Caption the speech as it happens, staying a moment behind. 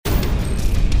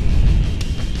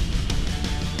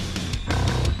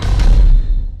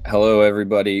Hello,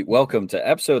 everybody. Welcome to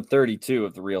episode 32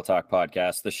 of the Real Talk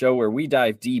Podcast, the show where we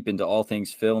dive deep into all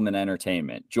things film and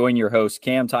entertainment. Join your hosts,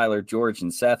 Cam, Tyler, George,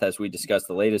 and Seth as we discuss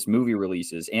the latest movie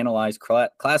releases, analyze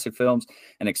classic films,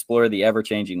 and explore the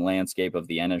ever-changing landscape of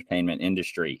the entertainment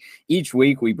industry. Each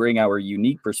week, we bring our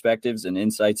unique perspectives and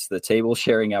insights to the table,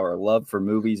 sharing our love for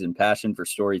movies and passion for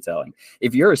storytelling.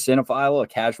 If you're a cinephile, a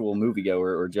casual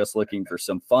moviegoer, or just looking for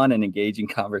some fun and engaging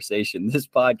conversation, this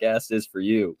podcast is for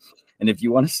you. And if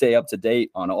you want to stay up to date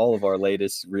on all of our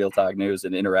latest Real Talk news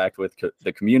and interact with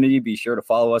the community, be sure to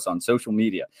follow us on social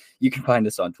media. You can find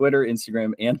us on Twitter,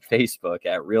 Instagram, and Facebook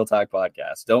at Real Talk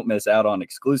Podcast. Don't miss out on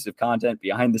exclusive content,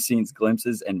 behind-the-scenes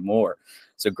glimpses, and more.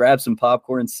 So grab some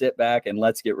popcorn, sit back, and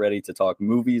let's get ready to talk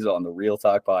movies on the Real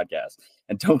Talk Podcast.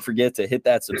 And don't forget to hit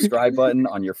that subscribe button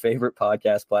on your favorite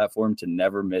podcast platform to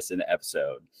never miss an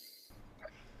episode.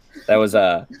 That was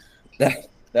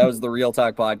That was the Real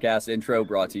Talk Podcast intro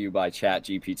brought to you by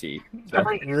ChatGPT.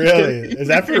 Really? Is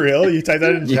that for real? You typed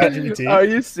that in ChatGPT? Are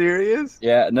you serious?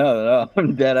 Yeah, no.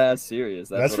 I'm dead ass serious.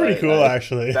 That's pretty cool,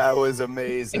 actually. That was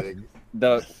amazing.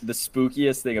 The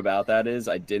spookiest thing about that is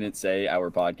I didn't say our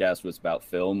podcast was about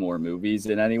film or movies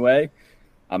in any way.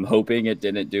 I'm hoping it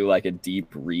didn't do like a deep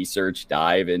research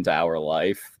dive into our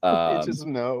life. Just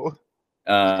no.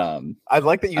 I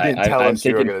like that you didn't tell us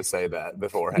you were going to say that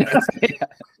beforehand.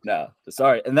 No,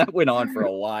 sorry. And that went on for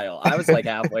a while. I was like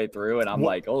halfway through and I'm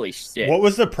like, holy shit. What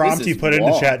was the prompt you put into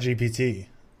ChatGPT?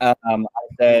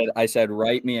 I said,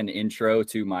 write me an intro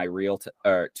to my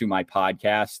to my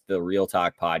podcast, the Real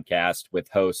Talk Podcast, with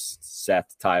hosts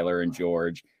Seth, Tyler, and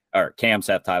George, or Cam,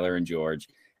 Seth, Tyler, and George.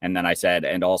 And then I said,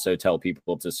 and also tell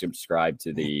people to subscribe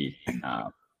to the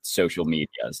social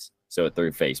medias. So it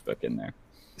threw Facebook in there.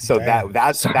 So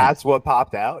that's what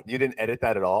popped out. You didn't edit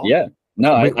that at all. Yeah,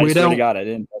 no, I swear to God, I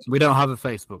didn't. We don't have a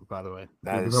Facebook, by the way.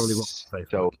 That is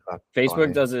so Facebook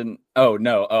funny. Doesn't. Oh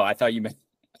no. Oh, I thought you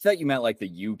meant like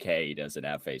the UK doesn't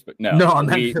have Facebook. No,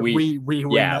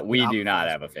 we do not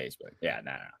have a Facebook. Yeah,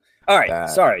 no. All right,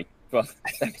 sorry. Well,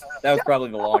 that was probably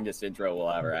the longest intro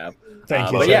we'll ever have.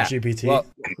 Thank you, ChatGPT. Well,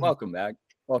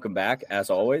 welcome back,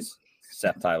 as always.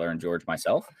 Seth, Tyler, and George,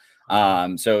 myself.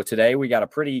 So today we got a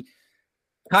pretty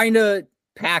kind of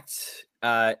packed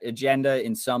agenda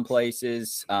in some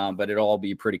places, but it'll all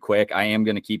be pretty quick. I am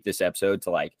going to keep this episode to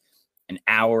like an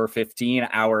hour 15,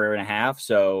 hour and a half.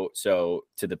 So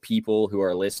to the people who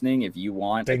are listening, if you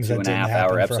want a 2.5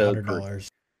 hour episode,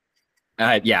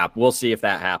 yeah, we'll see if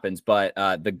that happens. But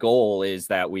the goal is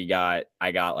that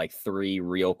I got like 3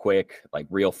 real quick, like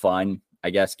real fun, I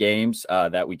guess, games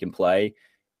that we can play.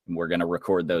 We're going to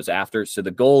record those after. So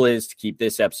the goal is to keep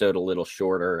this episode a little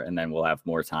shorter, and then we'll have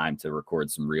more time to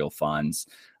record some real funs.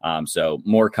 So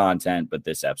more content, but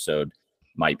this episode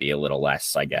might be a little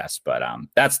less, I guess. But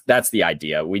that's the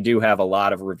idea. We do have a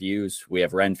lot of reviews. We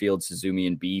have Renfield, Suzume,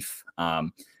 and Beef.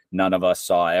 None of us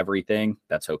saw everything.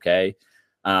 That's okay.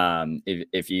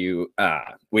 If you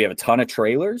we have a ton of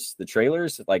trailers. The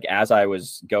trailers, like as I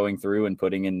was going through and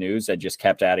putting in news, I just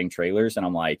kept adding trailers, and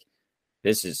I'm like,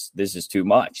 this is too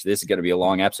much. This is going to be a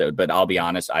long episode, but I'll be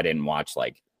honest, I didn't watch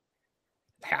like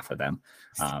half of them.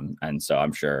 And so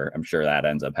I'm sure that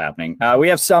ends up happening. We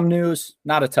have some news,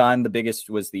 not a ton. The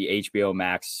biggest was the HBO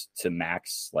Max to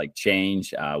Max like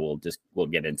change. We'll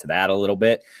get into that a little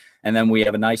bit. And then we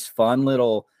have a nice fun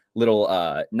little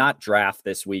not draft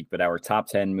this week, but our top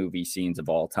 10 movie scenes of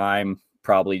all time.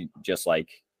 Probably just like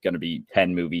going to be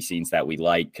 10 movie scenes that we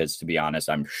like, because to be honest,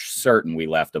 I'm certain we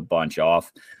left a bunch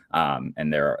off.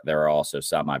 And there are also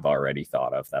some I've already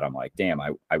thought of that I'm like, damn,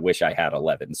 I wish I had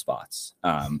 11 spots.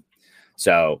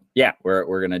 So yeah, we're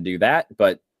going to do that.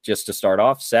 But just to start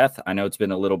off, Seth, I know it's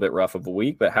been a little bit rough of a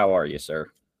week, but how are you, sir?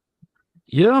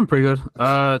 Yeah, I'm pretty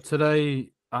good.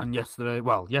 Today and yesterday,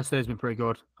 yesterday's been pretty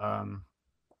good.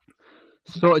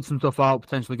 Sorted some stuff out,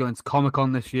 potentially going to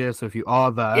Comic-Con this year. So if you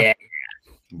are there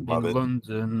in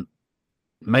London,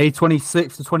 May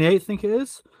 26th to 28th, I think it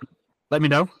is, let me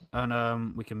know,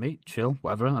 and we can meet, chill,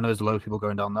 whatever. I know there's a lot of people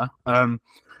going down there.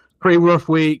 Pretty rough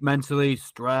week, mentally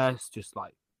stressed, just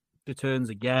like returns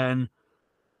again.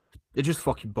 It's just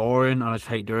fucking boring, and I just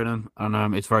hate doing them,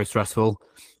 and it's very stressful.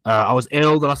 I was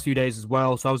ill the last few days as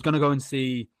well, so I was going to go and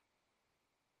see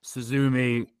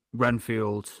Suzume,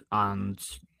 Renfield, and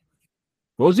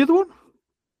what was the other one?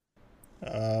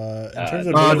 In terms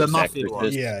of the Mafia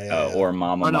one. Yeah. Or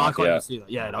Mama Mafia. I couldn't see that.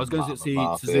 Yeah, I was going to see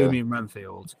Suzume and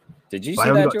Renfield. Did you see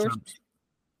that, George?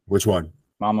 Which one?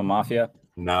 Mama Mafia?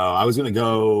 No, I was going to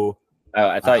go. Oh,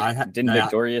 I thought didn't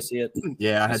Victoria see it?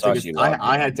 Yeah,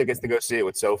 I had tickets to go see it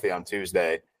with Sophie on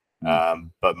Tuesday.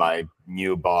 But my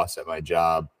new boss at my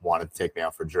job wanted to take me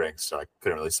out for drinks, so I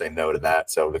couldn't really say no to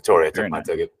that. So Victoria took my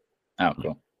ticket. Oh,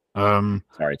 cool.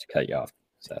 Sorry to cut you off,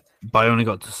 Seth. But I only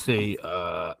got to see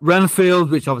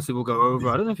Renfield, which obviously we'll go over.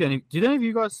 I don't know if did any of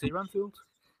you guys see Renfield?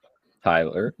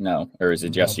 Tyler, no, or is it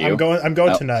just you? I'm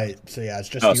going tonight. So yeah, it's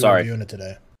just you reviewing it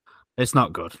today. It's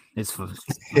not good. It's not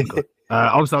good.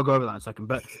 Obviously, I'll go over that in a second.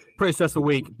 But pretty stressful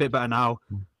week. Bit better now.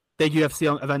 Big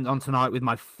UFC event on tonight with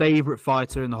my favorite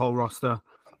fighter in the whole roster.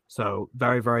 So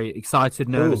very, very excited,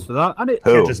 nervous for that. And it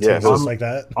can't just like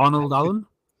that. Arnold Allen.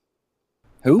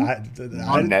 Who? I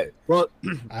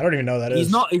don't even know who that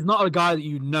is. He's not a guy that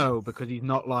you know because he's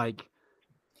not like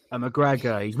a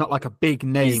McGregor. He's not like a big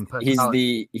name.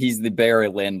 He's the Barry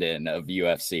Lyndon of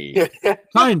UFC.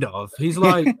 Kind of. He's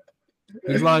like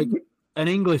an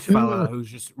English fella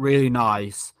who's just really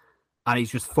nice, and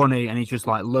he's just funny, and he's just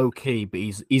like low key. But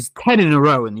he's 10 in a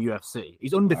row in the UFC.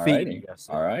 He's undefeated in the UFC.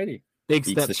 Alrighty. Big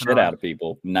Beats steps the shit out of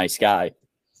people. Nice guy.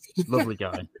 Lovely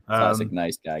guy. Classic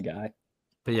nice guy.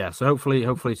 But yeah, so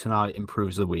hopefully tonight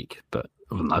improves the week. But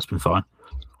other than that, it's been fine.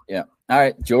 Yeah. All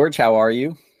right, George, how are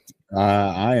you?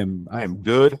 I am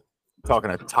good. Talking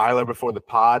to Tyler before the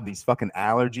pod. These fucking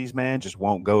allergies, man, just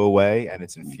won't go away, and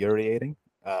it's infuriating.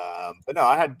 But no,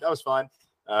 I was fine.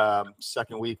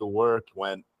 Second week of work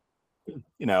went,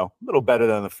 a little better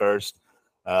than the first.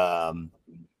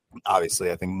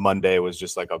 Obviously, I think Monday was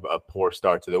just like a poor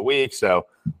start to the week. So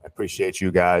I appreciate you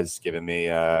guys giving me,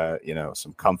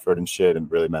 some comfort and shit, and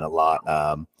really meant a lot.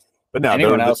 But no,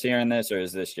 anyone else hearing this, or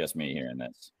is this just me hearing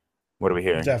this? What are we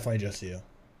hearing? Definitely just you.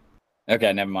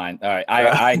 Okay, never mind. All right,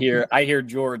 I hear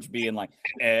George being like,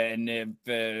 and if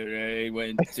I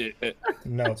went to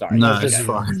no, sorry, no, it's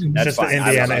fine. That's just fine. The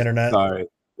Indiana internet. Sorry.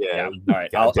 Yeah. All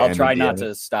right. I'll try not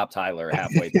to stop Tyler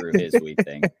halfway through his week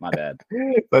thing. My bad.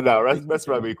 But no, rest of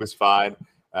my week was fine.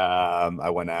 I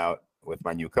went out with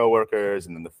my new coworkers,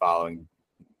 and then the following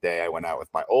day I went out with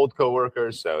my old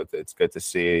coworkers. So it's good to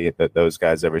see those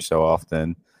guys every so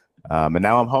often. And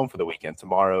now I'm home for the weekend.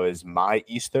 Tomorrow is my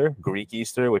Easter, Greek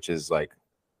Easter, which is like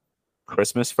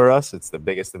Christmas for us. It's the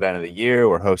biggest event of the year.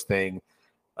 We're hosting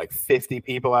like 50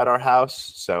 people at our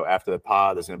house. So after the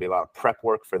pod, there's going to be a lot of prep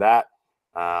work for that.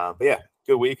 But yeah,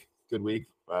 good week.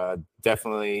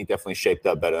 Definitely shaped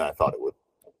up better than I thought it would.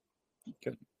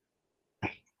 Good.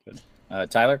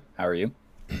 Tyler, how are you?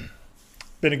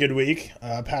 Been a good week.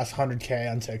 Past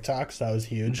 100K on TikTok, so that was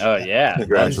huge. Oh yeah,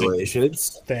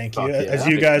 congratulations! Thank you. As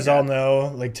you guys all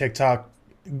know, like TikTok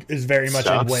is very much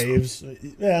in waves.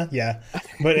 Yeah,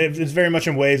 but it's very much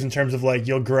in waves in terms of like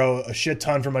you'll grow a shit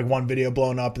ton from like one video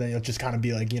blowing up, and then you'll just kind of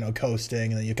be like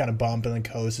coasting, and then you kind of bump and then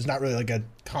coast. It's not really like a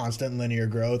constant linear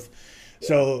growth.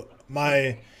 So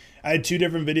I had two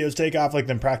different videos take off, like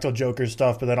the Practical Joker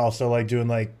stuff, but then also like doing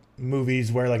like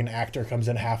movies where like an actor comes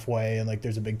in halfway and like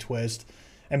there's a big twist.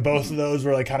 And both of those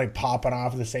were like kind of popping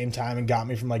off at the same time and got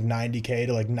me from like 90K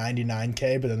to like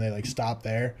 99K, but then they like stopped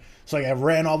there. So like I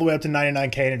ran all the way up to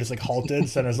 99K and it just like halted.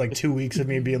 So it was like 2 weeks of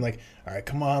me being like, all right,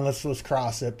 come on, let's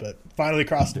cross it. But finally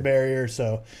crossed the barrier.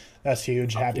 So that's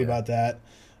huge. Happy about that.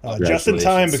 Just in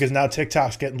time because now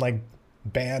TikTok's getting like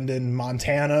banned in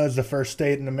Montana as the first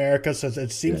state in America. So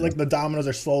it seems like the dominoes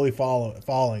are slowly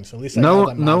falling. So at least no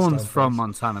one's from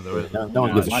Montana though. No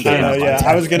one gives a shit. Yeah,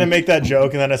 I was gonna make that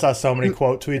joke, and then I saw so many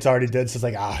quote tweets already did. So it's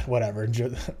like whatever.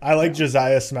 I like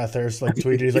Josiah Smethurst like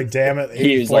tweeted. He's like, damn it,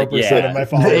 84% of my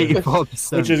followers,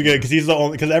 which is good because he's the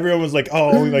only. Because everyone was like,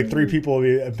 oh, only like 3 people will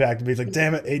be impacted. But he's like,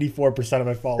 damn it, 84% of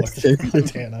my followers in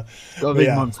Montana. Got a big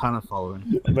Montana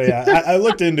following. But yeah, I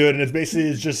looked into it, and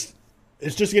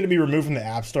it's just going to be removed from the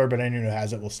App Store, but anyone who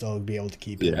has it will still be able to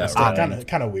keep it. It's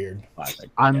kind of weird.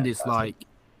 And it's like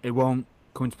it won't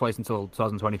come into place until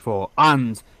 2024.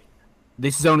 And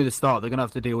this is only the start. They're going to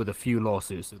have to deal with a few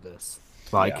lawsuits of this.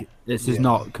 This is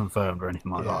not confirmed or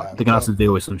anything like that. They're going to have to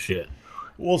deal with some shit.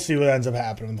 We'll see what ends up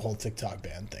happening with the whole TikTok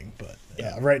ban thing. But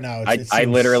yeah, right now I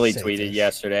literally tweeted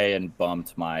yesterday and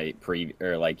bumped my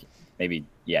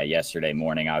yesterday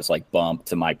morning I was like bumped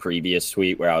to my previous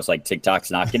tweet where I was like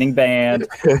TikTok's not getting banned,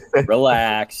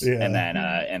 relax, and then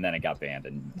it got banned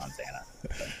in Montana.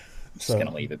 So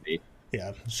gonna leave it be.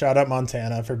 Yeah, shout out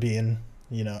Montana for being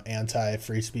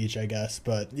anti-free speech, I guess.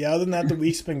 But yeah, other than that, the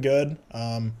week's been good.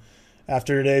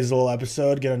 After today's little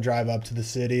episode, gonna drive up to the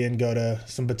city and go to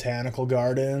some botanical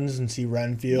gardens and see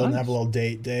Renfield and have a little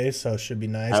date day. So it should be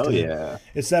nice. Hell yeah!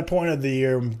 It's that point of the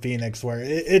year in Phoenix where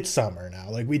it's summer now.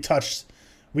 Like we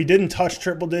didn't touch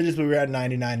triple digits, but we were at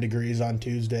 99 degrees on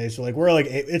Tuesday. So like we're like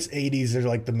it's 80s are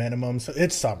like the minimum. So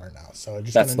it's summer now. So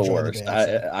just that's the worst.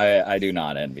 I do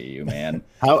not envy you, man.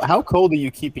 How cold are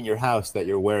you keeping your house that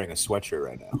you're wearing a sweatshirt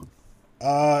right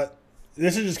now?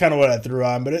 This is just kind of what I threw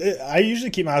on, but I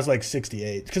usually keep my house like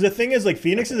 68. Because the thing is, like,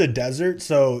 Phoenix is a desert,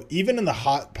 so even in the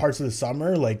hot parts of the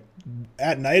summer, like,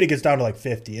 at night it gets down to like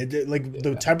 50. Like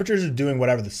the temperatures are doing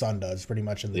whatever the sun does pretty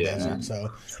much in the desert.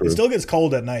 So it still gets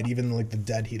cold at night, even like the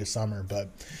dead heat of summer. But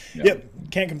yep,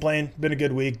 can't complain. Been a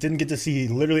good week. Didn't get to see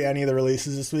literally any of the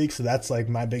releases this week, so that's like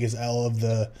my biggest L of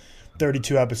the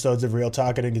 32 episodes of Real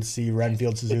Talk. I didn't get to see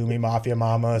Renfield, Suzume, Mafia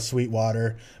Mama,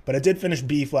 Sweetwater, but I did finish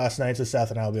Beef last night, so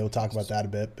Seth and I will be able to talk about that a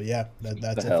bit. But yeah,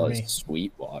 that's it for me.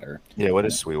 Sweetwater. Yeah, what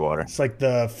is Sweetwater? It's like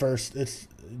the first.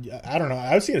 I don't know.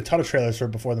 I was seeing a ton of trailers for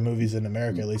it before the movies in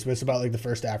America, at least. But it's about like the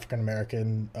first African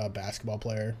American basketball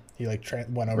player. He like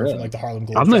went over from like the Harlem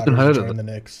Globetrotters. I've not even heard of it. The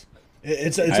Knicks.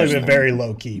 It's like a very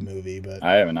low key movie, but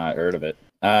I have not heard of it.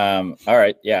 All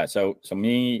right, yeah. So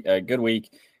me, a good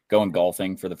week. Going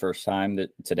golfing for the first time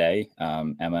today.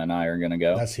 Emma and I are going to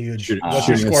go. That's huge. What's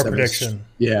your score prediction?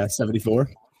 Yeah, 74.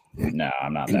 No,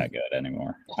 I'm not that good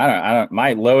anymore. I don't.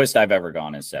 My lowest I've ever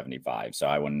gone is 75, so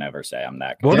I would never say I'm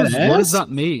that good. What does that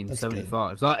mean? That's 75.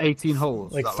 Good. Is that 18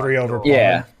 holes? Like 3 over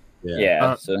par?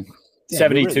 Yeah. So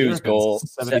 72 is goal.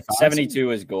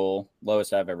 72 is goal.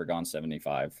 Lowest I've ever gone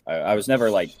 75. I was never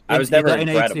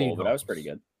incredible, but I was pretty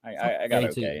good. I got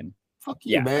 18. Okay. And fuck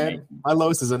you, man. My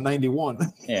lowest is a 91.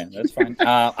 Yeah, that's fine.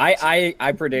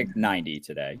 I predict 90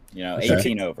 today.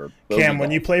 18 over. Cam, when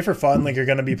you play for fun, like you're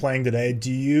going to be playing today,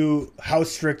 how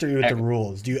strict are you with the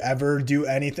rules? Do you ever do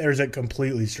anything, or is it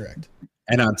completely strict?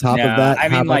 And on top of that,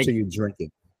 how much are you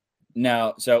drinking?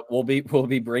 No, so we'll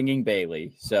be bringing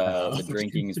Bailey. So the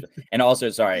drinking is, and also,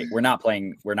 sorry, we're not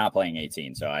playing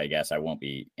 18. So I guess I won't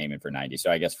be aiming for 90. So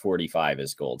I guess 45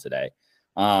 is goal today.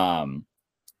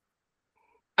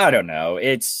 I don't know.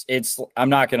 I'm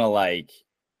not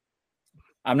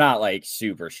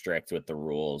super strict with the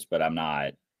rules, but I'm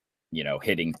not,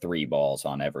 hitting 3 balls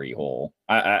on every hole.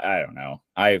 I don't know.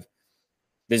 I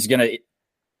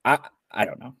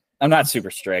don't know. I'm not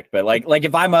super strict, but like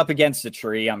if I'm up against a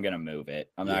tree, I'm going to move it.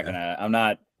 I'm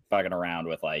not fucking around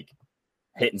with like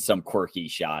hitting some quirky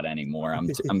shot anymore.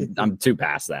 I'm too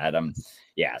past that.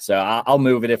 So I'll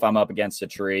move it if I'm up against a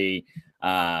tree.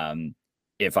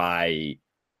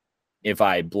 If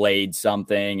I blade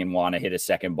something and want to hit a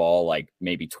second ball, like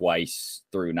maybe twice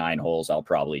through 9 holes, I'll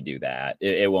probably do that.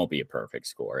 It won't be a perfect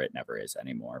score. It never is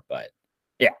anymore, but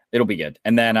yeah, it'll be good.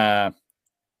 And then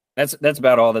that's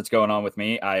about all that's going on with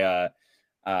me.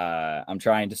 I'm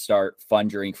trying to start Fun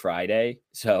Drink Friday,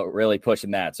 so really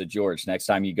pushing that. So George, next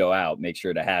time you go out, make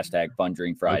sure to hashtag Fun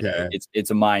Drink Friday. Okay.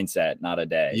 It's a mindset, not a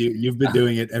day. You've been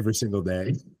doing it every single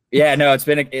day. Yeah, no, it's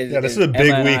been this is a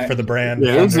big week for the brand.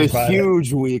 Yeah, it's a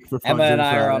huge week for Fun Emma and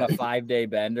I Friday. are on a 5-day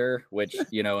bender, which,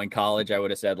 in college I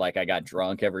would have said like I got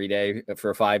drunk every day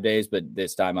for 5 days, but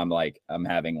this time I'm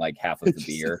having like half of the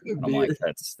beer. And I'm like,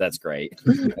 that's great.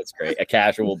 That's great. A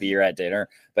casual beer at dinner.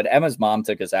 But Emma's mom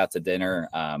took us out to dinner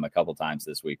a couple times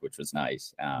this week, which was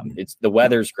nice. The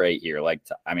weather's great here.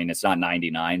 It's not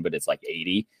 99, but it's like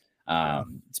 80.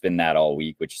 It's been that all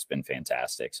week, which has been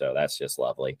fantastic. So that's just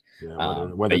lovely.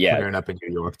 Weather clearing up in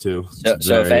New York too.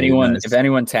 So if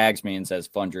anyone tags me and says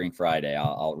Fun Drink Friday,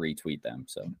 I'll retweet them.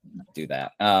 So do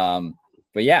that.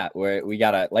 But yeah, we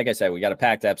got a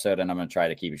packed episode, and I'm going to try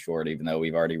to keep it short, even though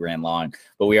we've already ran long.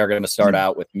 But we are going to start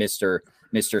out with Mr.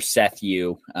 Seth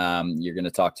Yu. You're going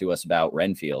to talk to us about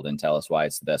Renfield and tell us why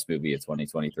it's the best movie of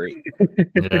 2023.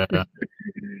 Yeah.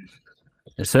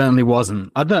 It certainly wasn't.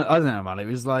 I don't know, man. It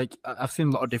was like I've seen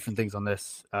a lot of different things on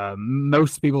this.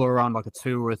 Most people are around like a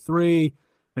 2 or a 3,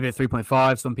 maybe a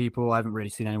 3.5. Some people, I haven't really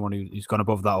seen anyone who's gone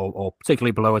above that or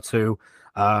particularly below a 2.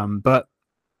 But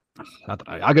I don't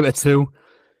know. I give it a 2.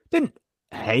 Didn't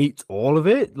hate all of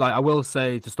it. Like I will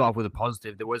say, to start off with a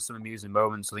positive, there was some amusing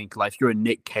moments. I think like if you're a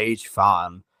Nick Cage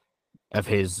fan of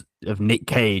Nick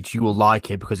Cage, you will like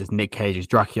it because it's Nick Cage's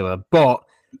Dracula. But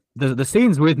the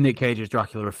scenes with Nick Cage's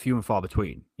Dracula are few and far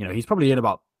between. He's probably in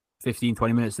about 15,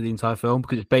 20 minutes of the entire film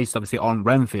because it's based obviously on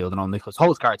Renfield and on Nicholas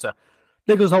Holt's character.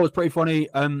 Nicholas Holt was pretty funny.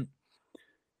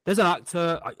 There's an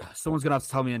actor. Someone's going to have to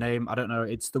tell me a name. I don't know.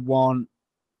 It's the one,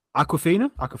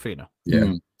 Aquafina? Yeah.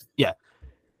 Mm-hmm. Yeah.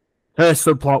 Her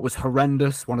subplot was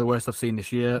horrendous. One of the worst I've seen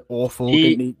this year. Awful.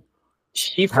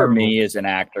 She for me, is an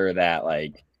actor that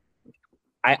like,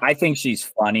 I think she's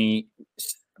funny,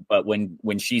 but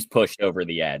when she's pushed over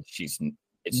the edge, it's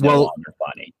no longer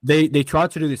funny. They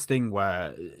tried to do this thing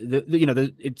where there's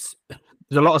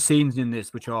a lot of scenes in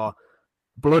this which are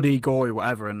bloody, gory,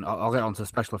 whatever, and I'll get onto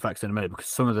special effects in a minute because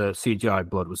some of the CGI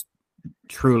blood was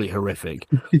truly horrific.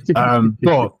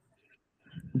 But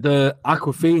the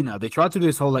Aquafina, they tried to do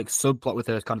this whole like subplot with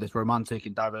her, kind of this romantic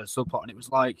and diverse subplot, and it was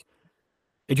like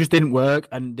it just didn't work.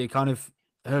 And they kind of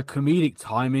her comedic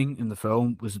timing in the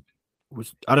film was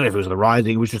was, I don't know if it was the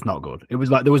writing, it was just not good. It was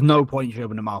like there was no point in she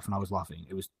opened her mouth and I was laughing.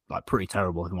 It was like pretty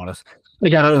terrible, if I'm honest.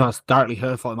 Again, I don't know if that's directly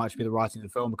her fault. It might just be the writing of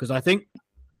the film, because I think,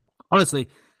 honestly,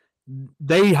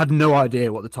 they had no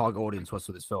idea what the target audience was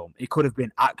for this film. It could have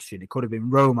been action, it could have been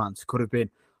romance, it could have been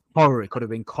horror, it could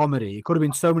have been comedy, it could have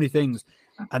been so many things.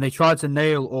 And they tried to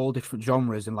nail all different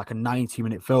genres in like a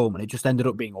 90-minute film, and it just ended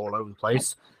up being all over the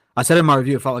place. I said in my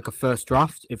review, it felt like a first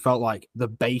draft. It felt like the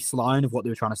baseline of what they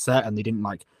were trying to set, and they didn't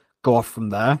like go off from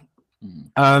there.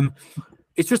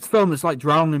 It's just a film that's like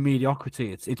drowning in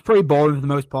mediocrity. It's pretty boring for the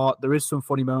most part. There is some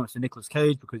funny moments in Nicolas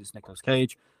Cage because it's Nicolas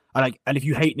Cage. And if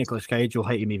you hate Nicolas Cage, you'll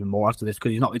hate him even more after this,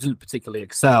 because he doesn't particularly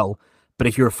excel. But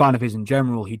if you're a fan of his in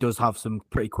general, he does have some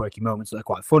pretty quirky moments that are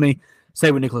quite funny.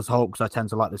 Same with Nicholas Hoult, because I tend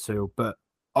to like this too. But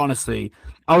honestly,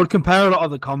 I would compare a lot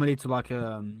of the comedy to like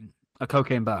a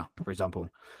Cocaine Bear, for example.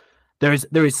 There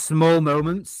is small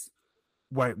moments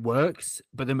where it works,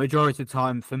 but the majority of the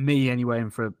time, for me anyway,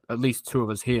 and for at least two of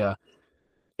us here,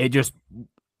 it just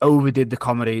overdid the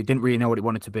comedy, didn't really know what it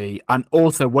wanted to be. And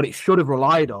also what it should have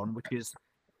relied on, which is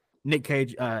Nick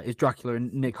Cage is Dracula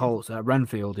and Nick Holt's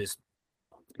Renfield, is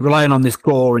relying on this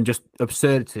gore and just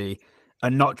absurdity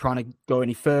and not trying to go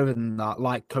any further than that,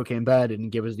 like Cocaine Bear did,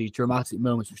 and give us these dramatic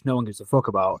moments which no one gives a fuck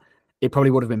about. It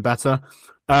probably would have been better.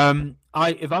 I'm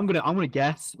gonna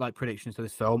guess like predictions for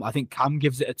this film. I think Cam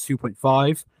gives it a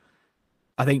 2.5.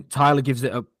 I think Tyler gives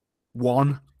it a 1,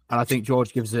 and I think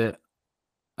George gives it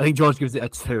a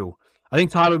 2. I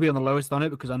think Tyler will be on the lowest on it,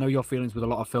 because I know your feelings with a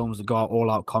lot of films that go out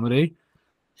all out comedy,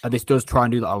 and this does try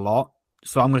and do that a lot.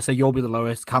 So I'm going to say you'll be the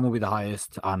lowest, Cam will be the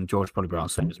highest, and George probably be around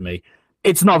the same as me.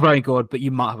 It's not very good, but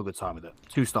you might have a good time with it.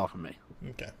 2-star from me.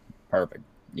 Okay. Perfect.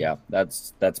 Yeah,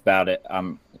 that's about it.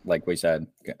 Like we said,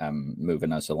 I'm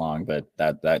moving us along, but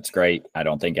that's great. I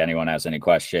don't think anyone has any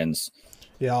questions.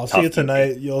 Yeah, I'll see it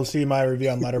tonight. You'll see my review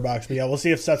on Letterboxd. But yeah, we'll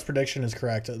see if Seth's prediction is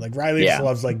correct. Like Riley just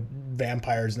loves like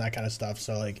vampires and that kind of stuff.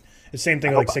 So like the same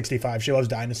thing with like 65. She loves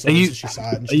dinosaurs. She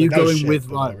saw it. And are you going with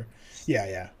Riley?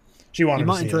 Yeah. She wanted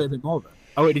to see it. You might enjoy it a bit more then.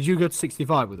 Oh wait, did you go to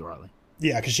 65 with Riley?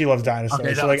 Yeah, because she loves dinosaurs.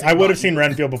 Okay, so like I would have seen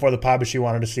Renfield before the pod, but she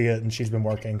wanted to see it, and she's been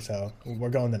working. So we're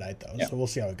going tonight though. Yeah. So we'll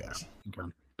see how it goes. Okay.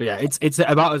 But yeah, it's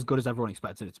about as good as everyone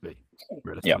expected it to be.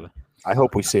 Realistically. Yeah. I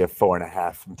hope we see a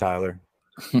 4.5 from Tyler.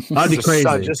 That'd be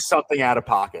crazy. Just something out of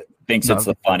pocket. Thinks it's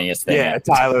the funniest thing. Yeah,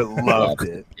 Tyler loved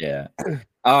it. Yeah.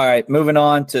 All right, moving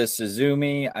on to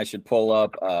Suzume. I should pull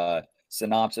up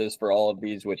synopsis for all of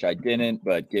these, which I didn't,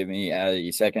 but give me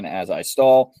a second as I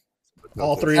stall.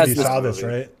 All three of you saw this,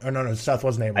 right? Or no, Seth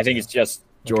wasn't able to. I think it's just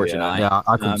George and I. Yeah,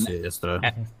 I couldn't see it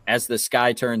yesterday. As the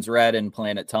sky turns red and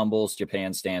planet tumbles,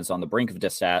 Japan stands on the brink of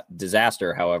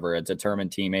disaster. However, a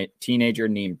determined teenager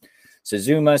named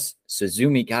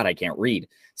Suzume, God, I can't read,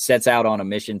 sets out on a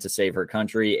mission to save her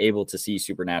country, able to see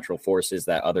supernatural forces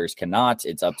that others cannot.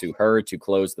 It's up to her to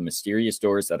close the mysterious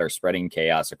doors that are spreading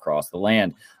chaos across the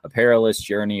land. A perilous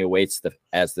journey awaits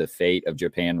as the fate of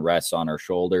Japan rests on her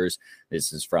shoulders.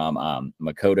 This is from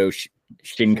Makoto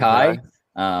Shinkai.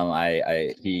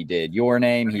 He did Your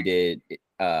Name. He did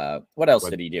what else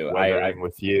did he do?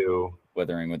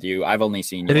 Withering with You. I've only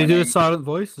seen. Did he do a silent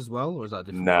voice as well, or is that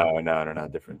different? No,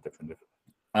 different.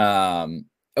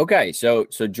 Okay, so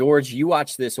George, you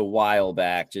watched this a while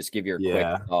back. Just give your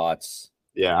quick thoughts.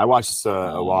 Yeah, I watched this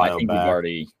a while back. I think we've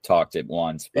already talked it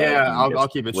once. But yeah, I'll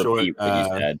keep it short. What you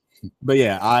said. But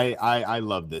yeah, I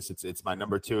love this. It's my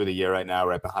number 2 of the year right now,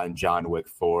 right behind John Wick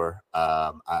 4.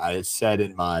 I said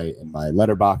in my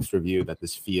Letterboxd review that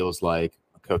this feels like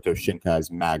Makoto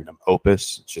Shinkai's magnum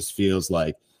opus. It just feels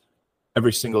like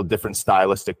every single different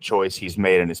stylistic choice he's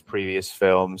made in his previous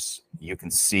films, you can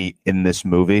see in this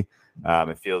movie.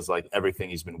 It feels like everything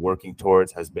he's been working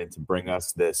towards has been to bring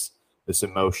us this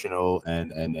emotional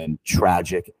and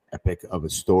tragic epic of a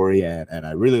story, and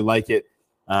I really like it.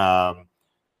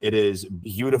 It is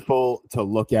beautiful to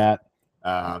look at.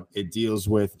 It deals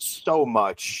with so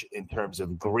much in terms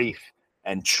of grief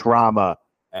and trauma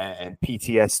and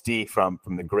PTSD from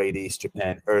the Great East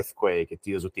Japan earthquake. It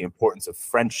deals with the importance of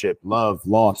friendship, love,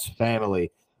 loss,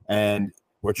 family, and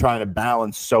we're trying to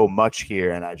balance so much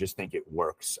here, and I just think it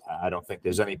works. I don't think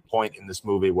there's any point in this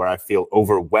movie where I feel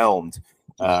overwhelmed,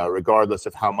 regardless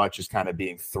of how much is kind of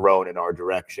being thrown in our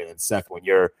direction. And Seth, when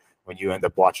you end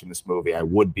up watching this movie, I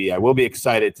will be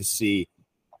excited to see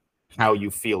how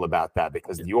you feel about that,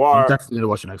 because you are I'm definitely going to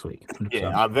watch it next week. 100%.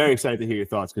 Yeah, I'm very excited to hear your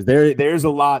thoughts, because there's a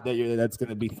lot that's going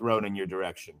to be thrown in your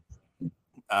direction.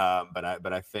 But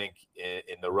I think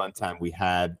in the runtime we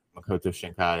had, Makoto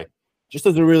Shinkai just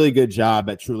does a really good job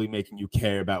at truly making you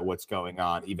care about what's going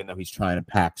on, even though he's trying to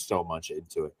pack so much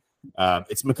into it.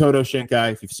 It's Makoto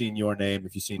Shinkai. If you've seen Your Name,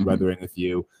 if you've seen Weathering with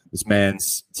You, this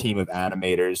man's team of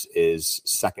animators is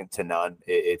second to none.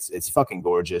 It's fucking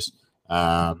gorgeous.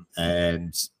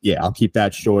 And yeah, I'll keep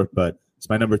that short, but it's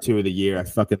my number 2 of the year. I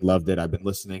fucking loved it. I've been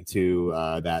listening to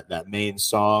that main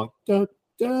song, or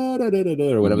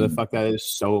whatever the fuck that is,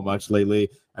 so much lately.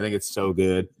 I think it's so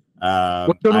good.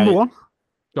 What's your number 1?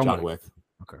 John Wick.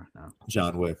 Okay, no.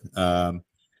 John Wick.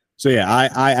 So yeah,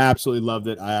 I absolutely loved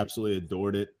it. I absolutely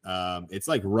adored it. It's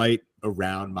like right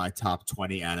around my top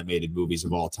 20 animated movies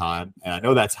of all time. And I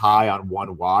know that's high on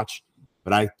one watch,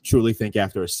 but I truly think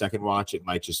after a second watch, it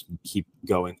might just keep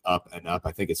going up and up.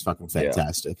 I think it's fucking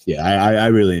fantastic. Yeah, I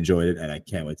really enjoyed it, and I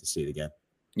can't wait to see it again.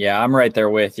 Yeah, I'm right there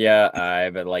with you. I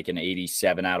have like an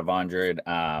 87 out of 100.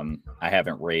 I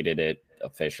haven't rated it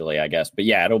officially, I guess, but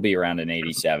yeah, it'll be around an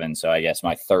 87. So I guess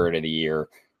my third of the year,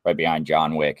 right behind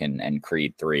John Wick and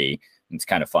Creed 3. And it's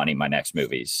kind of funny. My next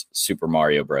movie's Super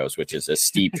Mario Bros, which is a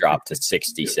steep drop to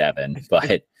 67.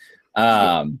 But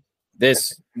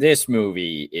this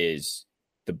movie is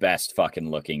the best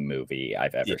fucking looking movie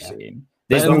I've ever seen.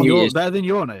 This movie is better than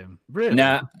Your Name. Really?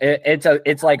 Nah,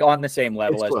 it's like on the same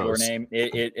level as close. Your Name.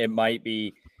 It might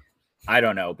be, I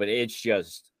don't know, but it's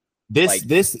just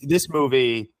this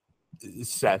movie,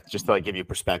 Seth, just to like give you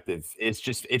perspective,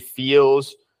 it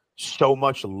feels so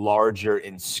much larger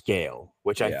in scale,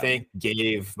 which I think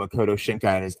gave Makoto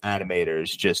Shinkai and his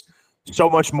animators just so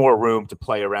much more room to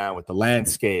play around with the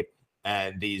landscape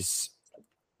and these.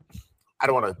 I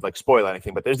don't want to like spoil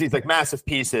anything, but there's these like massive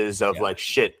pieces of like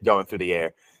shit going through the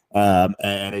air,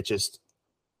 and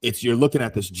you're looking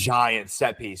at this giant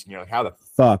set piece, and you're like, how the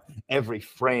fuck every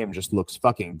frame just looks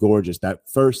fucking gorgeous. That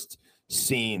first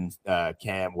scene,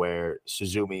 Cam, where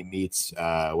Suzume meets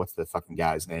what's the fucking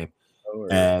guy's name?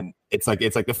 And it's like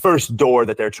the first door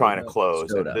that they're trying to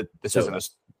close. This isn't a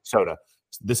soda.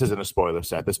 This isn't a spoiler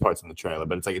set. This part's in the trailer,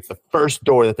 but it's the first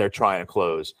door that they're trying to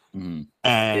close. And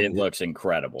it looks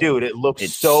incredible, dude. It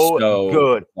looks so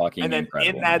good. And then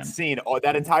in that scene,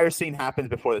 that entire scene happens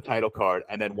before the title card,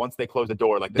 and then once they close the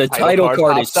door, like the title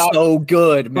card is so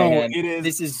good, man. It is.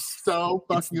 This is so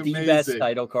fucking amazing. The best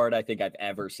title card I think I've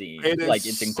ever seen.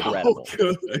 It's incredible.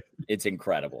 So it's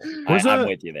incredible. I'm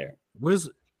with you there. Was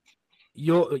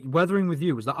your Weathering with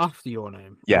You, was that after Your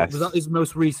Name? Yes. Was that his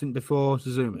most recent before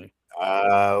Suzume?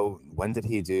 When did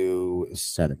he do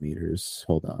Centimeters?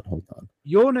 Hold on.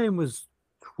 Your Name was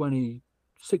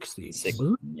 2016.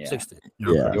 16.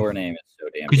 Yeah. Your Name is so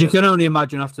damn. Because you can only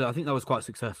imagine after. I think that was quite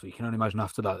successful. You can only imagine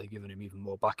after that they've given him even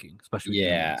more backing, especially. He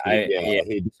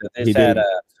did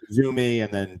Suzume,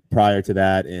 and then prior to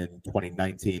that, in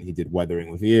 2019, he did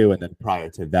Weathering with You, and then prior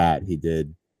to that, he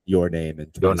did Your Name in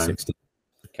 2016.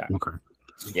 Okay.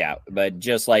 Yeah, but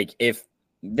just like if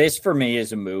this for me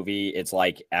is a movie, it's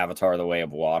like Avatar: The Way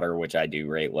of Water, which I do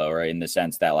rate lower in the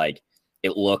sense that like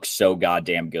it looks so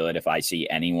goddamn good. If I see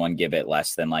anyone give it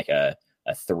less than like a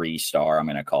 3-star, I'm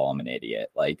gonna call them an idiot.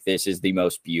 Like this is the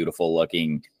most beautiful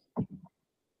looking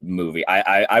movie.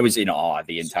 I was in awe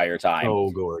the entire time.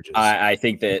 So gorgeous. I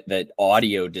think that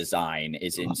audio design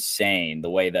is insane.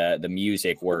 The way the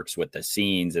music works with the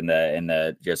scenes and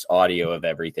the just audio of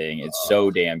everything. It's so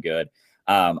damn good.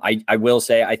 I will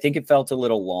say I think it felt a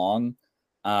little long.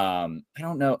 I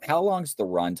don't know how long's the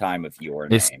runtime of Your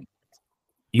Name.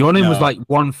 Your Name was like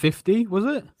 150, was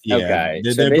it? Yeah, okay,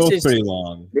 they're both pretty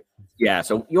long. Yeah,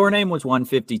 so Your Name was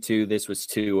 152. This was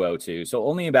 202, so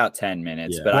only about 10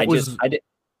 minutes. Yeah. But I did.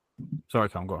 Sorry,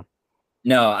 Tom, go on.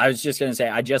 No, I was just gonna say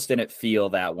I just didn't feel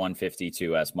that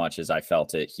 152 as much as I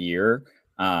felt it here,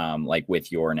 like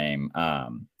with Your Name.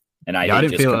 And I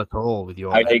didn't feel it at all with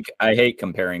Your Name. I hate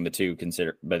comparing the two.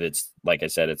 But it's like I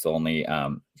said, it's only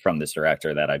from this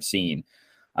director that I've seen,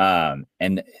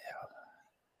 and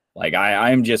like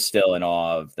I'm just still in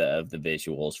awe of the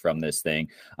visuals from this thing.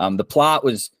 The plot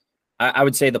was, I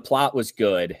would say, the plot was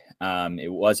good.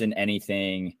 It wasn't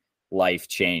anything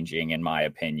life-changing in my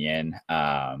opinion.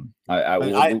 I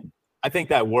think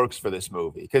that works for this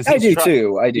movie because I do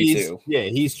too. Yeah,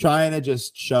 he's trying to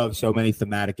just shove so many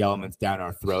thematic elements down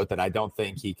our throat that I don't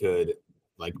think he could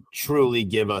like truly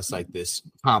give us like this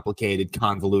complicated,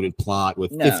 convoluted plot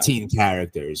with 15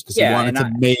 characters because he wanted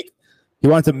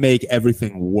to make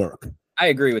everything work. I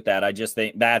agree with that. I just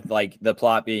think that like the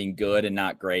plot being good and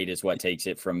not great is what takes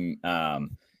it from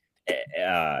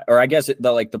or I guess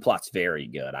the plot's very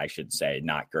good, I should say,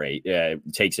 not great.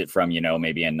 Takes it from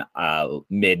maybe an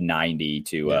mid 90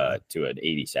 to an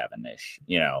 87-ish,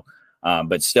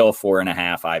 but still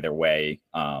 4.5 either way.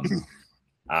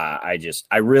 I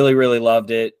really really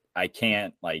loved it. I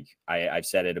can't, like, I've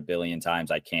said it a billion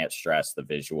times. I can't stress the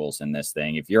visuals in this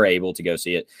thing. If you're able to go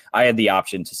see it, I had the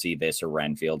option to see this or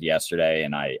Renfield yesterday,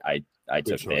 and I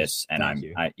took this, and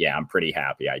I'm pretty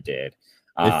happy I did.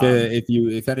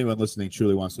 If anyone listening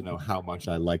truly wants to know how much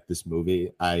I like this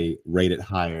movie, I rate it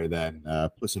higher than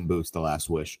Puss in Boots: The Last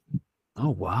Wish.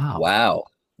 Oh wow!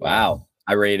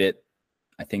 I rate it,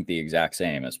 I think, the exact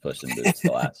same as Puss in Boots: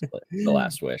 The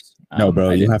Last Wish. No,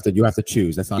 bro, you have to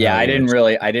choose. That's not. Yeah, I didn't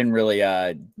really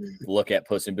look at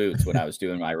Puss in Boots when I was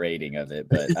doing my rating of it,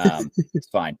 but it's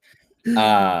fine.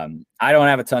 I don't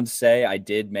have a ton to say. I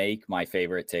did make my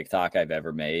favorite TikTok I've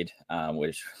ever made,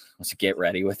 which was get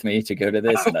ready with me to go to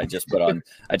this, and I just put on.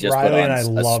 Riley and I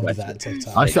loved that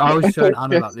TikTok. I was showing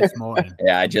Anna that this morning.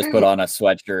 Yeah, I just put on a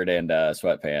sweatshirt and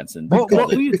sweatpants, and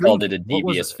called it a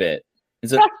devious fit.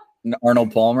 Is it an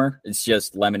Arnold Palmer? It's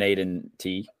just lemonade and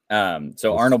tea.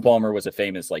 So Arnold Palmer was a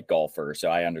famous like golfer, so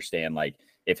I understand like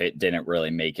if it didn't really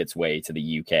make its way to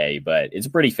the UK, but it's a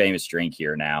pretty famous drink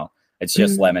here now. It's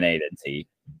just lemonade and tea.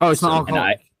 Oh, it's not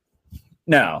alcohol.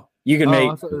 No, you can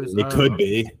make. It could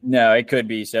be. No, it could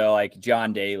be. So, like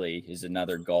John Daly is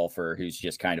another golfer who's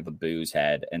just kind of a booze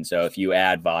head, and so if you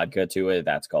add vodka to it,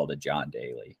 that's called a John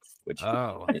Daly. Which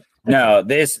no,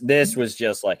 this was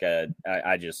just like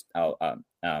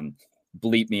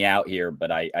bleep me out here,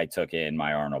 but I took in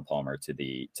my Arnold Palmer to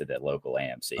the local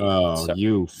AMC. Oh, so,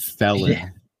 you felon! Yeah,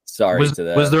 sorry to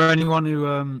that. Was there anyone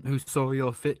who saw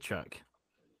your fit check?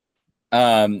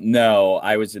 No,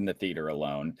 I was in the theater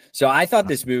alone. So I thought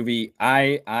this movie,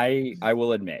 I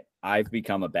will admit, I've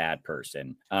become a bad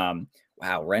person.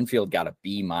 Wow, Renfield got a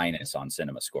B- on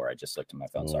Cinema Score. I just looked at my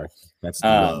phone. Sorry. That's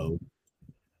low.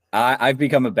 I've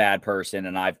become a bad person,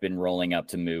 and I've been rolling up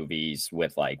to movies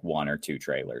with like one or two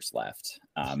trailers left.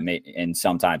 And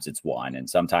sometimes it's one, and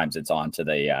sometimes it's on to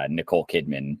the Nicole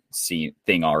Kidman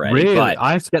thing already. Really? But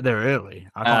I have to get there early.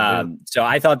 So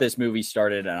I thought this movie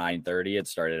started at 9:30. It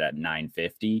started at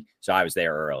 9:50. So I was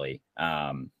there early.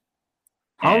 How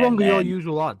long are your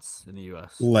usual odds in the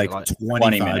US? Like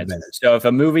 20 minutes. So if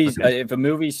a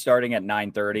movie's starting at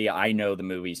 9:30, I know the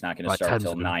movie's not going to start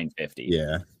until 9:50.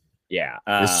 Yeah. Yeah,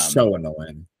 it's so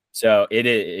annoying. So it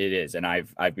is, and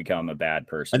I've become a bad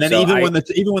person. And then even when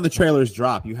the trailers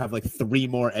drop, you have like 3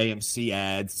 more AMC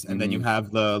ads, and then you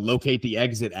have the locate the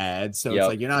exit ads. So it's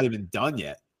like you're not even done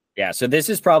yet. Yeah, so this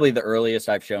is probably the earliest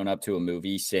I've shown up to a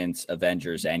movie since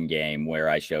Avengers Endgame, where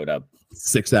I showed up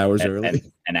 6 hours early,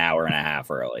 an hour and a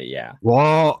half early. Yeah.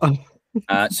 What?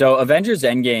 So Avengers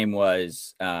Endgame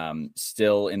was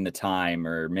still in the time,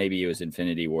 or maybe it was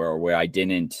Infinity War, where I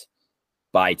didn't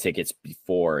buy tickets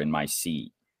before in my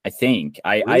seat. I think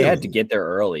I had to get there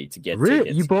early to get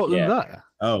tickets. You bought them there?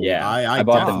 Oh yeah, I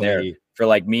bought them there for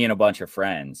like me and a bunch of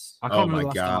friends. Oh my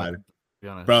god,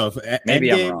 time, bro!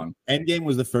 Maybe I'm wrong. Endgame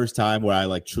was the first time where I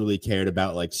like truly cared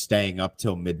about like staying up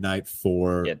till midnight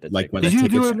for like when did the you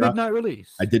tickets do a midnight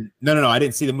release? I did. No. I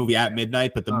didn't see the movie at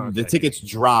midnight, but the tickets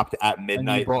dropped at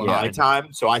midnight my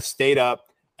time, so I stayed up,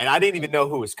 and I didn't even know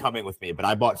who was coming with me, but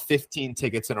I bought 15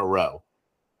 tickets in a row.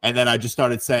 And then I just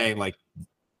started saying, like,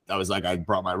 I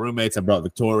brought my roommates, I brought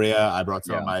Victoria, I brought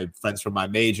some of my friends from my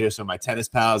major, some of my tennis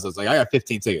pals. I was like, I got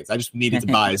 15 tickets. I just needed to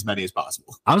buy as many as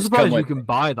possible. I'm surprised you can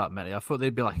buy that many. I thought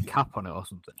there'd be like a cap on it or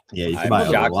something. Yeah, you can buy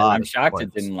a lot. I'm shocked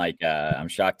it didn't like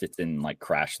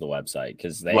crash the website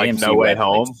because the like AMC No Way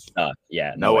Home.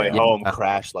 Yeah, No Way Home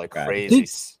crashed like crazy.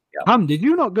 Did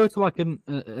you not go to like a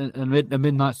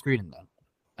midnight screening then?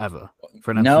 Ever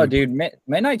for an no, dude.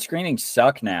 Midnight screenings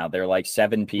suck now. They're like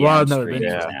 7 p.m.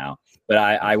 screenings now. But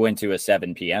I went to a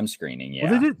 7 p.m. screening. Yeah,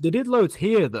 well, they did loads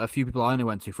here that a few people I only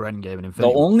went to for Endgame and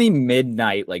Infinity. The only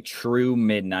midnight, like true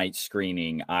midnight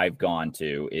screening I've gone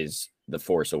to is The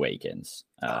Force Awakens,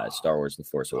 Star Wars: The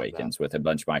Force Awakens, with a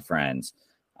bunch of my friends.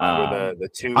 The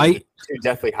two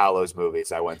Deathly Hallows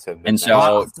movies I went to, and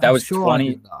so that was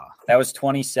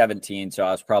 2017. So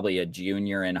I was probably a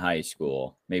junior in high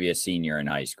school, maybe a senior in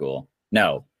high school.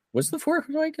 No, was The Force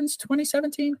Awakens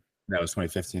 2017? That was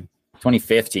 2015.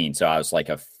 2015. So I was like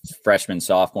a freshman,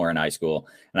 sophomore in high school,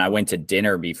 and I went to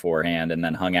dinner beforehand, and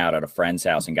then hung out at a friend's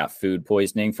house and got food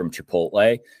poisoning from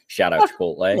Chipotle. Shout out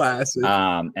Chipotle. Classic.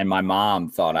 And my mom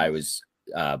thought I was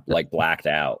like blacked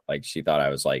out. Like she thought I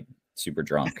was like super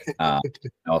drunk. I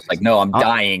was like, no, I'm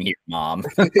dying here, Mom.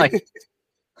 Like,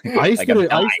 I used to do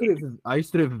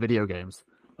it for video games.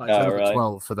 Like really?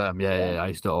 12 for them. Yeah. I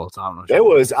used to all the time.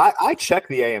 I checked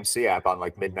the AMC app on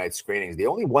like midnight screenings. The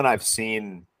only one I've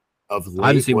seen of late I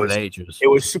haven't seen with ages. It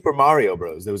was Super Mario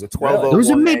Bros. There was a 12:01. There was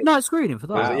a midnight screening for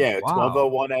that. Yeah,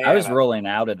 12:01 a.m. I was rolling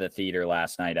out of the theater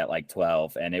last night at like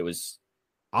 12, and it was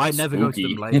I never go to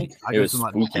them late. It was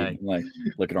spooky. Like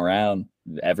looking around,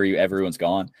 everyone's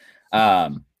gone.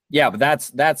 Yeah, but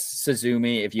that's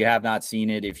Suzume. If you have not seen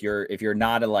it, if you're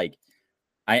not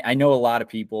I know a lot of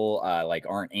people like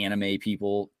aren't anime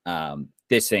people.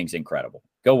 This thing's incredible.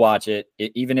 Go watch it.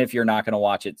 Even if you're not going to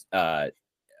watch it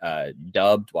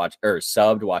dubbed, watch or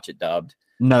subbed, watch it dubbed.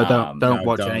 No, don't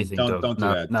watch anything. Don't do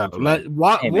that. No,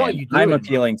 what are you doing? I'm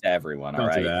appealing to everyone. All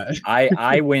right.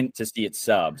 I went to see it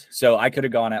subbed, so I could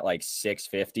have gone at like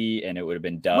 $6.50, and it would have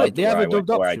been dubbed. Wait, they have a dubbed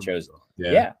option. Where I chose.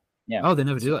 Yeah. Oh, they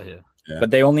never do that here. Yeah.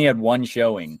 But they only had one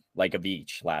showing, like of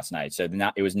each last night. So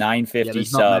it was $9.50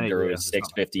 subbed or it was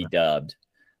 $6.50 dubbed.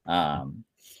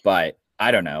 But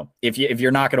I don't know if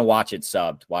you're not going to watch it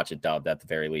subbed, watch it dubbed at the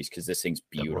very least because this thing's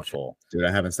beautiful. Dude,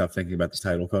 I haven't stopped thinking about this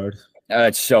title card.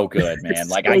 It's so good, man.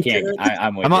 Like I can't.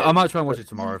 I'm with I might try and watch it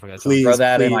tomorrow if I get please throw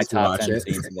that in my top 10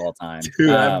 scenes of all time. Dude,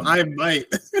 I might.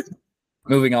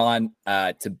 Moving on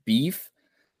to Beef.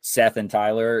 Seth and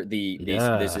Tyler,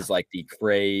 this is like the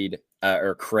craved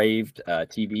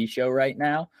TV show right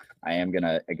now. I am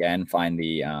gonna again find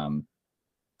the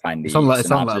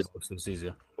synopsis. It's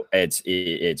easier.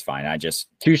 It's fine.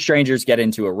 Two strangers get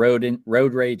into a road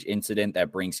rage incident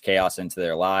that brings chaos into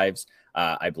their lives.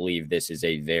 I believe this is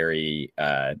a very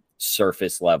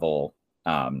surface level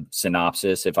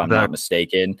synopsis, if I'm not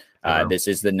mistaken. This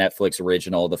is the Netflix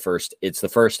original. It's the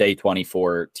first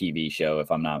A24 TV show,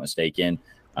 if I'm not mistaken.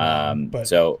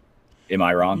 So am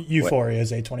I wrong? Euphoria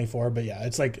is A24, but yeah,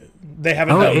 it's like they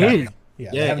haven't done many.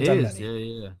 Yeah, they haven't done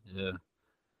many. Yeah.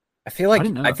 I feel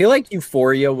like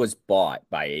Euphoria was bought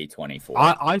by A24.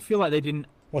 I feel like they didn't.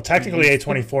 Well, technically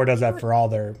A24 does that for all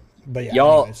their. But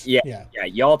yeah,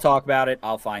 y'all talk about it.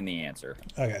 I'll find the answer.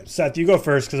 Okay, Seth, you go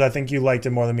first because I think you liked it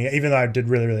more than me. Even though I did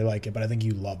really, really like it, but I think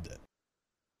you loved it.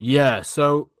 Yeah.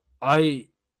 So my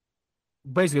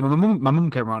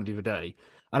mum came around the other day.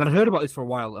 And I'd heard about this for a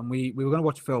while, and we were going to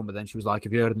watch a film, but then she was like,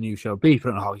 have you heard of the new show Beef? I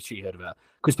don't know how she heard of it.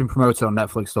 Because it's been promoted on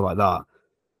Netflix, stuff like that.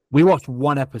 We watched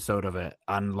one episode of it,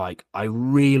 and like I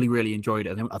really, really enjoyed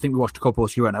it. I think we watched a couple,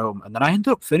 she went home, and then I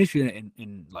ended up finishing it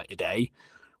in like a day,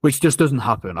 which just doesn't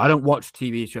happen. I don't watch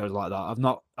TV shows like that. I've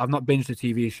not binged a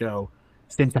TV show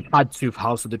since I had to for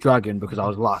House of the Dragon because I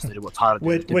was last. I did what Tyler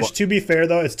did. Which to be fair,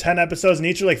 though, it's 10 episodes and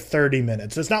each are like 30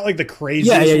 minutes. It's not like the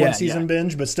craziest one-season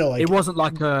binge, but still like... It wasn't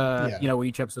like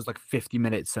each episode's like 50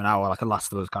 minutes, an hour, like a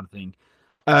Last of Us kind of thing.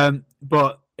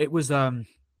 But it was... I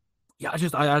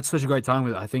had such a great time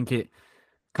with it. I think it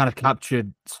kind of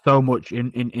captured so much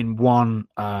in one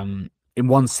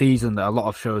season that a lot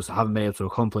of shows haven't been able to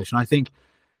accomplish. And I think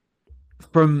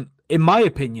in my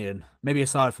opinion, maybe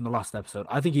aside from the last episode,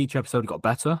 I think each episode got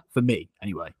better for me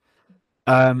anyway.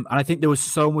 And I think there was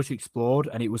so much explored,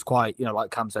 and it was quite,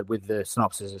 like Cam said, with the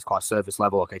synopsis, it's quite surface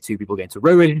level. Okay, two people get into a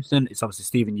road rage incident. It's obviously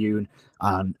Stephen Yeun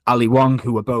and Ali Wong,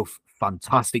 who are both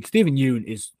fantastic. Stephen Yeun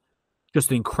is just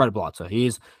an incredible actor. He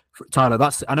is, Tyler.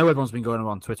 I know everyone's been going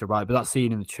on Twitter, right? But that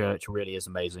scene in the church really is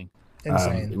amazing.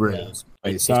 Insane. It really is.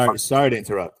 Wait, sorry to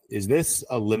interrupt. Is this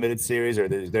a limited series, or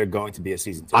is there going to be a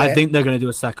season 2? I think they're going to do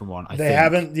a second one. They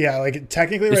haven't. Yeah, like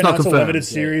technically right now it's a limited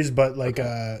series, but like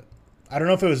I don't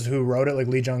know if it was who wrote it, like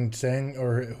Lee Jung Sing,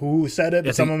 or who said it.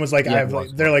 But someone was like,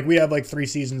 they're like, we have like 3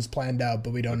 seasons planned out,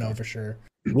 but we don't know for sure.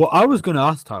 Well, I was going to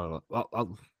ask Tyler.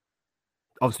 I'll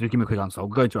obviously give me a quick answer. I'll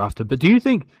go into it after. But do you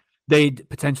think they'd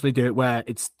potentially do it where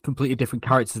it's completely different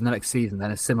characters in the next season, then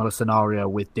a similar scenario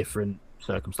with different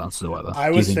circumstances or whatever? I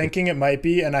was thinking it might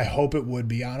be, and I hope it would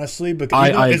be, honestly,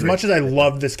 because as much as I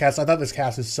love this cast, I thought this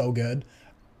cast is so good.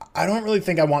 I don't really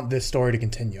think I want this story to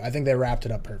continue. I think they wrapped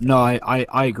it up perfectly. No,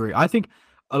 I agree. I think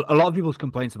a lot of people's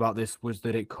complaints about this was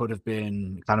that it could have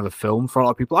been kind of a film for a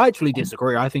lot of people. I actually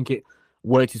disagree. I think it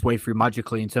worked its way through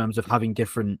magically in terms of having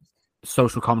different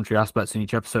social commentary aspects in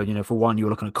each episode. For one, you were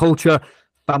looking at culture,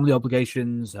 family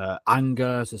obligations,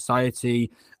 anger,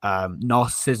 society,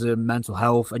 narcissism, mental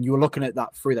health, and you were looking at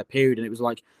that through that period, and it was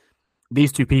like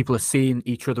these two people are seeing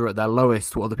each other at their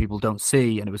lowest, what other people don't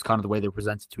see, and it was kind of the way they were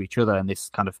presented to each other, and this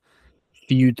kind of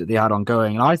feud that they had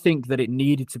ongoing. And I think that it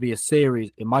needed to be a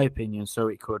series, in my opinion, so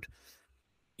it could,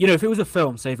 if it was a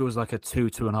film, say if it was like a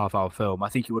 2.5 hour film, I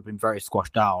think it would have been very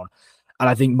squashed down. And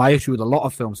I think my issue with a lot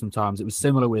of films sometimes, it was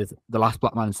similar with The Last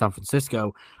Black Man in San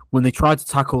Francisco, when they try to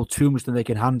tackle too much than they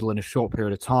can handle in a short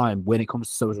period of time, when it comes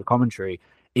to social commentary,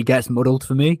 it gets muddled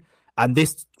for me. And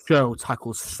this show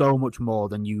tackles so much more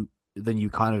than you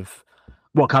kind of,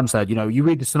 what Cam said, you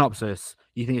read the synopsis,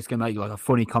 you think it's going to make like a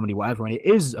funny comedy, whatever, and it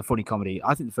is a funny comedy.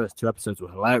 I think the first 2 episodes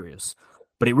were hilarious,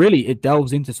 but it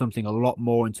delves into something a lot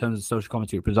more in terms of social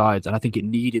commentary it presides, and I think it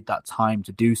needed that time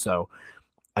to do so.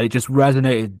 And it just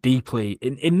resonated deeply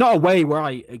in not a way where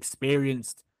I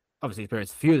experienced obviously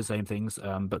experienced a few of the same things,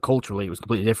 but culturally it was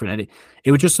completely different, and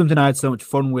it was just something I had so much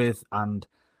fun with, and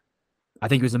I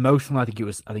think it was emotional. I think it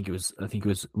was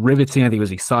riveting. I think it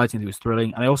was exciting. I think it was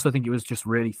thrilling, and I also think it was just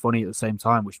really funny at the same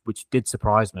time, which did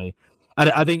surprise me. And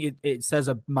I think it says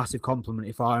a massive compliment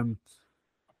if I'm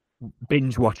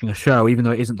binge watching a show, even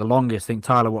though it isn't the longest. I think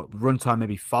Tyler, what runtime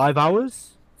maybe 5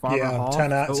 hours? 10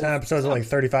 episodes are like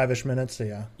 35-ish minutes. So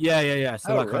yeah. Yeah.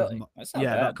 So that really?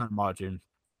 that kind of margin.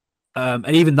 And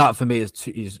even that for me is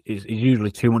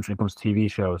usually too much when it comes to TV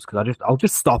shows, because I'll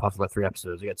just stop after like 3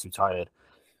 episodes. I get too tired.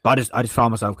 But I just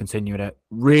found myself continuing it.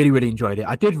 Really, really enjoyed it.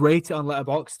 I did rate it on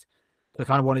Letterboxd. So I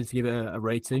kind of wanted to give it a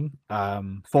rating.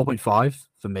 4.5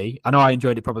 for me. I know I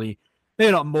enjoyed it probably,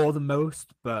 maybe not more than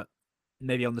most, but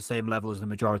maybe on the same level as the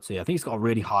majority. I think it's got a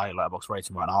really high Letterboxd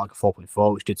rating right now, like a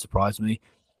 4.4, which did surprise me.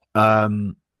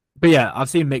 But yeah, I've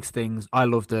seen mixed things. I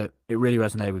loved it. It really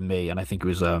resonated with me, and I think it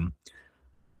was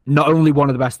not only one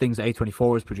of the best things that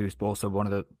A24 has produced, but also one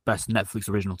of the best Netflix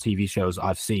original TV shows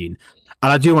I've seen.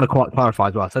 And I do want to clarify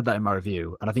as well. I said that in my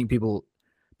review, and I think people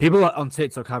on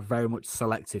TikTok have very much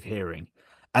selective hearing,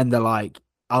 and they're like,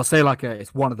 I'll say like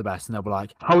it's one of the best, and they'll be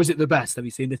like, "How is it the best? Have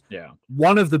you seen this?" Yeah,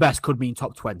 one of the best could mean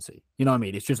top 20. You know what I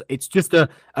mean? It's just a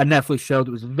Netflix show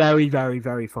that was very, very,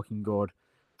 very fucking good.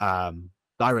 That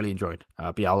I really enjoyed.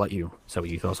 But yeah, I'll let you say what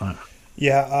you thought on it.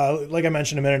 Yeah, like I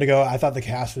mentioned a minute ago, I thought the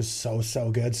cast was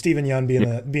so good. Stephen Yeun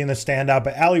being the standout,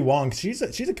 but Ali Wong, she's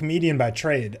a comedian by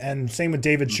trade, and same with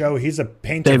David Cho, he's a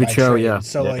painter by trade. Yeah.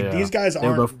 So these guys They're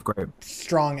aren't both great.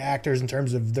 strong actors in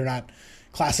terms of they're not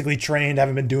classically trained,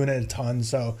 haven't been doing it a ton.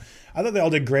 So I thought they all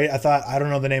did great. I don't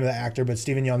know the name of the actor, but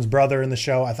Stephen Yeun's brother in the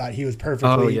show, I thought he was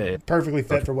perfectly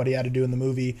fit for what he had to do in the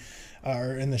movie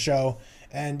or in the show.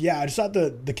 And yeah, I just thought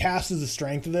the cast is the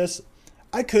strength of this.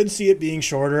 I could see it being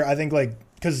shorter. I think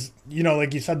because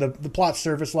like you said, the plot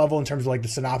surface level in terms of like the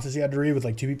synopsis you had to read with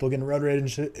like 2 people getting a road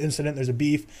rage incident, there's a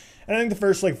beef. And I think the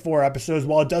first 4 episodes,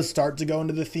 while it does start to go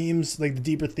into the themes, like the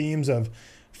deeper themes of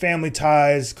family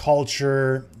ties,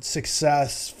 culture,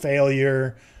 success,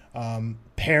 failure,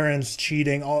 parents,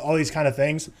 cheating, all these kind of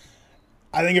things,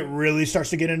 I think it really starts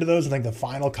to get into those in the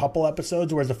final couple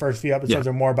episodes, whereas the first few episodes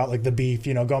are more about the beef,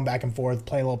 going back and forth,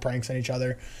 playing little pranks on each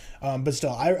other. But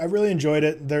still, I really enjoyed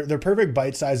it. They're perfect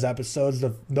bite-sized episodes.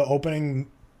 The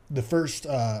first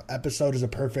episode is a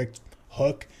perfect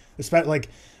hook. Especially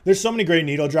there's so many great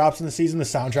needle drops in the season. The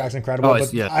soundtrack's incredible,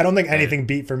 I don't think anything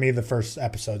beat for me the first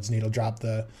episode's needle drop.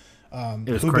 The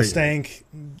Hoobastank,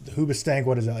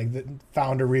 what is it,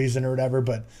 found a reason or whatever?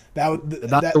 But that's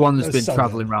the one that's been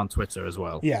traveling around Twitter as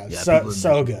well. Yeah,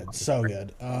 so good.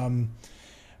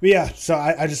 But yeah, so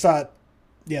I just thought.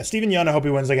 Yeah, Stephen Yeun, I hope he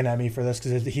wins an Emmy for this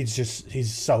because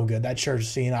he's so good. That church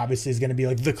scene obviously is going to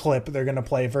be the clip they're going to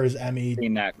play for his Emmy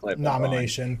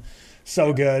nomination.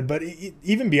 So good, but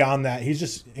even beyond that, he's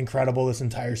just incredible this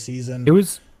entire season. I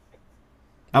was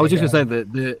just going to say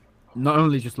that the not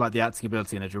only just the acting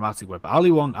ability in a dramatic way, but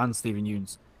Ali Wong and Stephen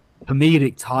Yeun's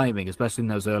comedic timing, especially in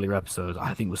those earlier episodes,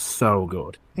 I think was so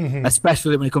good. Mm-hmm.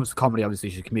 Especially when it comes to comedy, obviously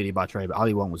she's a comedian by trade, but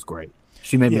Ali Wong was great.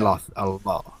 She made me laugh a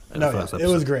lot. It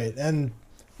was great. And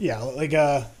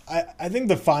yeah, I think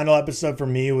the final episode for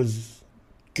me was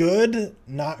good,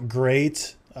 not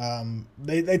great.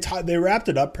 They wrapped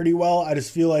it up pretty well. I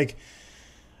just feel I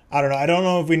don't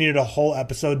know if we needed a whole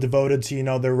episode devoted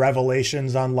to their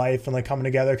revelations on life and coming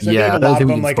together, because I think a lot of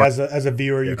them as a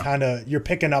viewer you're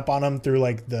picking up on them through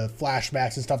the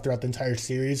flashbacks and stuff throughout the entire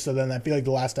series. So then I feel the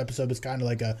last episode is kind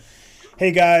of a,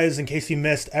 hey guys, in case you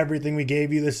missed everything we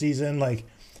gave you this season,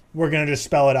 we're going to just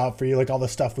spell it out for you, all the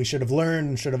stuff we should have learned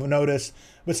and should have noticed.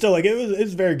 But still, it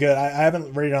was very good. I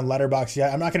haven't rated on Letterboxd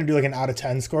yet. I'm not going to do an out of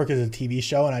 10 score because it's a TV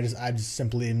show, and I just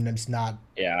simply am just not.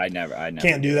 Yeah, I never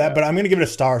can't do that. But I'm going to give it a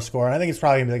star score, and I think it's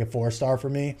probably going to be a 4-star for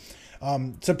me.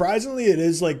 Surprisingly, it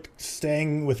is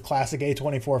staying with classic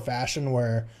A24 fashion,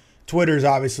 where Twitter's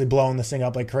obviously blowing this thing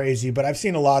up like crazy. But I've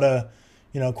seen a lot of,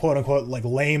 quote unquote,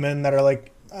 laymen that are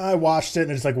I watched it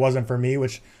and it just wasn't for me,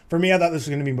 which for me, I thought this was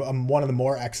going to be one of the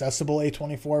more accessible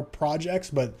A24 projects,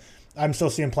 but I'm still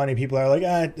seeing plenty of people that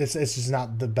are it's just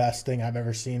not the best thing I've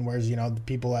ever seen. Whereas, the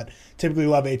people that typically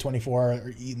love A24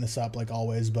 are eating this up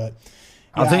always. But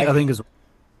yeah, I think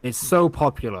it's so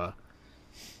popular.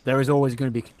 There is always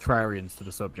going to be contrarians to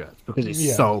the subject because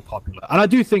it's so popular. And I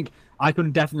do think I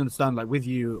can definitely understand, with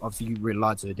you, obviously you really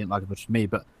liked it, didn't like it much as me,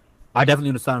 but I definitely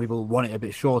understand people want it a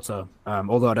bit shorter,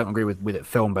 although I don't agree with it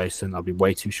film-based, and that'll be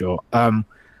way too short.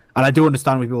 And I do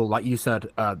understand with people, like you said,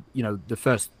 the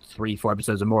first 3-4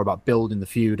 episodes are more about building the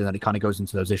feud, and then it kind of goes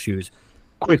into those issues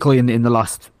quickly in the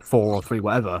last 4 or 3,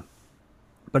 whatever.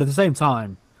 But at the same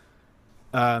time,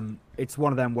 it's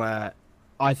one of them where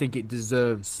I think it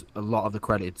deserves a lot of the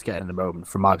credit it's getting in the moment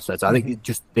from my perspective. I think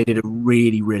they did a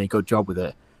really, really good job with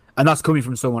it. And that's coming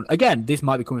from someone, again, this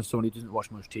might be coming from someone who doesn't watch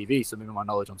much TV, so maybe my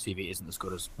knowledge on TV isn't as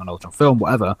good as my knowledge on film,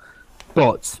 whatever.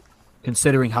 But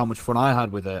considering how much fun I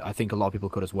had with it, I think a lot of people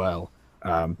could as well.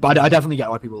 But I definitely get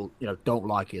why people, don't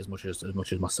like it as much as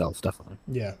myself, definitely.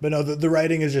 Yeah, but no, the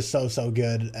writing is just so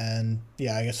good, and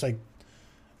yeah, I guess I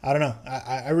don't know,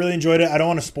 I really enjoyed it. I don't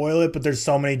want to spoil it, but there's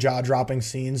so many jaw-dropping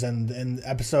scenes, and in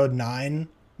episode 9,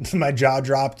 my jaw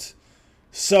dropped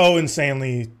so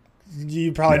insanely.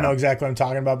 You probably know exactly what I'm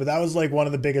talking about, but that was like one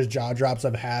of the biggest jaw drops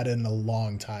I've had in a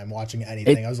long time watching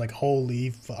anything. I was like, holy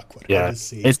fuck, what did I just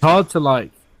see? It's hard to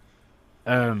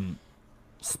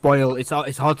spoil. It's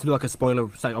hard to do like a spoiler.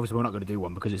 Obviously, we're not going to do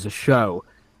one because it's a show.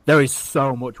 There is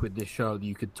so much with this show that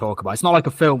you could talk about. It's not like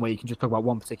a film where you can just talk about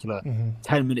one particular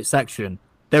 10-minute section.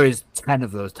 There is 10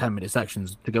 of those 10-minute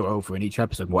sections to go over in each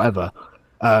episode, whatever.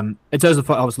 In terms of,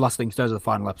 I was last thing, in terms of the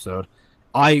final episode,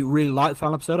 I really liked the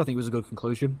final episode. I think it was a good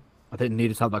conclusion. I think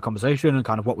needed to have that conversation and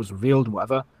kind of what was revealed and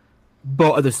whatever.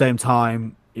 But at the same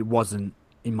time, it wasn't,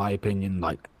 in my opinion,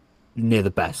 like near the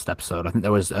best episode. I think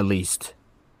there was at least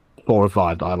 4 or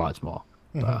 5 that I liked more.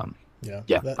 I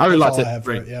really liked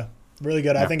it. Yeah, really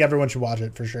good. I think everyone should watch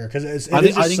it for sure because it is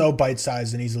just so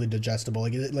bite-sized and easily digestible.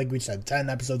 Like we said, 10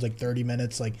 episodes, like 30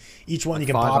 minutes. Like each one you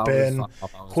can pop in,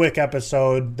 quick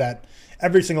episode that.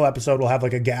 Every single episode will have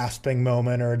like a gasping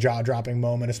moment or a jaw-dropping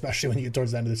moment, especially when you get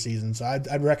towards the end of the season. So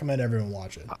I'd recommend everyone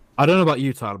watch it. I don't know about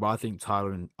you, Tyler, but I think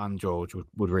Tyler and George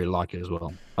would really like it as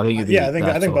well. I think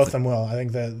I think both of them will. I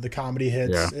think the comedy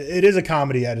hits. Yeah. It is a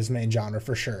comedy at its main genre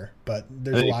for sure, but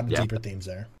there's a lot of deeper themes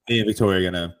there. Me and Victoria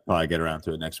are gonna probably get around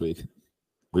to it next week.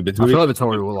 I feel like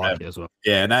Victoria will like it as well.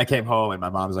 Yeah, and I came home and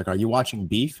my mom was like, "Are you watching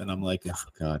Beef?" And I'm like, "Oh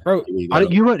God, bro,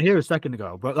 you weren't here a second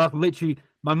ago, but that's literally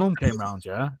my mum came around,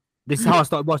 yeah." This is how I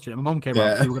started watching it. My mum came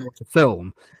out. We were going to watch a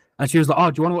film, and she was like,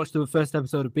 "Oh, do you want to watch the first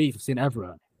episode of Beef? I've seen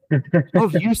Everett." Oh,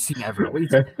 have you seen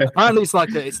Everett? Apparently, it's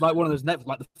like one of those Netflix,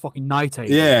 like the fucking Night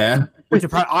Agent. Yeah. Which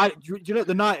apparently, do you know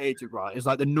the Night Agent? Right, is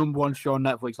like the #1 show on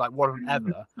Netflix, like one of them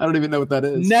ever. I don't even know what that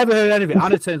is. Never heard any of it.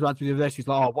 Anna turns around to me the other day. She's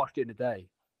like, "Oh, I watched it in a day."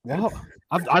 What?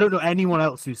 I don't know anyone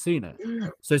else who's seen it.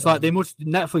 So it's like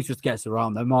Netflix just gets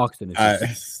around. Their marketing is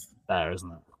just there,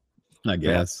 isn't it? I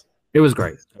guess it was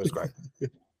great. It was great.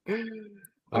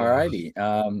 All righty.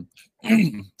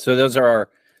 So those are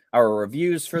our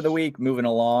reviews for the week. Moving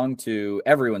along to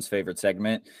everyone's favorite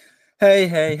segment.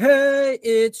 Hey,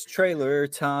 it's trailer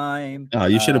time. Oh,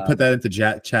 you should have put that into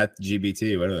chat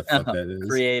GBT, whatever the fuck that is.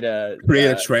 Create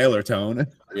a trailer tone.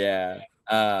 Yeah.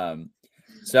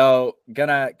 So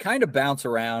gonna kind of bounce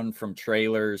around from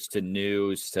trailers to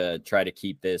news to try to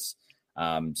keep this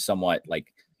somewhat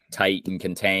like tight and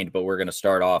contained, but we're gonna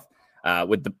start off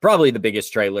with probably the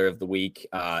biggest trailer of the week,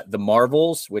 The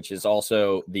Marvels, which is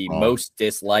also the most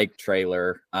disliked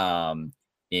trailer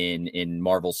in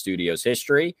Marvel Studios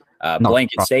history.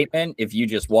 Blanket statement: if you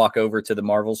just walk over to the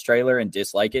Marvels trailer and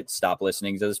dislike it, stop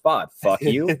listening to this pod. Fuck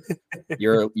you.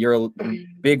 You're a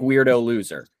big weirdo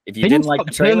loser. If you didn't like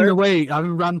the trailer,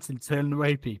 I'm ranting, turning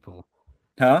away people.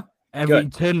 Huh?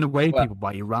 Turning away people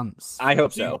by your rants. I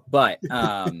hope so, but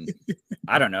I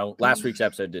don't know. Last week's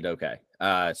episode did okay,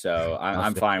 so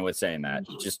I'm fine with saying that.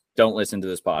 Just don't listen to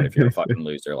this pod if you're a fucking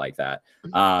loser like that.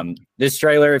 This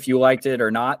trailer, if you liked it or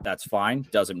not, that's fine.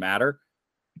 Doesn't matter.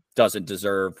 Doesn't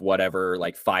deserve whatever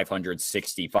like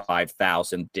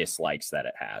 565,000 dislikes that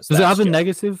it has. Does it have a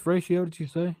negative ratio? Did you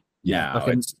say? Yeah,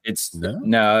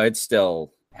 no, it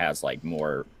still has like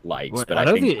more likes, but I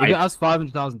don't think if it has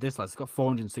 500,000 dislikes, it's got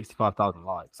 465,000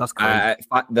 likes. That's crazy.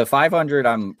 The 500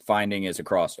 I'm finding is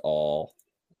across all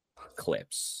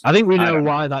clips. I think we know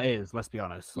why that is. Let's be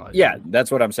honest. Yeah,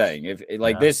 that's what I'm saying. If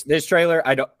this trailer,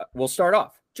 we'll start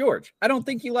off. George, I don't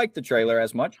think you liked the trailer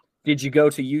as much. Did you go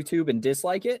to YouTube and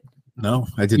dislike it? No,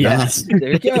 I did not.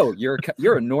 There you go.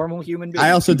 You're a normal human being.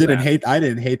 I also didn't hate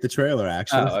the trailer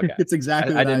actually. Oh, okay. It's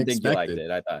exactly I didn't think you liked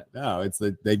it. I thought. No, it's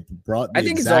they brought I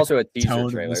think it's also a teaser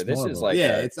trailer. This is like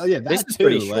this is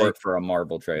pretty short for a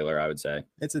Marvel trailer, I would say.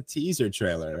 It's a teaser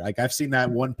trailer. Like I've seen that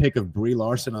one pic of Brie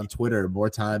Larson on Twitter more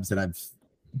times than I've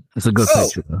It's a good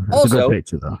picture though. It's a good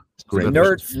picture though.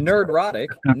 Nerdrotic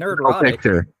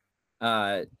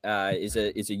is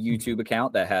a YouTube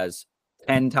account that has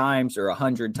 10 times or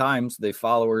 100 times the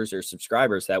followers or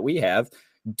subscribers that we have.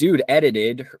 Dude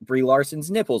edited Brie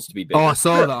Larson's nipples to be bigger. Oh, I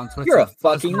saw that on Twitter. You're a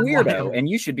fucking weirdo, and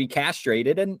you should be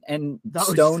castrated and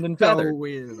stoned and feathered.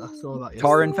 Weird. I saw that.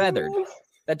 Tar and feathered.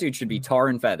 That dude should be tar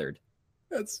and feathered.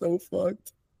 That's so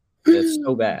fucked. It's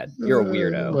so bad. You're a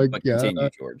weirdo. But continue,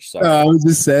 George. Sorry. I was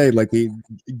just saying, like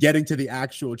getting to the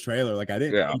actual trailer. Like I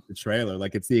didn't hate the trailer.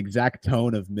 Like it's the exact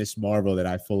tone of Miss Marvel that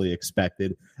I fully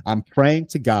expected. I'm praying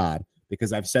to God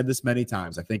because I've said this many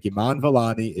times. I think Iman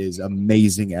Vellani is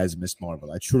amazing as Miss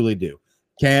Marvel. I truly do.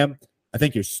 Cam, I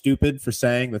think you're stupid for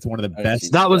saying that's one of the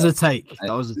best. That was a take.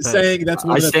 That was a take. Saying that's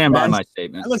one of the stand best. by my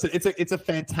statement. Listen, it's a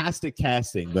fantastic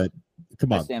casting, but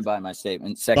come on. I stand by my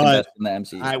statement. Second best in the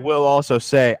MCU. I will also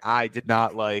say I did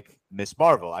not like Miss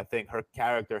Marvel. I think her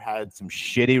character had some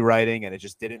shitty writing, and it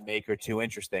just didn't make her too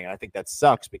interesting. And I think that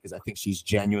sucks because I think she's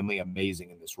genuinely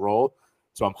amazing in this role.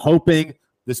 So I'm hoping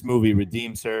this movie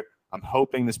redeems her. I'm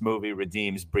hoping this movie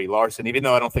redeems Brie Larson, even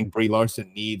though I don't think Brie Larson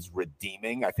needs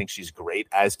redeeming. I think she's great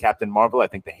as Captain Marvel. I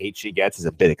think the hate she gets is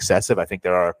a bit excessive. I think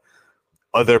there are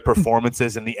other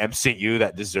performances in the MCU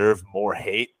that deserve more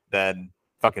hate than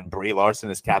fucking Brie Larson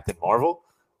as Captain Marvel.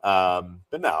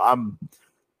 But no,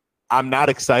 I'm not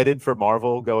excited for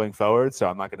Marvel going forward, so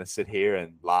I'm not going to sit here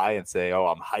and lie and say, oh,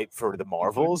 I'm hyped for the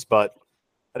Marvels, but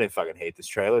I didn't fucking hate this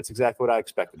trailer. It's exactly what I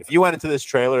expected. If you went into this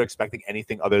trailer expecting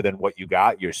anything other than what you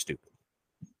got, you're stupid.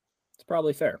 It's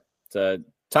probably fair. So,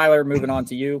 Tyler, moving on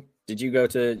to you. Did you go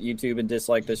to YouTube and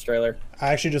dislike this trailer? I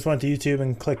actually just went to YouTube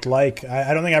and clicked like.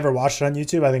 I don't think I ever watched it on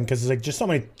YouTube. I think because there's like just so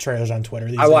many trailers on Twitter.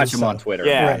 I watch them on Twitter.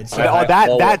 Yeah, right, so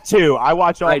that too. I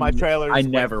watch all my trailers. I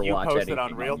never you watch posted on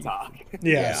anything Real on Talk.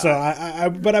 Yeah,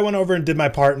 so but I went over and did my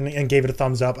part and gave it a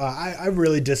thumbs up. I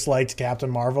really disliked Captain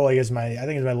Marvel. I think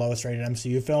it's my lowest rated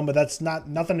MCU film, but that's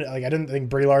nothing. Like I didn't think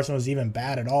Brie Larson was even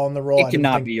bad at all in the role. It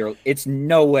cannot be your. It's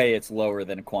no way it's lower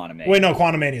than Quantumania. Wait, no,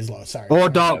 Quantumania is low. Sorry, or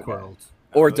Dark World.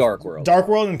 Or Dark World. Dark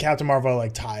World and Captain Marvel are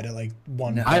like tied at like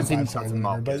one. I haven't seen Captain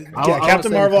Marvel, but yeah,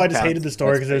 Captain Marvel. I just hated the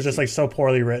story because it was just like so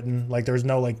poorly written. Like there was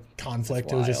no like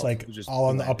conflict. It was just like all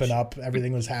on the up and up.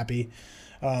 Everything was happy.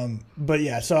 But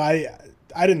yeah, so I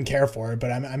didn't care for it.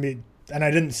 But I mean, and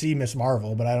I didn't see Miss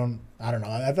Marvel. But I don't know.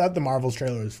 I thought the Marvels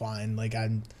trailer was fine. Like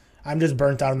I'm just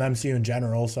burnt out on the MCU in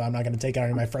general. So I'm not going to take out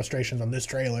any of my frustrations on this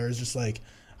trailer. It's just like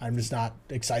I'm just not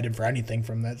excited for anything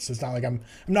from that. So it's not like I'm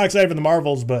not excited for the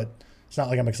Marvels, but it's not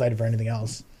like I'm excited for anything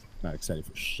else. Not excited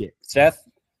for shit. Seth,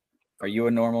 are you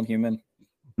a normal human?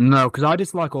 No, because I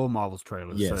dislike all Marvel's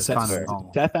trailers. Yeah, so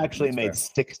Seth actually made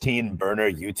 16 burner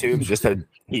YouTubes just to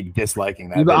keep disliking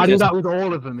that. Yeah, but I do that with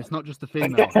all of them. It's not just the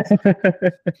female.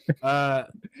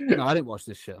 No, I didn't watch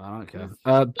this shit. I don't care.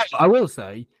 But I will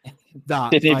say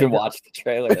that Didn't even watch the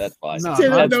trailer. That's fine. No,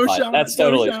 that's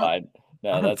totally fine.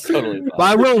 No, that's totally fine. But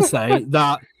I will say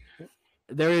that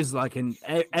there is like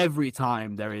every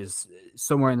time there is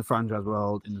somewhere in the franchise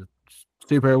world, in the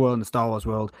superhero world, in the Star Wars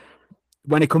world,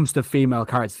 when it comes to female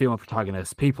characters, female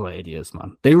protagonists, people are idiots,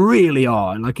 man. They really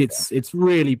are. Like it's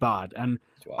really bad. And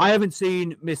I haven't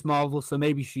seen Miss Marvel, so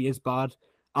maybe she is bad.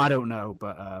 I don't know,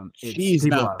 but she's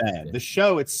not bad. The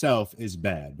show itself is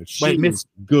bad, but she is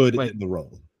good in the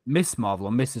role. Miss Marvel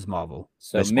or Mrs. Marvel?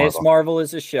 So Miss Marvel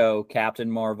is a show. Captain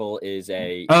Marvel is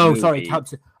a sorry,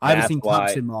 Captain. I haven't seen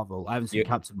Captain Marvel. I haven't seen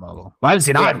Captain Marvel. I haven't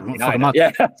seen either.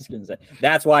 Yeah, I was gonna say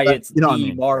that's why it's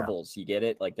the Marvels. You get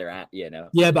it? Like they're at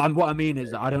Yeah, but what I mean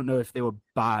is that I don't know if they were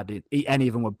bad. Any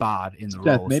of them were bad in the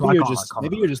role.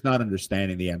 Maybe you're just not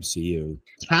understanding the MCU.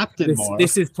 Captain Marvel.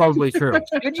 This is probably true.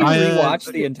 Should you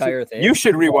rewatch the entire thing? You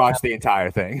should rewatch the entire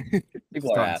thing.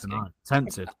 People are asking.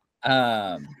 Tempted.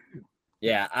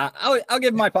 Yeah, I'll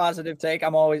give my positive take.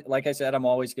 I'm always, like I said, I'm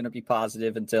always going to be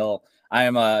positive until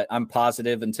I'm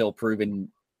positive until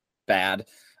proven bad.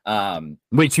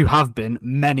 Which you have been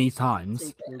many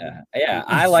times. Yeah,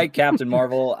 I like Captain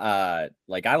Marvel.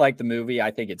 Like I like the movie.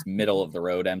 I think it's middle of the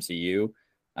road MCU.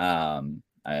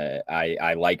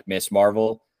 I like Miss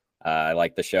Marvel. I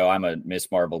like the show. I'm a Miss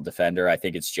Marvel defender. I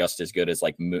think it's just as good as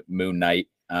like Moon Knight.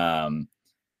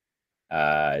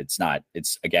 It's not.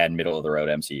 It's again middle of the road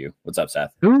MCU. What's up,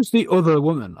 Seth? Who's the other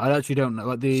woman? I actually don't know.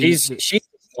 Like she's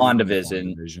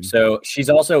WandaVision. So she's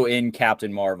also in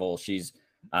Captain Marvel. She's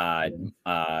Monica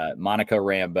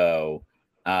Rambeau.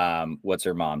 What's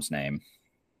her mom's name?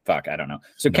 Fuck, I don't know.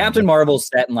 So Captain Marvel's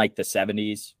set in like the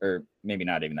 70s, or maybe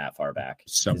not even that far back.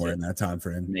 Somewhere in that time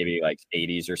frame. Maybe like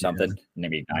 80s or something.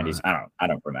 Maybe 90s. I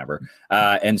don't remember.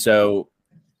 And so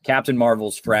Captain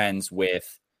Marvel's friends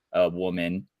with a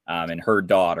woman. And her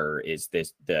daughter is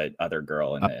the other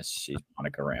girl in this. She's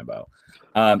Monica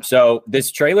Rambeau. So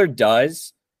this trailer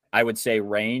does, I would say,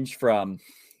 range from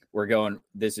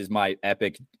this is my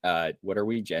epic. What are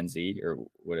we, Gen Z, or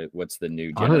what's the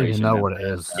new generation? I don't even know what it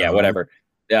is. Yeah, whatever.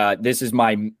 This is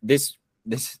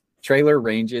this trailer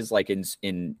ranges like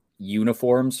in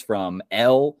uniforms from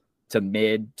L to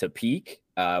mid to peak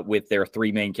with their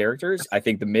three main characters. I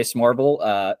think the Miss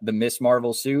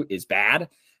Marvel suit is bad.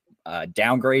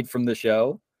 downgrade from the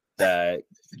show. The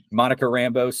Monica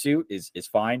Rambeau suit is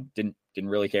fine. Didn't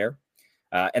really care.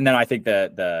 And then I think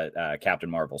the Captain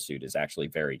Marvel suit is actually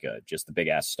very good. Just the big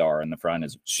ass star in the front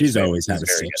is. She's always had a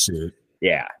sick suit.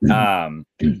 Yeah.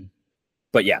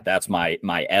 But yeah, that's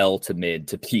my L to mid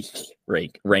to peak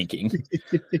ranking.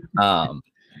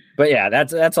 But yeah,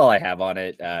 that's all I have on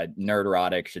it.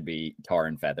 Nerderotic should be tar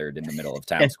and feathered in the middle of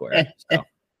town square. So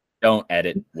don't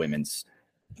edit women's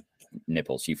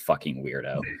nipples, you fucking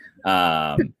weirdo.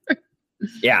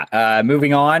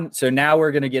 Moving on. So now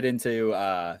we're gonna get into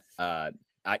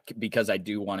because I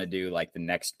do want to do like the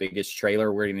next biggest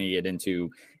trailer. We're gonna get into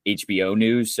HBO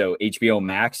news. So HBO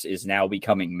Max is now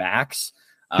becoming Max.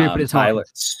 Tyler,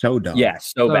 so dumb. Yeah,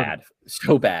 so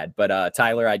bad. But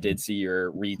Tyler, I did see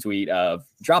your retweet of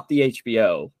drop the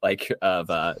HBO, like of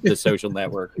the social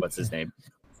network. What's his name?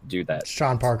 Do that.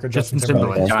 Sean Parker, Justin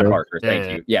Timberlake. Sean Parker,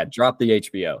 thank you. Yeah, drop the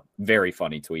HBO. Very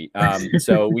funny tweet.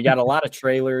 So we got a lot of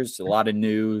trailers, a lot of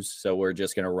news. So we're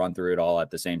just gonna run through it all at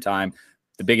the same time.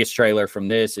 The biggest trailer from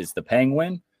this is The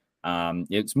Penguin.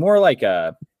 It's more like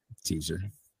a teaser.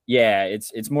 Yeah,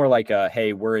 it's more like a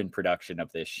hey, we're in production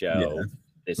of this show. Yeah.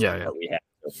 This is what we have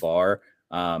so far.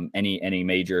 Any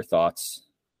major thoughts?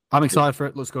 I'm excited for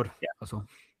it. Looks good. Yeah, that's all.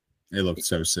 It looked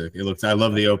so sick. I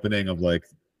love the opening of like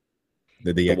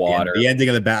the water, the ending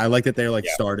of the bat. I like that they're like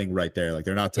starting right there. Like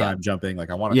they're not time jumping.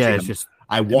 Like I want to.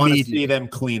 I want to see them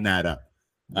clean that up.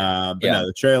 But no,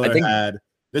 the trailer had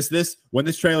this. When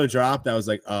this trailer dropped, I was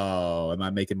like, oh, am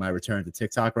I making my return to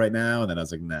TikTok right now? And then I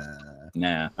was like,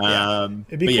 nah.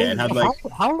 It had like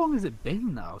how long has it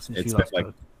been now since it's been like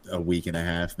a week and a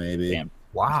half, maybe. Damn.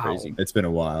 Wow, it's been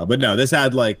a while. But no, this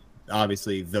had like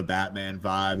obviously the Batman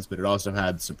vibes, but it also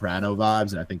had Soprano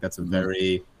vibes, and I think that's a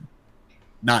very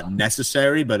not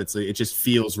necessary, but it just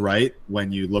feels right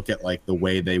when you look at like the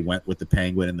way they went with the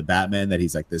Penguin and the Batman, that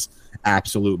he's like this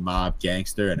absolute mob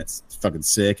gangster, and it's fucking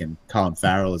sick. And Colin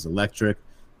Farrell is electric.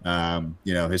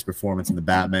 His performance in the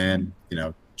Batman,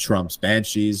 trumps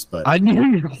Banshees, but I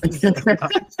knew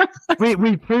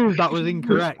we proved that was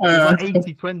incorrect. It was like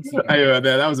 80-20.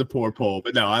 That was a poor poll,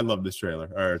 but no, I love this trailer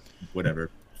or whatever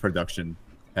production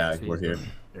we're here.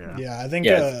 I think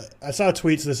I saw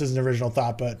tweets. This is an original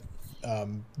thought, but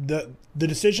the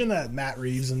decision that Matt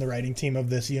Reeves and the writing team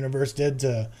of this universe did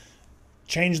to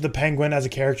change the Penguin as a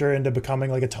character into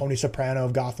becoming like a Tony Soprano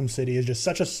of Gotham City is just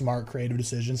such a smart creative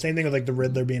decision. Same thing with like the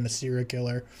Riddler being a serial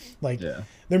killer. Like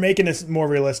they're making this more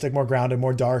realistic, more grounded,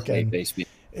 more dark, and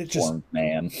it's just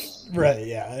man. Right,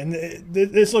 yeah. And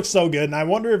this looks so good. And I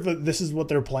wonder if this is what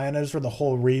their plan is for the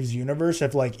whole Reeves universe.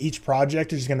 If like each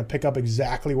project is just going to pick up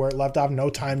exactly where it left off. No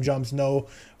time jumps, no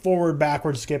forward,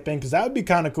 backward skipping. Because that would be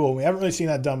kind of cool. We haven't really seen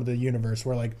that done with the universe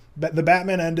where like the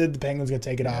Batman ended, the Penguin's going to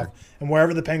take it off. And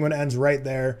wherever the Penguin ends right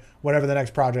there, whatever the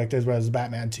next project is, whether it's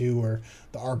Batman 2 or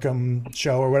the Arkham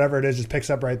show or whatever it is, just picks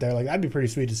up right there. Like that'd be pretty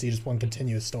sweet to see just one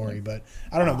continuous story. But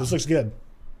I don't know. This looks good.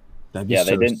 Yeah,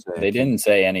 they didn't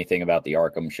say anything about the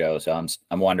Arkham show, so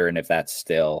I'm wondering if that's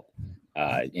still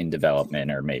in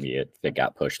development or maybe it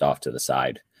got pushed off to the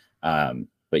side.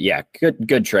 But yeah,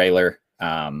 good trailer.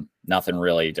 Nothing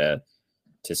really to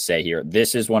say here.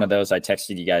 This is one of those I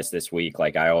texted you guys this week.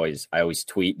 Like I always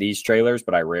tweet these trailers,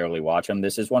 but I rarely watch them.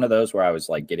 This is one of those where I was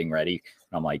like getting ready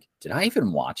and I'm like, did I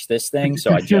even watch this thing?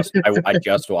 So I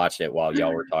just watched it while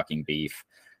y'all were talking beef.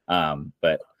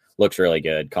 But looks really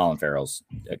good. Colin Farrell's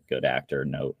a good actor.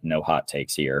 No hot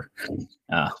takes here.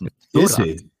 Is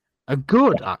he a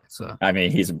good actor? I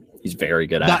mean, he's very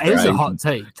good. That actor. Is a hot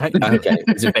take. Okay,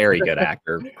 he's a very good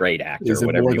actor, great actor. He's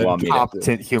whatever you want me to.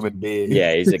 Competent human being.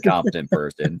 Yeah, he's a competent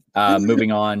person.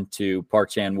 Moving on to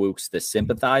Park Chan-wook's The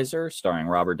Sympathizer, starring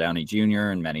Robert Downey Jr.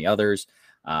 and many others.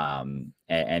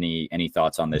 Any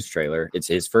thoughts on this trailer? It's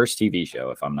his first TV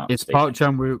show, if I'm not mistaken. It's Park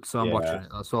Chan-wook, so I'm watching it.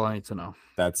 That's all I need to know.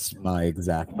 That's my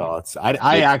exact thoughts.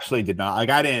 I actually did not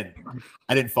I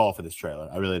didn't fall for this trailer.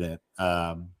 I really didn't.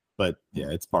 But yeah,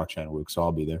 it's Park Chan-wook, so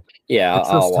I'll be there. Yeah,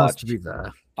 I'll watch. To be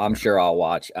there. I'm sure I'll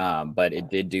watch. But it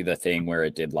did do the thing where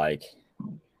it did like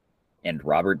and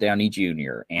Robert Downey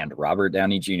Jr. and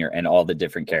and all the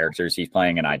different characters he's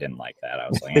playing, and I didn't like that. I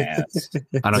was like,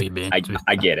 I know what you mean. I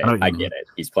get it. I get it.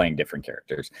 He's playing different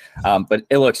characters. But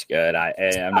it looks good.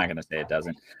 I'm not gonna say it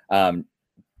doesn't.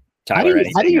 Tyler,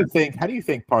 how do you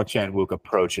think Park Chan-wook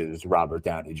approaches Robert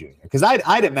Downey Jr.? Because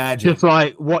I'd imagine just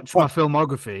like watch my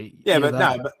filmography. Yeah,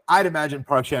 but I'd imagine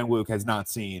Park Chan-wook has not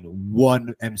seen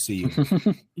one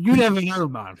MCU. You never know,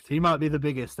 man. He might be the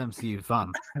biggest MCU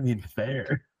fan. I mean,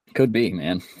 fair. Could be,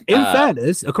 man. In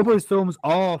fairness, a couple of his films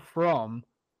are from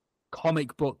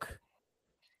comic book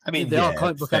I mean, they are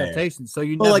comic book adaptations, so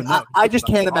you but never like, know. I just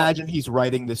can't imagine he's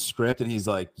writing this script and he's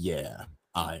like, yeah,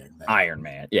 Iron Man. Iron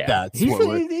Man. Yeah. That's He's what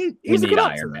a good actor.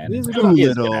 Iron Man. He's a He's good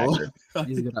a actor. good actor.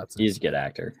 He's a good actor. He's a good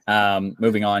actor.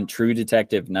 Moving on, True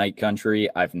Detective Night Country.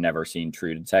 I've never seen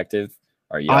True Detective.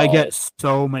 Are you? I get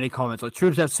so many comments. Like True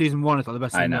Detective season 1 is like the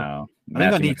best. I know. I think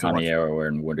I Matthew need to watch McConaughey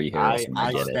and Woody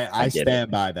Harrelson. I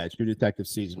stand by that. True Detective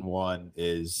season 1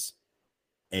 is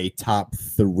a top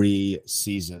 3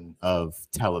 season of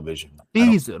television.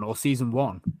 Season or season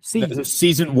 1?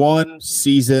 Season 1,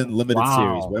 season limited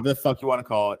series, whatever the fuck you want to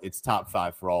call it. It's top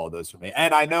 5 for all of those for me.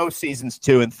 And I know seasons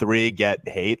 2 and 3 get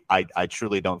hate. I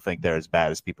truly don't think they're as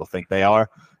bad as people think they are.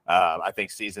 I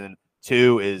think season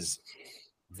 2 is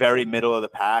very middle of the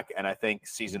pack, and I think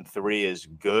season 3 is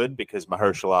good because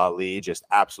Mahershala Ali just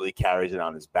absolutely carries it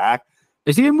on his back.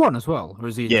 Is he in 1 as well, or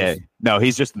is he? Yeah, no,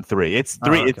 he's just in 3. It's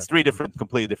 3. Okay. It's 3 different,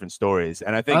 completely different stories,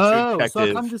 and I think. So I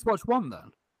can just watch 1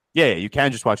 then. Yeah, you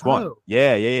can just watch 1. Oh.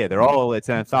 Yeah. They're all. It's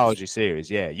an anthology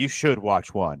series. Yeah, you should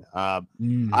watch 1.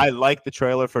 I like the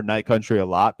trailer for Night Country a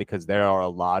lot because there are a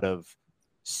lot of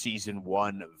season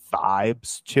 1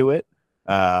 vibes to it.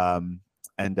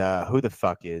 And who the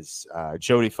fuck is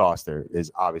Jodie Foster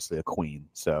is obviously a queen.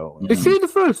 So is she in the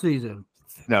first season?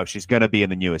 No, she's gonna be in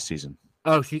the newest season.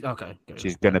 Oh, she's okay.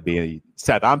 She's gonna be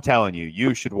Seth. I'm telling you,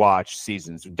 you should watch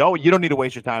seasons. You don't need to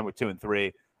waste your time with 2 and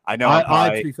 3. I know.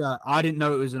 To be fair, I didn't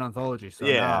know it was an anthology. So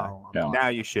yeah, now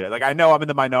you should. Like I know I'm in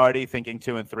the minority thinking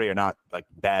 2 and 3 are not like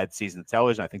bad seasons of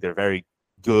television. I think they're very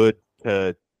good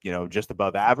to just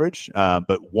above average.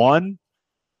 But 1,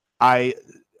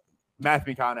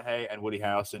 Matthew McConaughey and Woody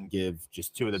Harrelson give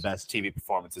just 2 of the best TV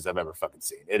performances I've ever fucking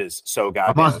seen. It is so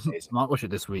goddamn amazing. I might watch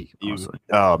it this week.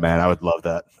 Oh man, I would love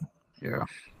that. Yeah,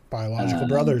 biological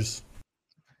brothers.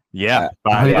 Yeah,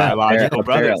 biological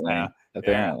brothers.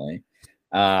 Apparently.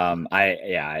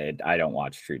 I don't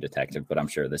watch True Detective, but I'm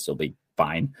sure this will be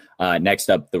fine. Next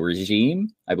up, The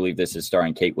Regime. I believe this is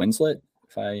starring Kate Winslet.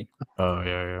 I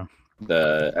have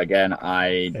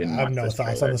no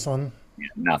thoughts on this one.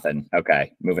 Nothing.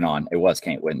 Okay, moving on. It was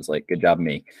Kate Winslet. Good job,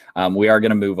 me. We are going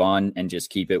to move on and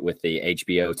just keep it with the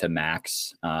HBO to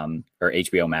Max, or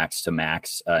HBO Max to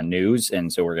Max news.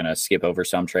 And so we're going to skip over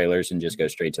some trailers and just go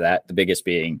straight to that. The biggest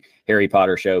being Harry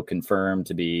Potter show confirmed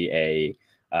to be a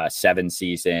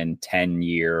 7-season,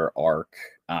 10-year arc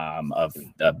of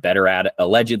the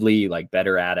allegedly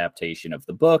better adaptation of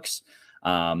the books.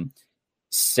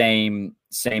 Same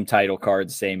title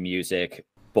card, same music.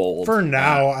 Bold. For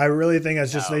now, I really think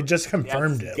it's just they just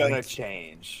confirmed it. It's gonna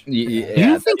change. Do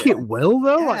you think it will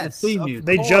though? Yes,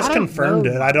 they just confirmed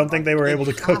it. I don't think they were able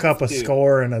to cook up a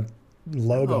score and a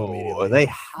logo immediately. They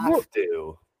have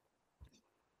to.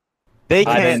 They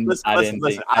can't. I didn't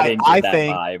get that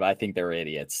vibe. I think they're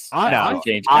idiots.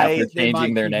 After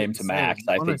changing their name to Max,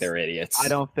 I think they're idiots. I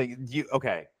don't think you.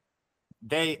 Okay,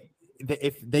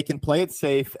 if they can play it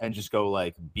safe and just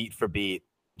go beat for beat.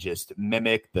 Just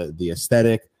mimic the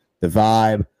aesthetic, the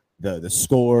vibe, the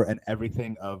score, and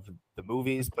everything of the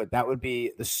movies. But that would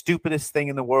be the stupidest thing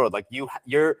in the world. Like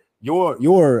you're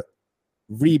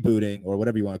rebooting or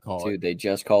whatever you want to call it. Dude, they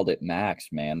just called it Max,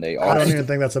 man. I don't even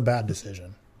think that's a bad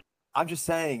decision. I'm just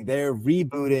saying they're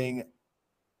rebooting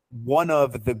one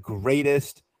of the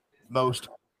greatest, most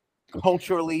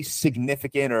culturally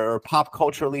significant or pop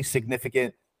culturally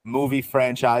significant movie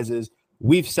franchises.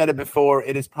 We've said it before.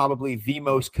 It is probably the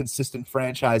most consistent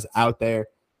franchise out there.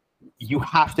 You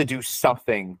have to do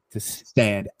something to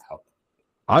stand out.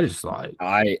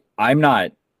 I'm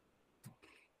not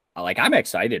I'm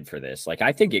excited for this.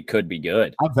 I think it could be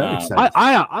good. I'm very excited.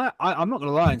 I'm not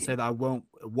gonna lie and say that I won't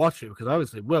watch it because I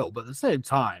obviously will, but at the same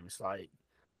time, it's not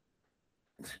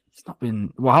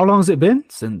been. Well, how long has it been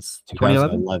since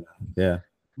 2011? Yeah.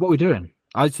 What are we doing?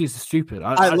 I just think it's stupid.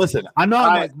 Listen. I know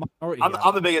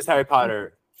I'm the biggest Harry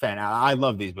Potter fan. I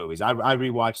love these movies. I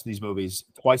rewatch these movies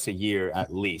twice a year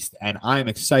at least, and I'm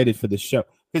excited for this show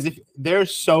because if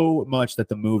there's so much that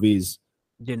the movies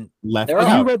didn't left.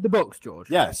 Have you read the books, George?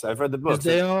 Yes, I've read the books.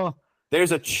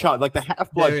 There's a chunk the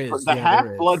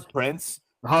Half-Blood Prince.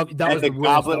 That was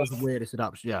the weirdest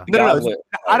adaptation. Yeah. No,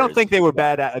 I don't think they were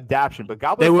bad at adaptation, but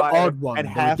Goblet of Fire odd ones. And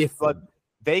Half-Blood,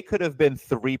 they could have been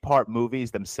 3-part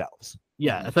movies themselves.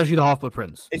 Yeah, especially the Half-Blood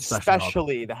Prince.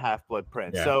 Especially the Half-Blood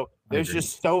Prince. Yeah, so there's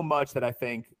just so much that I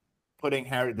think putting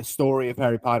the story of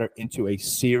Harry Potter into a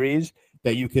series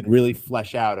that you could really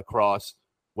flesh out across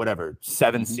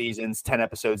 7 seasons, 10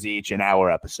 episodes each, an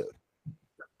hour episode.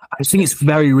 I just think it's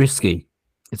very risky.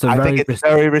 I think it's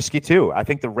very risky too. I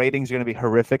think the ratings are going to be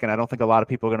horrific, and I don't think a lot of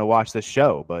people are going to watch this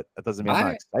show. But that doesn't mean I'm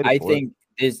not excited.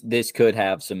 this could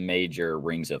have some major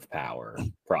Rings of Power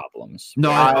problems.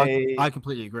 No, I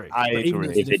completely agree. I agree.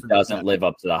 If it doesn't live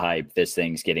up to the hype, this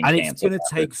thing's getting canceled. And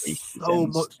it's going to take so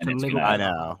much to live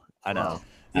up. I know.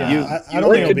 Yeah, I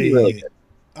don't think it'll be really good.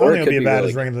 I don't think it'll be bad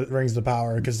as Rings of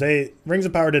Power, because Rings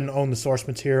of Power didn't own the source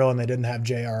material and they didn't have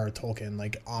J.R.R. Tolkien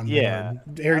on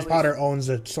board. Harry Potter owns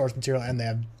the source material and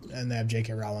they have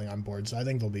J.K. Rowling on board, so I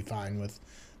think they'll be fine with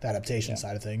the adaptation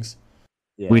side of things.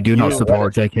 Yeah. We do not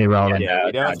support J.K. Rowling.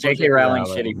 J.K. Rowling,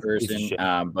 shitty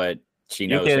person, but she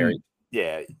knows Harry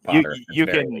Potter. You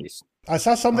can. I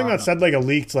saw something that said like a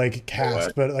leaked like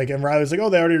cast, but like, and Riley was like, "Oh,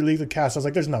 they already leaked the cast." I was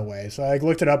like, "There's no way." So I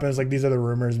looked it up and it's like, "These are the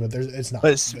rumors," but it's not.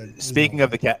 But speaking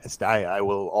of the cast, I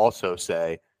will also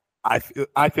say, I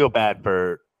feel bad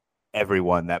for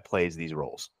everyone that plays these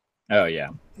roles. Oh yeah,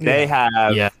 they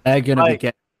have. Yeah, they're gonna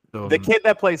get. The kid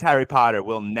that plays Harry Potter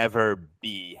will never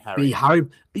be Harry.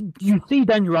 You see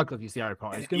Daniel Radcliffe, you see Harry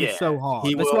Potter. It's going to be so hard.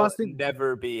 He will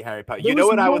never be Harry Potter. You know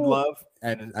what I would love?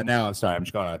 And now I'm sorry, I'm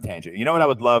just going on a tangent. You know what I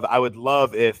would love? I would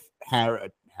love if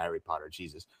Harry Potter,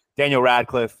 Jesus, Daniel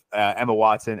Radcliffe, Emma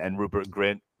Watson, and Rupert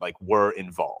Grint were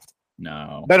involved.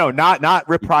 No, not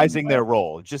reprising their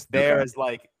role. Just there as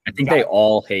like. I think they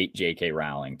all hate J.K.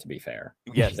 Rowling, to be fair.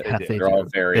 Yes, they do. They're all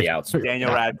very outspoken.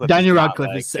 Daniel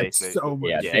Radcliffe is so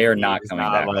much. Yeah, they are not coming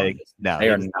back. No, they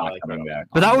are not coming back.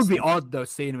 But that would be odd, though,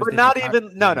 seeing But not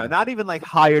even like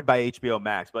hired by HBO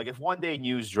Max. But like if one day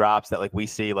news drops that like we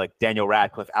see like Daniel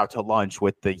Radcliffe out to lunch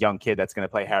with the young kid that's going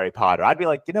to play Harry Potter, I'd be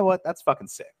like, you know what? That's fucking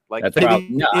sick. Like it'd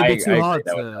be too hard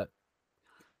to.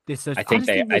 I think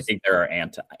there are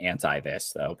anti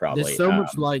this though. Probably there's so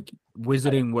much like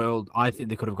Wizarding World. I think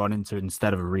they could have gone into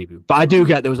instead of a reboot. But I do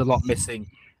get there was a lot missing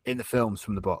in the films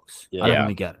from the books. I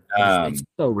definitely get it. It's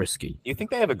so risky. You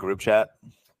think they have a group chat?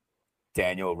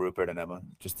 Daniel, Rupert, and Emma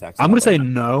just text. I'm gonna say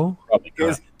no,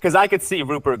 because I could see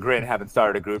Rupert Grint having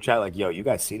started a group chat like, "Yo, you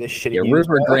guys see this shit?" Yeah,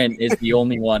 Rupert Grint is the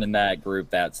only one in that group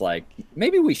that's like,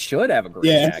 maybe we should have a group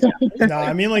chat. No,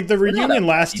 I mean like the reunion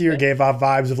last year gave off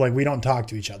vibes of like we don't talk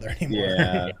to each other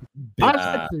anymore.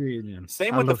 Yeah,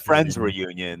 same with the Friends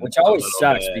reunion, which always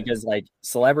sucks because like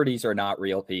celebrities are not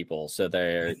real people, so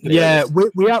they're we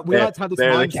like to have this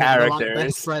they're mindset the characters, like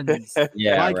best friends.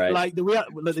 Right.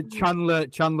 The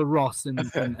Chandler Ross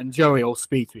and Joey all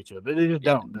speak to each other, but they just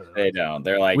don't. They don't.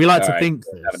 They're like, we like to think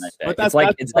this. Have a nice day. But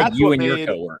it's like you and your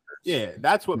coworkers. Yeah,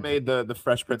 that's what made the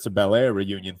Fresh Prince of Bel-Air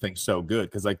reunion thing so good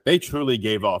because like they truly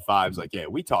gave off vibes like, yeah,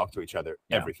 we talk to each other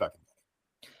every fucking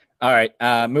day. All right,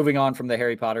 moving on from the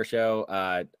Harry Potter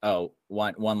show.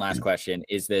 One last question: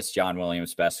 is this John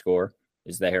Williams' best score?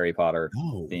 Is the Harry Potter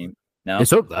theme? No,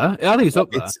 it's up there. I think it's up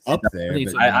there. It's up there.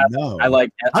 I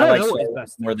like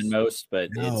more than most, but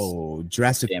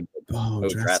Jurassic.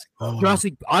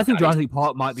 Jurassic. I think Jurassic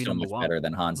Park might be so number much one. better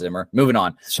than Hans Zimmer. Moving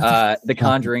on. The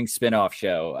Conjuring spin-off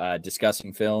show,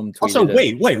 discussing film. Also,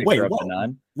 wait.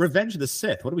 Revenge of the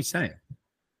Sith. What are we saying?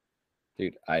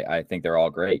 Dude, I think they're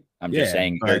all great. I'm just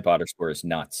saying Harry Potter score is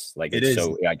nuts. Like it's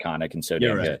so iconic and so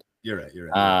damn good. You're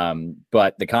right.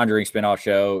 But the Conjuring spinoff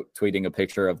show, tweeting a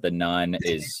picture of the nun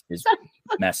is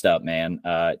messed up, man.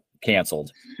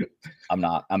 Canceled. I'm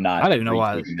not. I don't even know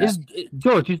why.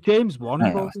 George, is James Wan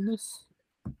involved in this?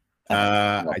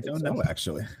 I don't know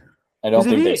actually. I don't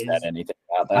think they said anything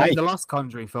about that. The last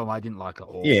Conjuring film, I didn't like at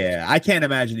all. Yeah, I can't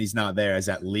imagine he's not there as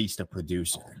at least a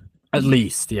producer. At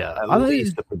least, yeah. At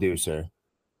least a producer.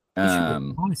 I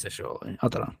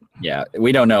don't know. Yeah,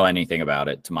 we don't know anything about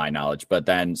it to my knowledge, but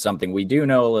then something we do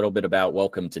know a little bit about,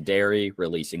 Welcome to Derry,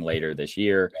 releasing later this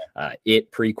year.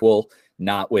 It prequel,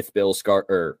 not with Bill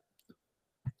Skarsgård.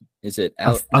 Is it?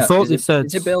 I thought it said.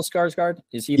 Is it Bill Skarsgård?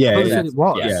 Is he? Yeah, it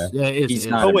was. Yeah, it is. He's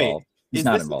not involved. He's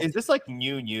not involved. Is this like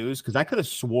new news? Because I could have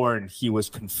sworn he was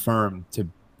confirmed to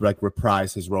like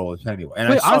reprise his role as Penny.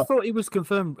 And I thought he was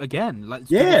confirmed again. Like,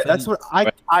 that's what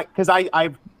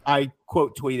I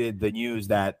quote tweeted the news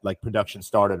that like production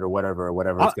started or whatever.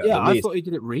 I thought he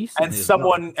did it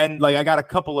recently. And I got a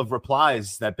couple of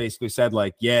replies that basically said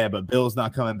like, yeah, but Bill's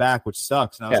not coming back, which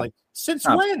sucks. And I was like, since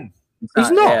when?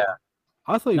 He's not. Yeah.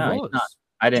 I thought he was.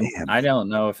 I don't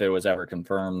know if it was ever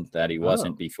confirmed that he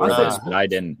wasn't before this, but I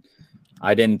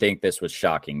didn't think this was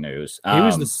shocking news. He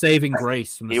was the saving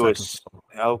grace from the second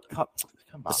film. Come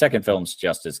on. The second film's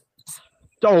just as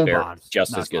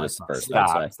just as good as the first.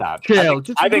 Stop.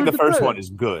 I think the first one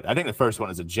is good. I think the first one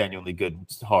is a genuinely good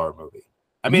horror movie.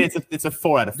 I mean, it's a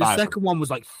 4 out of 5. The second one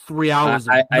was like 3 hours.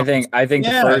 I think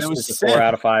the first was a 4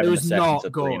 out of 5. And the second's a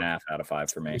 3.5 out of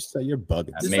 5 for me. So you're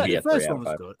bugging. Maybe a 3 out of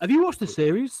 5. Good. Have you watched the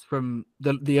series from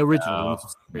the original?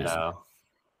 No.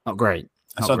 Not great.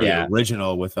 I saw the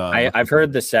original with. I've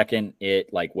heard the second,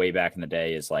 it like way back in the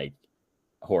day, is like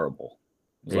horrible.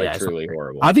 It's like truly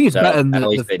horrible. I think it's better than at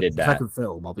least they did that. Second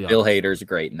film. I'll be honest. Bill Hader's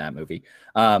great in that movie.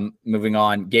 Moving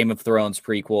on, Game of Thrones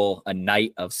prequel, A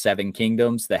Knight of Seven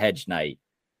Kingdoms, The Hedge Knight.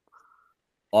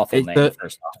 Awful name,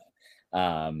 first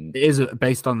off. It is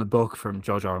based on the book from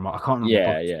George R. R. Martin. I can't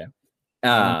remember.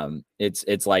 Yeah.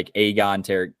 It's like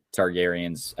Aegon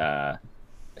Targaryen's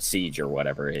siege or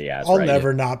whatever he has. I'll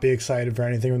never not be excited for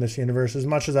anything in this universe as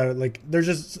much as I would like. There's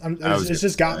just it's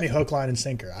just got me hook, line, and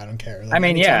sinker. I don't care. Like, I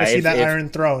mean, yeah, I see that Iron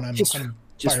Throne. I'm just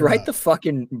write the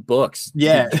fucking books.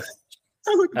 Yeah.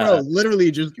 Bro, literally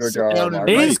just it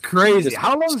is crazy.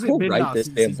 How long has it been write this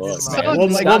damn book?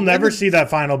 We'll never see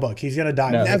that final book. He's gonna die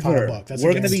in that final book.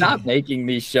 We're gonna stop making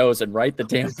these shows and write the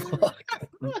damn book.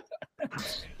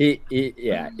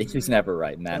 He's never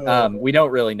writing that. We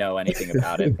don't really know anything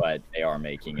about it, but they are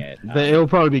making it. It'll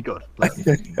probably be good. We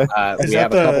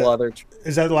have a couple other.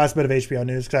 Is that the last bit of HBO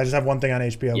news? Because I just have one thing on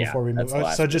HBO before we move.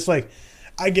 So just like,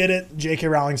 I get it. J.K.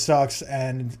 Rowling sucks,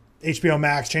 and HBO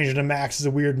Max changing to Max is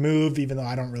a weird move, even though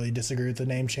I don't really disagree with the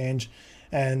name change.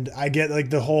 And I get like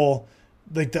the whole.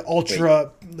 Like the ultra,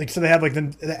 so they have like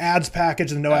the ads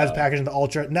package and the no ads package and the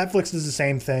ultra. Netflix is the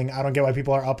same thing. I don't get why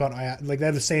people are up on like they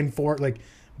have the same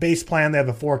base plan. They have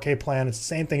a 4K plan. It's the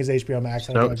same thing as HBO Max.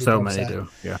 So many do.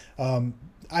 Yeah.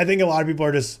 I think a lot of people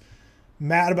are just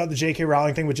mad about the J.K.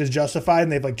 Rowling thing, which is justified,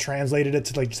 and they've like translated it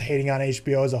to like just hating on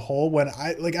HBO as a whole. When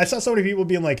I saw so many people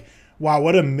being like, "Wow,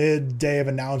 what a midday of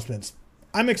announcements."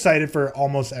 I'm excited for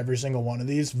almost every single one of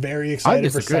these. Very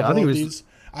excited for several of these.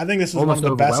 I think this is one of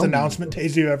the best announcement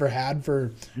days we've ever had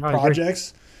for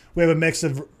projects. We have a mix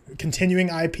of continuing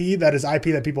IP that is IP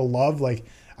that people love. Like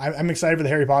I'm excited for the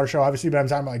Harry Potter show, obviously, but I'm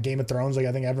talking about like Game of Thrones. Like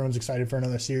I think everyone's excited for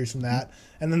another series from that.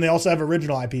 And then they also have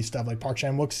original IP stuff like Park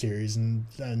Chan-wook's series and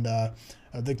the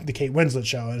Kate Winslet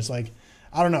show. And it's like,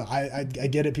 I don't know. I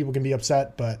get it. People can be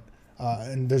upset, but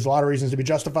and there's a lot of reasons to be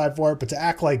justified for it. But to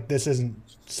act like this isn't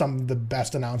some of the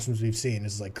best announcements we've seen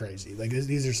is like crazy. Like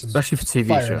these are some, especially for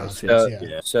TV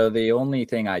shows. So the only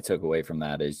thing I took away from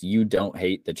that is you don't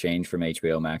hate the change from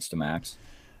HBO Max to Max.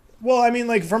 Well, I mean,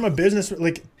 like from a business,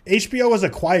 like HBO was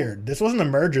acquired. This wasn't a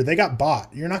merger. They got bought.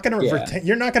 You're not gonna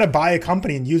you're not gonna buy a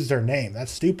company and use their name.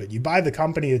 That's stupid. You buy the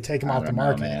company to take them off the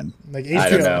market. Man. Like HBO, I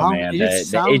don't know, man. The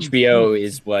HBO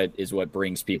is what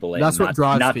brings people in. That's what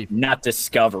drives people. Not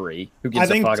Discovery. Who gives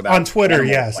I think a fuck about on Twitter?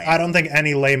 Yes, Planet. I don't think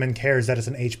any layman cares that it's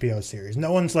an HBO series.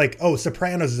 No one's like, "Oh,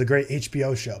 Sopranos is a great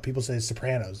HBO show." People say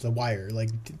Sopranos, The Wire. Like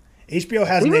HBO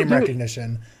has name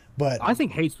recognition. But I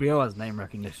think HBO has name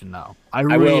recognition now.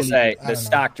 I will say the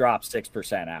stock dropped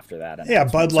 6% after that. Yeah,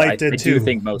 Bud Light did too. I do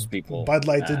think most people. Bud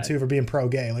Light did too for being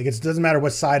pro-gay. Like it doesn't matter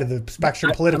what side of the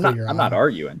spectrum politically you're on. I'm not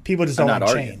arguing. People just don't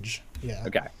like change. Yeah.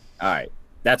 Okay. All right.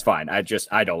 That's fine. I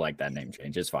don't like that name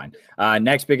change. It's fine.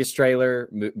 Next biggest trailer,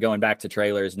 going back to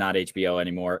trailers, not HBO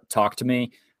anymore. Talk to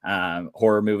Me.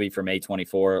 Horror movie from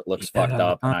A24. Looks fucked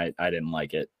up, and I didn't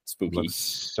like it. Spooky. Looks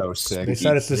so sick. They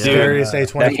said it's the scariest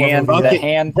A24 movie. The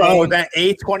hand bro, that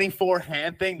A24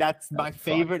 hand thing, that's my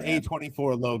favorite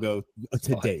A24 logo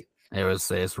to date.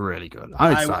 It's really good.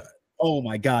 I'm excited. Oh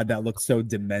my god, that looks so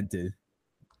demented.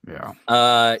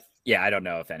 Yeah. Yeah, I don't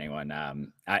know if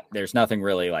anyone there's nothing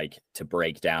really like to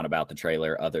break down about the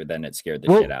trailer other than it scared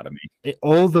the shit out of me.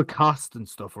 All the cast and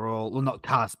stuff are all not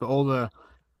cast, but all the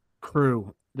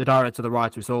crew, the director, the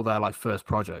writer, it's all their like first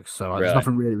projects. So there's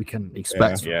nothing really we can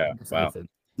expect. Yeah. Wow.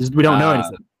 We don't know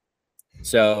anything.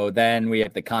 So then we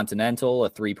have The Continental, a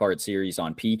 3-part series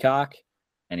on Peacock.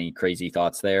 Any crazy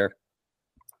thoughts there?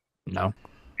 No.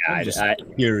 I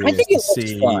think it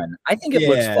looks fun. I think it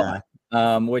looks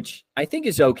fun. Which I think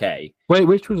is okay. Wait,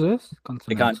 which was this?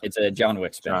 It's a John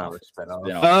Wick spinoff.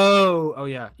 Oh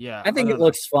yeah. I think it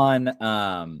looks fun.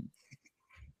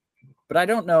 But I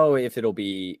don't know if it'll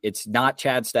be. It's not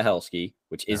Chad Stahelski,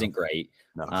 which isn't great.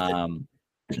 No.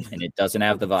 And it doesn't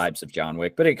have the vibes of John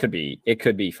Wick, but it could be. It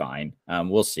could be fine.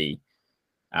 We'll see.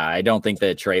 I don't think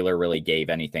the trailer really gave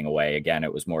anything away. Again,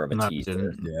 it was more of a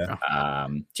teaser. Yeah.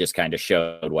 Just kind of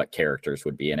showed what characters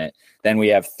would be in it. Then we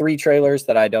have 3 trailers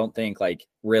that I don't think like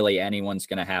really anyone's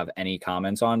going to have any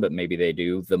comments on, but maybe they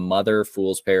do. The Mother,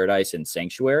 Fool's Paradise, and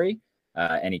Sanctuary.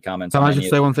 Any comments? Can I just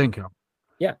say one thing, Cal?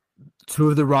 Yeah. 2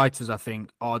 of the writers, I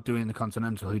think, are doing The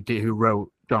Continental who wrote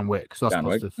John Wick. So that's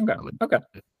positive. Okay.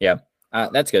 Yeah.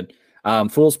 That's good.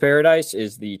 Fool's Paradise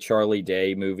is the Charlie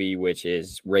Day movie, which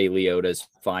is Ray Liotta's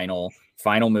final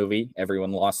movie.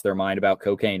 Everyone lost their mind about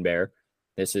Cocaine Bear.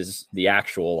 This is the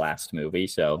actual last movie.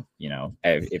 So,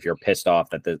 if you're pissed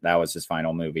off that that was his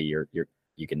final movie,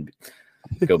 you can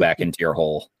go back into your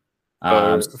hole.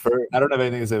 I don't have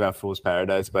anything to say about Fool's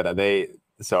Paradise, but I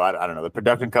don't know. The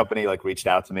production company like reached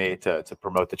out to me to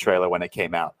promote the trailer when it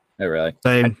came out. Oh, really?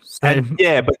 Same.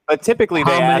 Yeah, but typically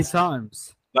How they many ask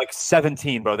times? like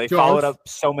 17, bro. They George? followed up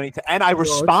so many times, and I George?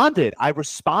 responded. I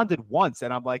responded once,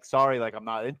 and I'm like, sorry, like I'm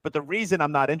not. But the reason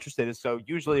I'm not interested is so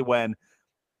usually when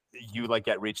you like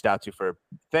get reached out to for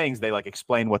things, they like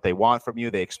explain what they want from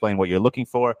you, they explain what you're looking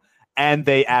for, and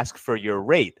they ask for your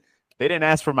rate. They didn't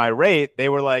ask for my rate. They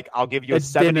were like, I'll give you a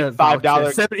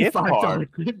 $75 gift card.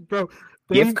 Bro,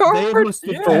 gift card? They must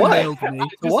have emailed me.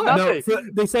 What? No,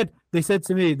 they said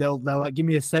to me they'll like give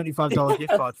me a $75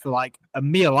 gift card for like a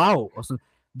meal out or something.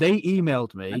 They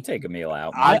emailed me. I'd take a meal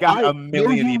out. I got a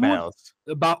million emails.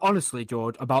 Honestly,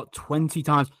 George, about 20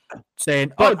 times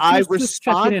saying, but I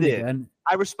responded.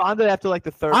 I responded after like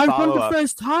the third follow-up. I won the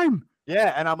first time.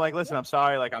 Yeah, and I'm like, listen, I'm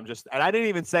sorry, like and I didn't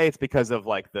even say it's because of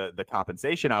like the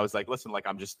compensation. I was like, listen, like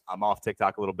I'm off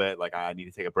TikTok a little bit, like I need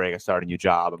to take a break. I started a new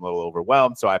job. I'm a little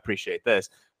overwhelmed, so I appreciate this.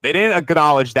 They didn't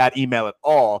acknowledge that email at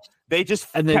all. They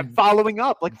just kept following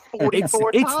up like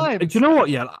 44 times. Do you know what?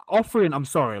 Yeah, offering. I'm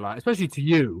sorry, like especially to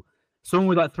you, someone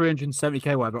with like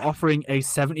 370K, whatever, offering a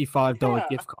 $75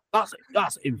 gift card. That's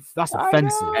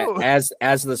offensive.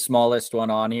 As the smallest one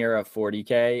on here of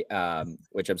 40K,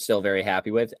 which I'm still very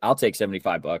happy with. I'll take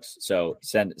 $75. So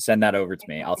send that over to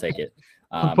me. I'll take it.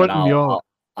 I'll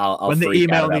when they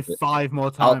email me 5 more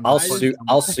times.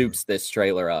 I'll soups this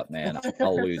trailer up, man.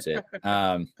 I'll lose it.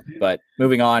 But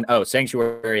moving on. Oh,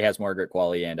 Sanctuary has Margaret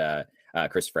Qualley and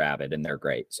Christopher Abbott, and they're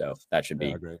great. So that should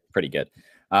be pretty good.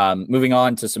 Moving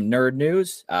on to some nerd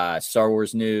news. Star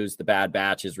Wars news. The Bad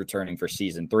Batch is returning for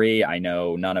season 3. I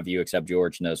know none of you except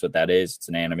George knows what that is. It's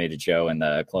an animated show in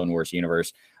the Clone Wars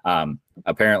universe.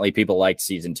 Apparently people liked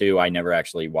season 2. I never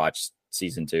actually watched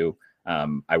season 2.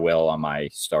 I will on my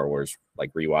Star Wars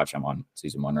like rewatch. I'm on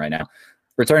season 1 right now.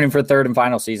 Returning for third and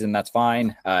final season. That's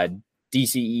fine.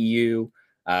 DCEU,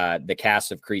 the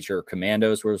cast of Creature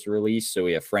Commandos was released. So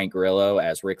we have Frank Grillo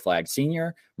as Rick Flag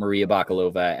Sr., Maria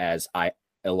Bakalova as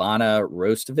Ilana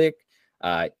Rostovic,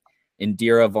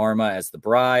 Indira Varma as the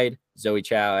bride, Zoe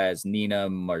Chow as Nina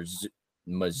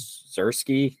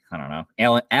Mazursky, I don't know,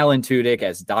 Alan Tudyk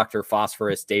as Dr.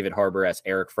 Phosphorus, David Harbour as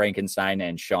Eric Frankenstein,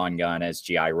 and Sean Gunn as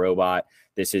G.I. Robot.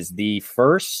 This is the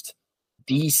first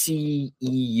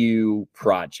DCEU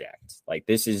project. Like,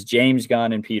 this is James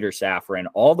Gunn and Peter Safran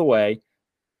all the way.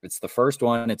 It's the first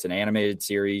one. It's an animated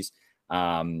series.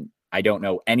 I don't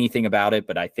know anything about it,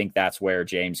 but I think that's where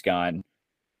James Gunn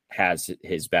has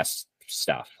his best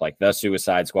stuff. Like the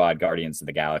Suicide Squad, Guardians of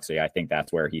the Galaxy. I think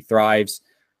that's where he thrives.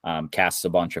 Casts a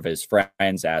bunch of his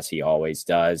friends, as he always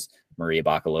does. Maria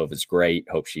Bakalova is great.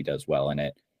 Hope she does well in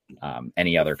it.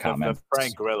 Any other comments? The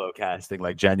Frank Grillo casting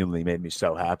like genuinely made me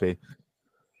so happy.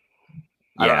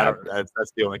 Yeah,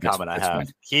 that's the only comment I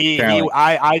have.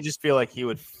 I just feel like he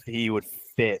would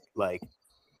fit like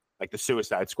the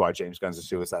Suicide Squad. James Gunn's the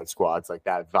Suicide Squad. It's like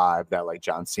that vibe that like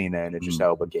John Cena and Idris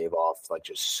Elba gave off, like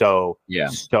just so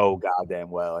goddamn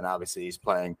well. And obviously he's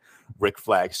playing Rick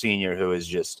Flag Sr., who is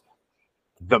just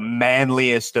the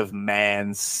manliest of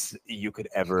mans you could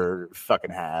ever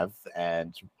fucking have.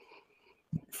 And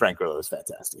Frank Grillo is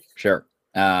fantastic. Sure.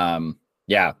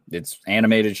 Yeah, it's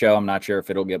animated show. I'm not sure if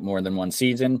it'll get more than one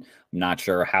season. I'm not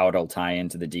sure how it'll tie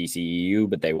into the DCEU,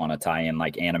 but they want to tie in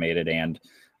like animated and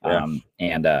live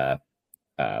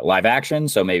action.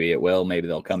 So maybe it will. Maybe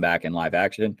they'll come back in live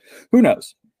action. Who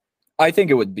knows? I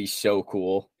think it would be so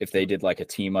cool if they did like a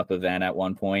team up event at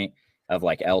one point of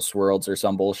like Elseworlds or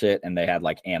some bullshit, and they had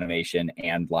like animation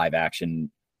and live action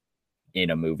in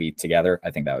a movie together.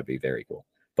 I think that would be very cool.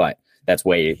 But that's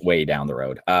way down the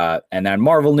road. And then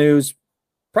Marvel news,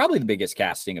 probably the biggest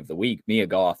casting of the week. Mia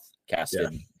Goth cast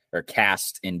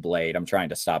in Blade. I'm trying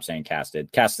to stop saying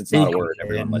casted. Casted's not a word,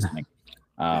 everyone listening.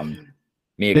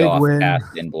 Mia Goth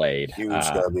cast in Blade. Huge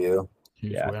W.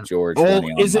 Yeah, George.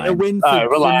 Is it a win for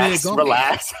relax?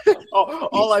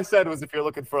 All I said was if you're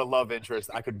looking for a love interest,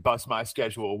 I could bust my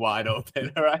schedule wide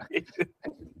open, right?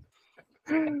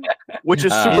 Which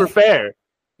is super fair.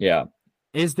 Yeah.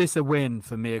 Is this a win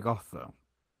for Mia Goth though?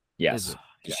 Yes.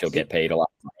 She'll get paid a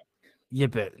lot of money. Yeah,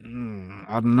 but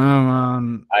I don't know,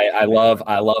 man. I love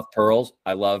Pearls.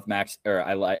 I love Max, or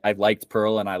I liked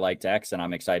Pearl and I liked X, and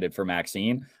I'm excited for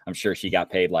Maxine. I'm sure she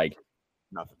got paid like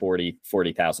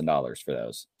 $40,000 for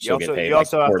those. You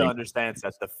also have to understand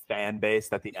that's the fan base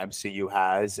that the MCU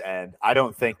has, and I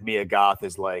don't think Mia Goth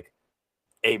is like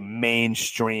a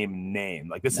mainstream name.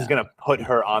 Like this is gonna put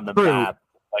her on the map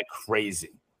like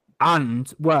crazy.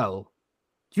 And well,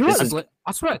 do you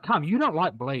I swear, Cam, you don't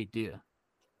like Blade, do you?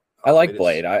 I like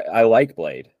Blade. I like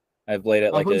Blade. I've played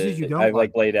it like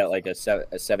played at like a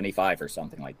 75 or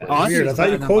something like that. Oh, weird. I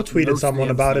thought you quote tweeted someone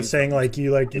about it saying like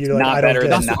you like not better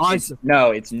than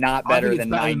no, it's not better than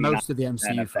most of the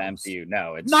MCU films. MCU.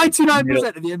 No, it's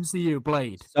 99% of the MCU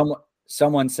Blade.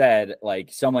 Someone said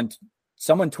like someone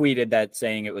tweeted that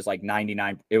saying it was like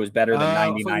 99. It was better than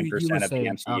 99% of the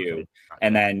MCU. Okay.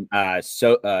 And then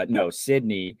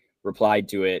Sydney replied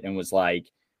to it and was like,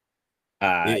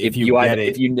 if you get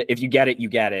it, you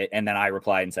get it. And then I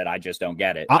replied and said, I just don't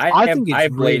get it. I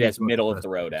have Blade as middle of the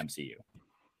road MCU.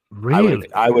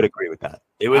 Really? I would agree with that.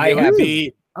 It would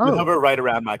be hover right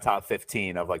around my top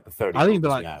 15 of like the 30. I think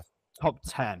like top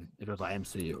 10 if it was like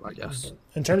MCU, I guess.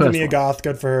 In terms of Mia Goth,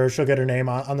 good for her. She'll get her name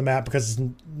on the map because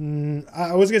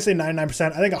I was gonna say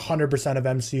 99%. I think 100% of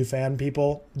MCU fan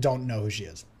people don't know who she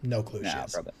is. No clue who she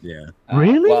is. Probably. Yeah.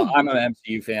 Really? Well, I'm an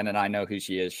MCU fan and I know who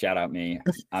she is. Shout out me.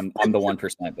 I'm the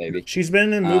 1%, baby. She's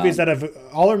been in movies that have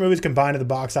all her movies combined at the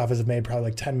box office have made probably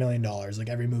like $10 million. Like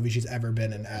every movie she's ever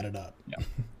been in added up. Yeah.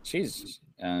 She's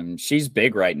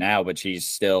big right now, but she's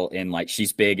still in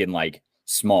she's big in like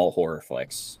small horror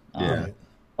flicks.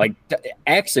 Like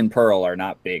X and Pearl are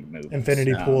not big movies.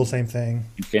 Infinity Pool, same thing.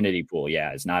 Infinity Pool,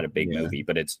 it's not a big movie,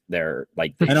 but they're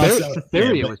like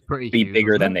Suspiria was pretty huge,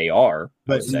 bigger than they are.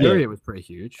 But Suspiria was pretty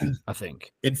huge, I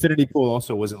think. Infinity Pool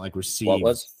also wasn't like received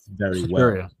very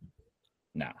well.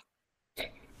 No,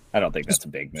 I don't think that's a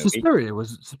big movie.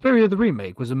 Suspiria the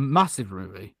remake was a massive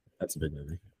movie. That's a big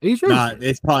movie.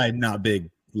 It's probably not big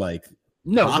like.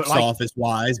 No, box office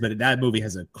wise, but that movie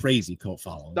has a crazy cult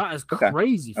following. That is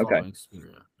crazy following.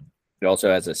 It also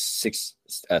has a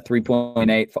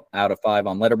 3.8 out of 5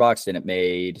 on Letterboxd, and it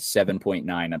made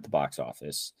 7.9 at the box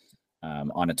office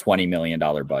on a $20 million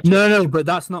budget. No, but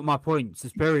that's not my point.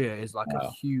 Suspiria is like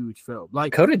a huge film.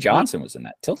 Like Dakota Johnson was in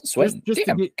that. Tilda Swinton,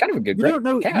 kind of a good. You don't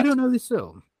know this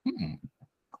film.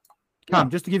 Cam,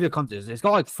 just to give you a context, it's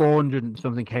got like 400 and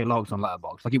something K logs on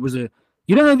Letterboxd. Like it was you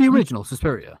don't know the original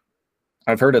Suspiria.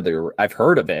 I've heard of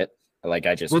it. Like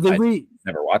I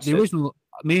never watched the original.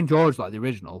 Me and George like the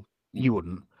original. You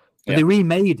wouldn't. But they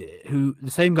remade it. The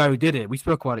same guy who did it. We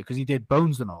spoke about it because he did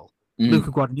Bones and all.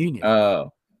 Luca Guadagnino.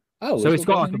 Oh, so Luca it's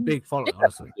got like a big following.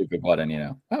 Honestly. Luca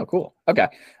Guadagnino. Oh, cool. Okay,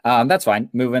 that's fine.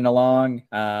 Moving along.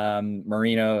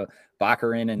 Marino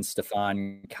Baccarin and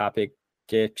Stefan Kapic.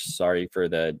 Sorry for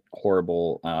the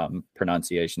horrible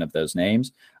pronunciation of those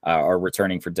names. Are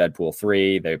returning for Deadpool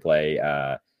 3. They play.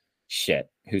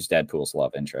 Who's Deadpool's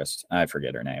love interest? I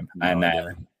forget her name. And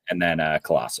then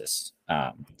Colossus.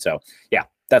 So yeah,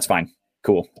 that's fine.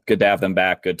 Cool. Good to have them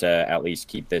back. Good to at least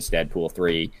keep this Deadpool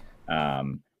 3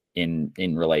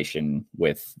 in relation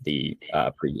with the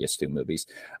previous 2 movies.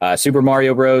 Super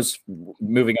Mario Bros.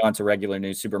 Moving on to regular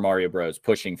news. Super Mario Bros.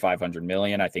 Pushing 500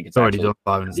 million. I think it's already done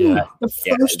 500. Yeah, the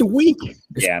first week.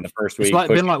 Yeah, in the first week. It's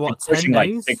been like what 10 pushing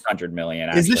days? Like 600 million.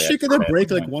 Is this shit gonna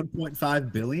break like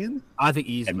 1.5 billion? I think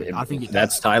easily. I think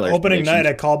that's Tyler. Opening night,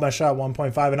 I called my shot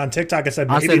 1.5, and on TikTok I said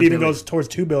maybe it even goes towards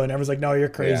 2 billion. Everyone's like, "No, you're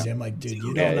crazy." I'm like, "Dude,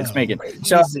 you don't know." It's making.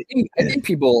 So I think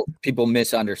people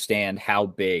misunderstand how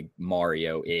big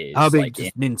Mario is. How big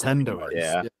Nintendo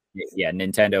is. Yeah,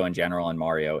 Nintendo in general and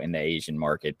Mario in the Asian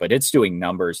market, but it's doing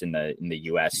numbers in the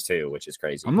US too, which is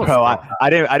crazy. I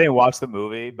didn't watch the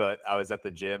movie, but I was at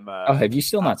the gym. Have you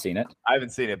still not seen it? I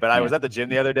haven't seen it, but I was at the gym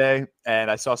the other day and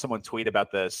I saw someone tweet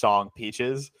about the song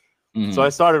Peaches. So I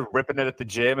started ripping it at the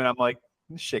gym, and I'm like,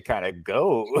 this shit kind of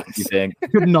goes. You think?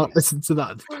 Could not listen to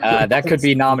that. That could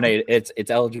be nominated. It's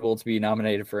eligible to be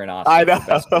nominated for an Oscar. I know.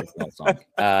 For best song.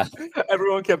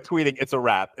 Everyone kept tweeting, "It's a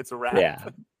wrap. It's a wrap." Yeah.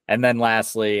 And then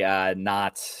lastly,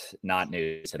 not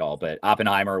news at all, but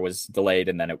Oppenheimer was delayed,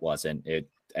 and then it wasn't. It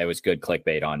was good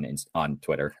clickbait on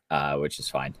Twitter, which is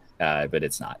fine, but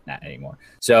it's not anymore.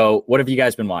 So, what have you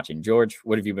guys been watching, George?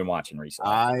 What have you been watching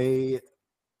recently?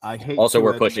 I hate. Also,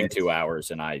 we're pushing 2 hours,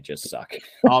 and I just suck.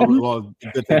 Well,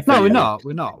 good thing no,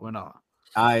 we're not.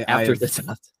 I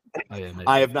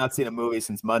have not seen a movie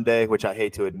since Monday, which I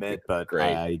hate to admit, but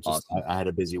Great. I had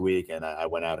a busy week and I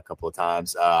went out a couple of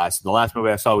times. The last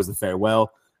movie I saw was The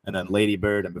Farewell, and then Lady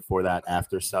Bird, and before that,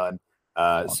 After Sun.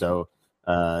 So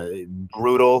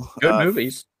brutal. Good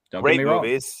movies. Don't great get me wrong.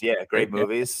 movies. Yeah, great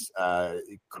movies.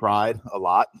 Cried a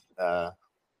lot,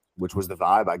 which was the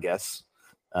vibe, I guess.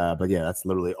 But yeah, that's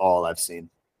literally all I've seen.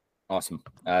 Awesome.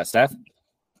 Steph?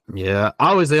 Yeah,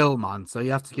 I was ill, man, so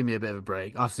you have to give me a bit of a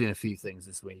break. I've seen a few things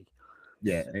this week.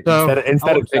 Yeah, so,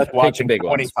 instead of just watching big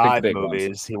 25 big movies,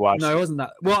 ones. he watched. No, it wasn't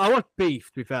that. Well, I watched Beef,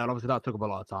 to be fair. Obviously, that took up a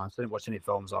lot of time, so I didn't watch any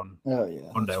films on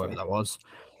Monday, whatever that was.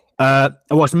 I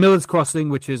watched Miller's Crossing,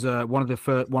 which is one of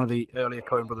the earlier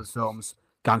Coen Brothers films,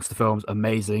 gangster films.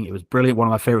 Amazing. It was brilliant. One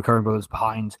of my favorite Coen Brothers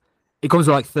behind It comes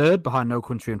like third behind No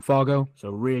Country and Fargo,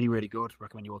 so really, really good.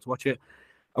 Recommend you all to watch it.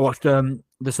 I watched The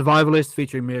Survivalist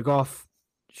featuring Mia Goth.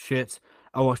 Shit.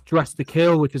 I watched Dressed to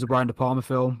Kill, which is a Brian De Palma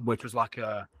film, which was like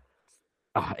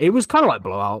it was kind of like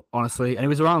Blowout, honestly, and it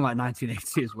was around like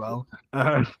 1980 as well.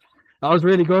 That was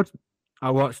really good.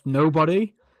 I watched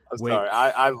Nobody. I'm sorry,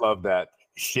 I love that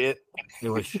shit. It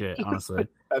was shit, honestly.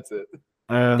 That's it.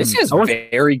 This has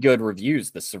very good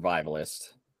reviews. The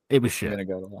Survivalist. It was shit.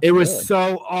 It was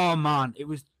oh man, it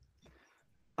was.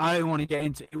 I don't want to get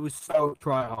into. It was so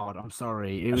try hard. I'm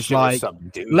sorry. It was like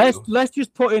let's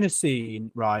just put in a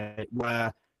scene right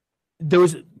where there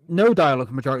was no dialogue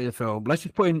for the majority of the film. Let's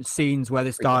just put in scenes where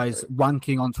this guy's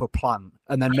wanking onto a plant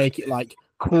and then make it like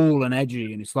cool and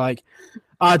edgy. And it's like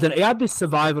I don't know. It had this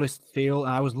survivalist feel,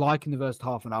 and I was liking the first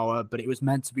half an hour, but it was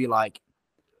meant to be like.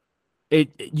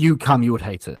 You would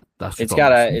hate it. It's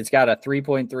got a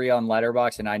 3.3 on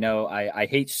Letterboxd, and I know I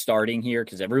hate starting here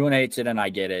because everyone hates it, and I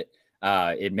get it.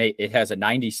 It has a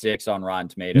 96 on Rotten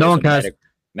Tomatoes, no one cares.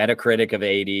 Metacritic of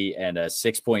 80, and a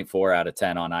 6.4 out of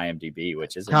 10 on IMDb,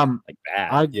 which isn't like bad.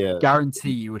 I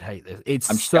guarantee you would hate this.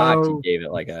 I'm shocked you gave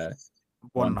it like a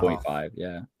 1.5.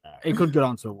 Yeah, it could get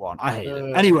on to a 1. I hate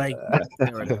it. Anyway,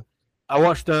 I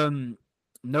watched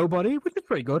Nobody, which is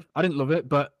pretty good. I didn't love it,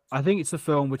 but I think it's a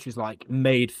film which is like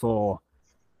made for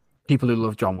people who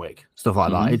love John Wick, stuff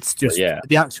like that. It's just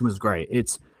the action was great.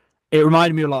 It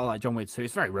reminded me a lot of like John Wick 2.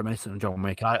 It's very reminiscent of John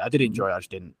Wick. I did enjoy it. I just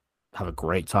didn't have a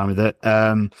great time with it.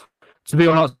 To Be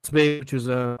or Not to Be, which was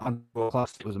a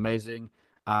classic, was amazing.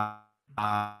 And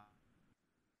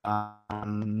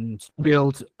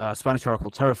Renfield, Spanish horror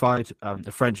called Terrified,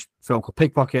 the French film called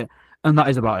Pickpocket, and that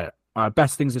is about it.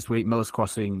 Best things this week: Miller's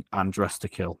Crossing and Dressed to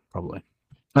Kill. Probably.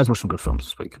 Let's watch some good films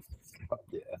this week.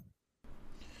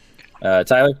 Yeah.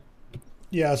 Tyler?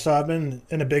 Yeah, so I've been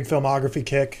in a big filmography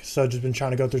kick, so just been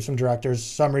trying to go through some directors.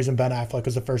 For some reason, Ben Affleck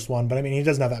was the first one, but I mean, he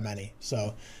doesn't have that many.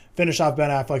 So finish off Ben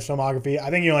Affleck's filmography. I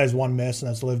think he only has one miss, and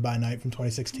that's Live by Night from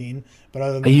 2016. But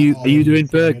other than are you doing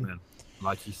Bergman?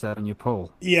 Like you said in your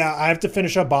poll. Yeah, I have to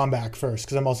finish up Baumbach first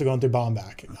because I'm also going through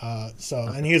Baumbach.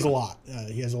 And he has a lot.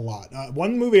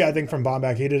 One movie I think from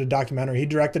Baumbach, he did a documentary. He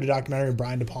directed a documentary with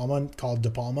Brian De Palma called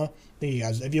De Palma. I think you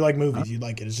guys, if you like movies, you'd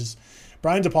like it. It's just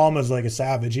Brian De Palma is like a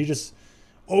savage. He just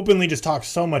openly just talks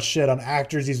so much shit on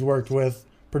actors he's worked with,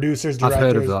 producers, directors. I've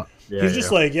heard of that. He's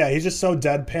just he's just so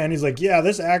deadpan. He's like, yeah,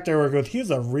 this actor I worked with, he was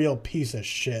a real piece of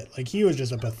shit. Like, he was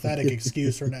just a pathetic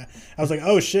excuse for that. I was like,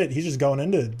 oh shit, he's just going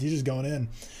in.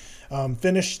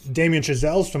 Finished Damien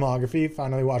Chazelle's filmography.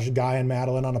 Finally watched Guy and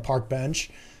Madeline on a park bench.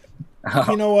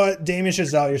 You know what, Damien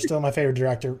Chazelle, you're still my favorite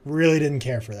director. Really didn't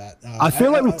care for that. I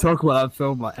feel like we talk about that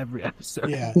film like every episode.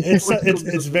 Yeah,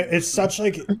 it's such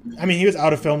like, I mean, he was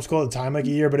out of film school at the time, like a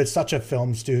year, but it's such a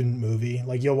film student movie.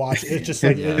 Like, you'll watch it's just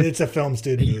like it's a film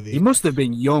student movie. He must have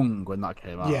been young when that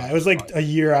came out. Yeah, it was like a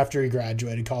year after he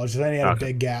graduated college. So then he had a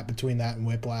big gap between that and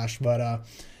Whiplash. But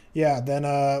then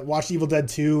watched Evil Dead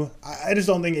 2. I just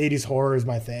don't think 80s horror is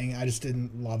my thing. I just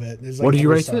didn't love it. Like, what did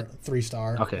you rate it?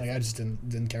 3-star. Okay. Like, I just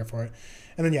didn't care for it.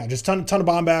 And then just ton of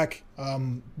Baumbach.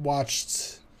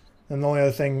 Watched, and the only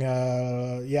other thing,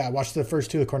 watched the first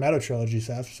two of the Cornetto trilogy,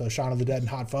 Seth. So Shaun of the Dead and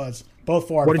Hot Fuzz, both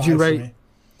 4 out of 5. What did you rate? Me.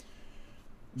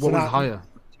 What was higher?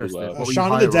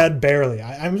 Shaun of the Dead barely.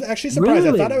 I'm actually surprised.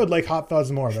 Really? I thought I would like Hot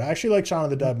Fuzz more, but I actually like Shaun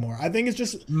of the Dead more. I think it's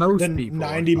just most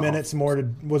 90 minutes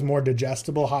was more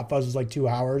digestible. Hot Fuzz was like 2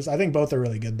 hours. I think both are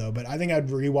really good though, but I think I'd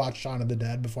rewatch Shaun of the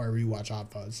Dead before I rewatch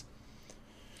Hot Fuzz.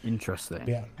 Interesting.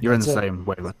 Yeah, you're in the same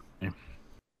wavelength. Yeah.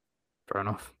 Fair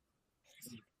enough.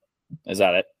 Is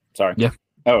that it? Sorry. Yeah.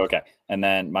 Oh, okay. And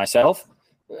then myself.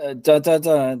 I'm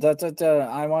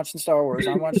watching Star Wars.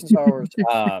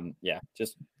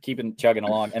 Just chugging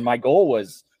along. And my goal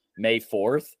was May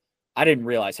 4th. I didn't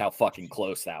realize how fucking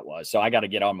close that was. So I got to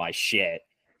get on my shit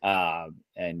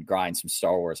and grind some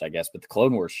Star Wars, I guess. But the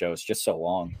Clone Wars show is just so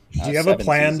long. Do you have a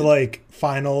planned seasons.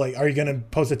 Final? Are you gonna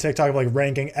post a TikTok of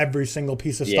ranking every single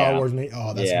piece of Star Wars?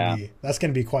 Oh, that's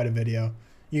gonna be quite a video.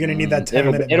 You're gonna need that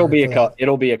 10-minute. It'll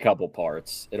be a couple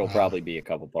parts. It'll probably be a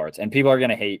couple parts, and people are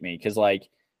gonna hate me because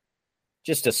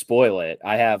just to spoil it,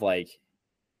 I have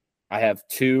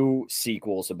 2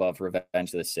 sequels above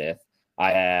Revenge of the Sith. I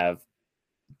have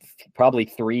probably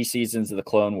 3 seasons of the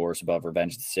Clone Wars above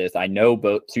Revenge of the Sith. I know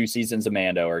both 2 seasons of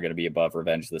Mando are going to be above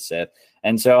Revenge of the Sith.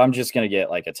 And so I'm just going to get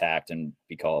attacked and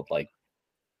be called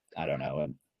I don't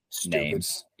know,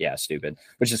 names. Yeah, stupid,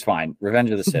 which is fine.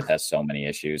 Revenge of the Sith has so many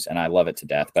issues and I love it to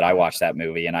death. But I watch that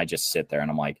movie and I just sit there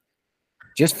and I'm like,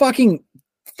 just fucking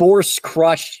force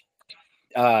crush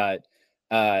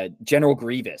General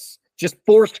Grievous. Just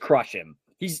force crush him.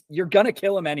 You're gonna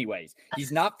kill him anyways.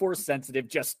 He's not force sensitive.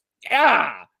 Just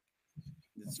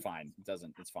It's fine.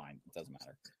 It's fine. It doesn't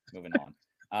matter. Moving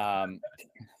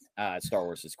on. Star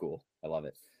Wars is cool. I love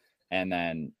it. And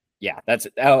then, yeah, that's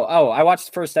it. I watched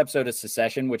the first episode of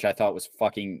Secession, which I thought was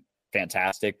fucking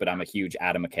fantastic, but I'm a huge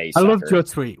Adam McKay sucker. I loved your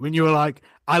tweet when you were like,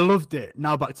 I loved it.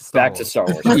 Now back to Star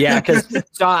Wars. Yeah, because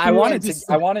so I wanted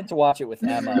to watch it with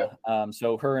Emma.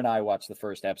 So her and I watched the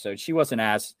first episode. She wasn't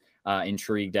as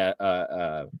intrigued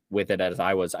with it as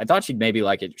I was. I thought she'd maybe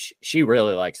like it. She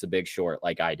really likes The Big Short,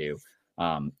 like I do.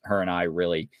 Her and I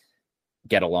really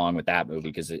get along with that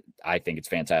movie because I think it's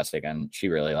fantastic, and she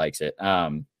really likes it.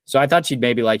 So I thought she'd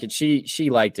maybe like it. She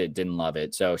liked it, didn't love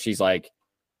it. So she's like,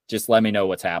 just let me know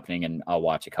what's happening, and I'll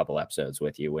watch a couple episodes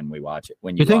with you when we watch it.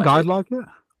 When you think I'd like it?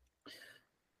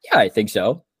 Yeah, I think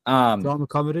so. Drama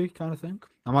comedy kind of thing.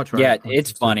 I might try. Yeah,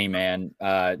 it's funny, man.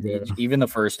 Even the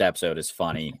first episode is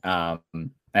funny.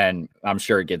 And I'm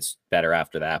sure it gets better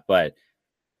after that. But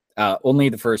only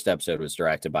the first episode was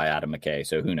directed by Adam McKay,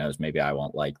 so who knows? Maybe I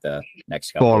won't like the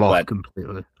next couple. Fall off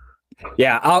completely.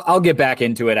 Yeah, I'll get back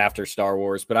into it after Star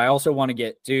Wars, but I also want to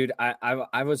get, dude. I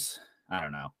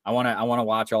don't know. I want to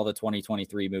watch all the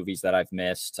 2023 movies that I've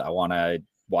missed. I want to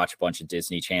watch a bunch of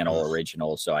Disney Channel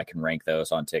originals so I can rank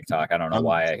those on TikTok. I don't know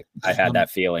why I had that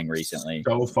feeling recently.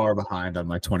 So far behind on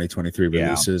my 2023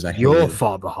 releases. You're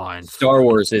far behind. Star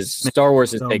Wars is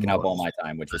taking up all my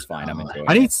time, which is fine. I'm enjoying it.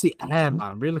 I need to see Air, man.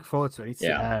 I'm really looking forward to it. I need to see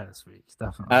Air this week.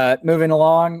 Definitely. Moving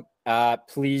along.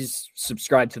 Please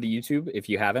subscribe to the YouTube if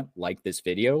you haven't. Like this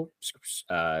video.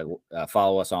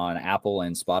 Follow us on Apple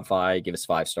and Spotify. Give us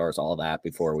 5 stars, all that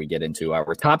before we get into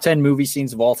our top 10 movie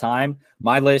scenes of all time.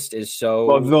 My list is so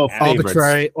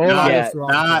arbitrary.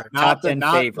 Top 10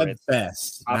 favorites.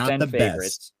 Best. Top 10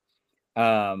 favorites.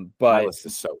 But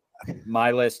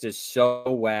my list is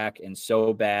so whack and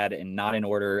so bad and not in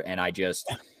order. And I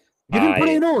just. You didn't put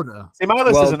it in order. See, my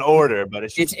list is in order, but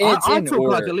it's in took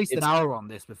order. Like at least an hour on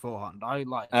this beforehand.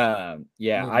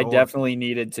 I definitely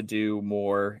needed to do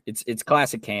more. It's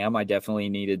classic Cam. I definitely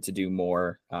needed to do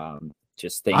more.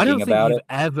 Just thinking about it.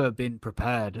 I don't think you've ever been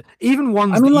prepared. Even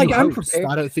ones. I'm prepared.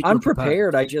 I don't think I'm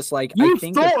prepared. I just like you I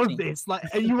think thought of this. Like,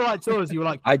 and you were like to us. You were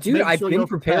like, I do. I've been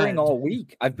preparing all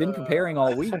week.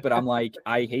 But I'm like,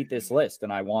 I hate this list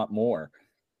and I want more.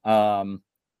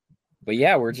 But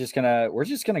yeah, we're just gonna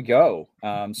go.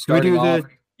 Starting off,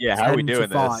 how are we doing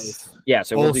this? Yeah,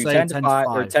 so we'll do 10 to 5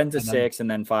 or 10 to 6, and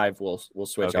then 5 we'll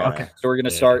switch off. Okay. So we're gonna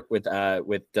start with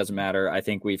doesn't matter. I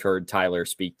think we've heard Tyler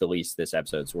speak the least this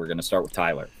episode, so we're gonna start with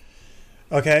Tyler.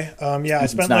 Okay. I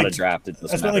spent like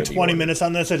 20 minutes minutes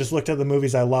on this. I just looked at the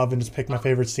movies I love and just picked my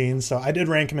favorite scenes. So I did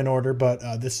rank them in order, but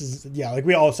this is like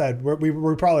we all said, we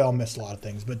probably all missed a lot of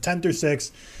things. But 10 through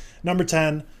 6, number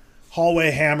 10,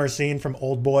 hallway hammer scene from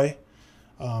Old Boy.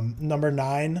 Number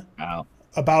 9,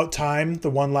 About Time, the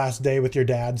one last day with your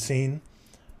dad scene.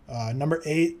 Number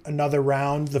 8, Another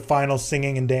Round, the final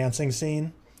singing and dancing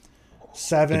scene.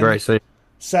 7,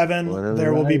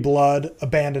 There Will Be Blood,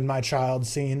 Abandon My Child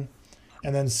scene.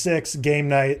 And then 6, Game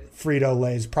Night,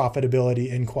 Frito-Lay's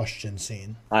profitability in question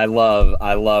scene. I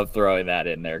love throwing that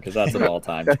in there because that's an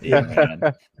all-time scene,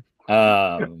 man.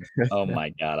 Oh my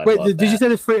god! Wait, did you say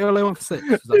the Frito-Lay one for 6?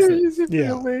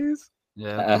 Yeah.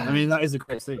 Yeah, I mean that is a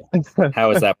great scene.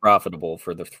 How is that profitable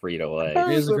for the Frito-Lay?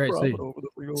 It is a great scene.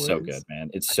 So good, man.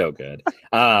 It's so good.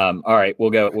 All right, we'll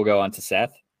go on to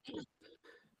Seth.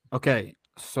 Okay,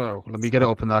 so let me get it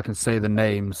up and I can say the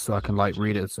names so I can like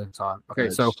read it at the same time. Okay,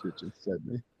 so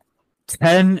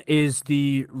 10 is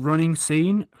the running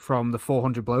scene from the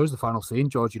 400 Blows, the final scene.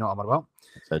 George, you know what I'm on about?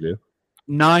 Yes, I do.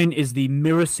 9 is the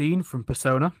mirror scene from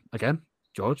Persona. Again,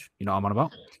 George, you know what I'm on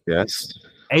about? Yes.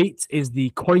 8 is the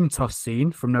coin toss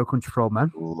scene from No Country for Old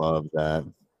Men. Love that.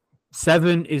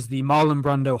 7 is the Marlon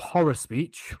Brando horror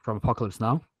speech from Apocalypse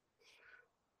Now.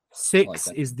 6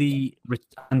 is the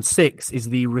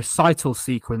recital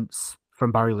sequence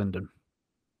from Barry Lyndon.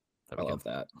 I love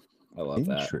that.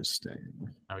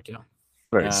 Interesting. There we go.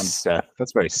 Very Steph.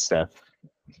 That's very Steph.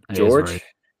 George.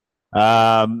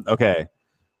 Okay.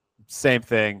 Same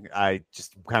thing. I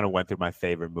just kind of went through my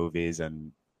favorite movies,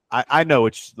 and I know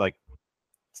which like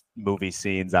movie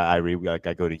scenes I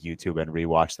go to YouTube and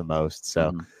rewatch the most.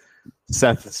 So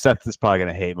Seth is probably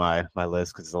gonna hate my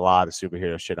list because there's a lot of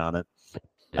superhero shit on it.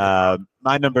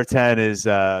 My number 10 is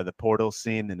the portal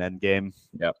scene in Endgame.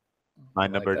 Yep. My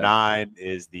number 9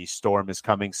 is the storm is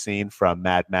coming scene from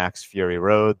Mad Max Fury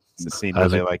Road. It's the scene where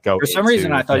they like go. For some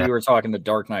reason, I thought you were talking The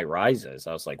Dark Knight Rises.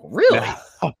 I was like, really?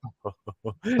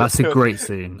 That's a great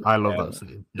scene. I love that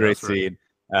scene. Great scene.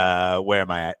 Where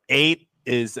am I at? 8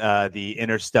 is the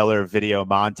Interstellar video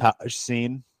montage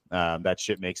scene. That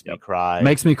shit makes me cry.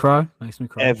 Makes me cry.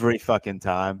 Every fucking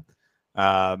time.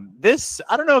 This,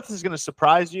 I don't know if this is going to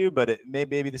surprise you, but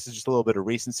maybe this is just a little bit of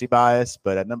recency bias.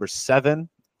 But at number 7,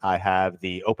 I have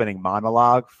the opening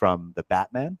monologue from The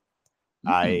Batman.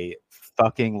 I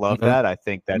fucking love that. I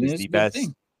think that is the best.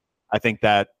 I think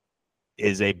that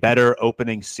is a better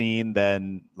opening scene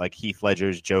than like Heath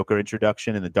Ledger's Joker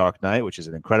introduction in The Dark Knight, which is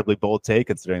an incredibly bold take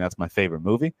considering that's my favorite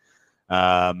movie.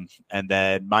 And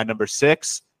then my number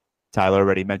 6, Tyler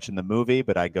already mentioned the movie,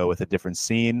 but I go with a different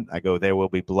scene. I go There Will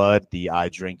Be Blood, the I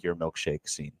Drink Your Milkshake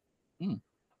scene.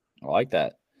 I like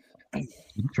that.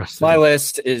 Interesting. My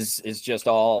list is just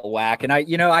all whack. And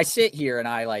I sit here and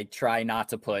I like try not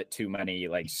to put too many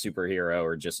like superhero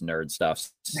or just nerd stuff,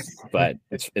 but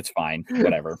it's fine.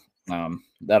 Whatever.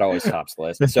 That always tops the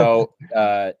list. So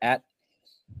at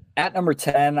number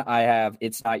 10, I have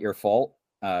It's Not Your Fault,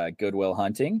 Good Will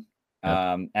Hunting.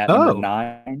 At number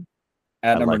 9,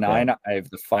 I have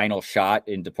The Final Shot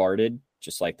in Departed,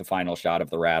 just like the final shot of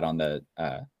the rat on the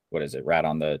rat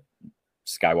on the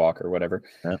Skywalker or whatever.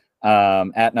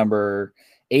 At number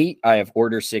 8, I have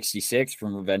Order 66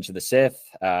 from Revenge of the Sith.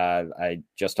 I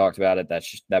just talked about it.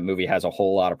 That movie has a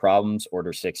whole lot of problems.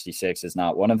 Order 66 is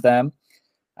not one of them.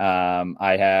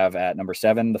 I have at number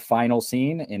 7, the final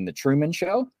scene in The Truman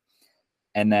Show.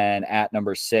 And then at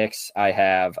number 6, I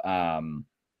have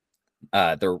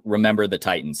the Remember the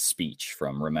Titans speech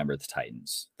from Remember the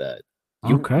Titans.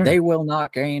 They will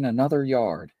not gain another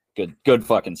yard. Good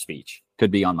fucking speech.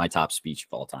 Could be on my top speech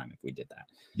of all time if we did that.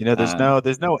 There's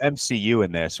no MCU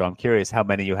in there, so I'm curious how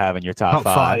many you have in your top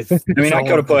 5. I mean, I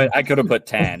could have put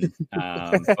 10,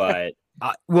 but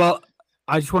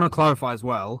I just want to clarify as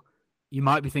well. You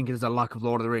might be thinking there's a lack of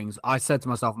Lord of the Rings. I said to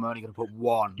myself, I'm only going to put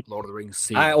 1 Lord of the Rings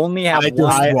scene. I only have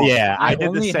one. I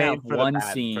only have one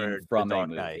scene from a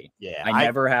movie. Yeah, I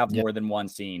never have more than one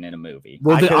scene in a movie.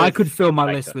 Well, I could fill my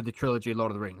list with the trilogy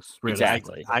Lord of the Rings.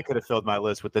 Exactly. I could have filled my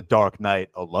list with The Dark Knight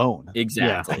alone.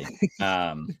 Exactly.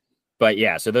 But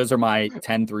yeah, so those are my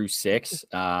 10 through 6.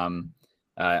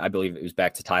 I believe it was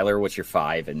back to Tyler. What's your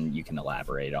 5? And you can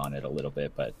elaborate on it a little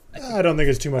bit. But I don't think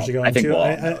it's too much to go into. I think we'll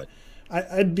all know it.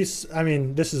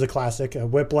 This is a classic.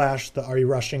 Whiplash, the Are You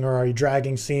Rushing or Are You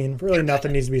Dragging scene. Really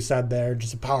nothing needs to be said there.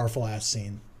 Just a powerful ass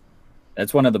scene.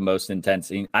 That's one of the most intense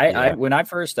scenes. When I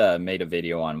first made a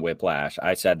video on Whiplash,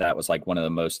 I said that was like one of the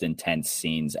most intense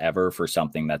scenes ever for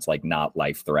something that's like not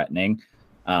life threatening.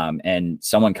 And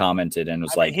someone commented and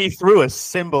was like, he threw a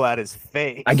symbol at his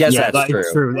face. I guess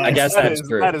that's true. I guess that's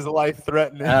true. That is life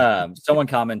threatening. Someone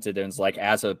commented and was like,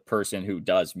 as a person who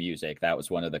does music, that was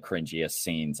one of the cringiest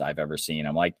scenes I've ever seen.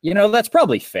 I'm like, that's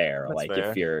probably fair. That's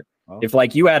like fair. if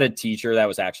like you had a teacher that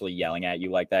was actually yelling at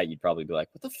you like that, you'd probably be like,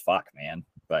 what the fuck, man?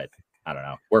 But I don't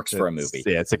know. Works for a movie.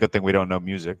 Yeah, it's a good thing we don't know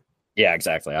music. Yeah,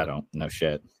 exactly. I don't know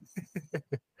shit.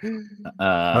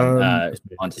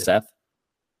 On to Seth.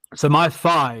 So my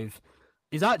 5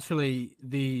 is actually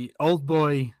the Old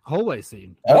Boy hallway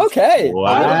scene. Okay. Wow.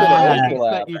 I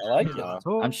like it.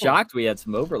 I'm shocked we had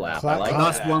some overlap. I like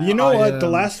that. You know what? The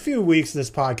last few weeks of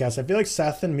this podcast, I feel like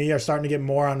Seth and me are starting to get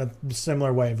more on a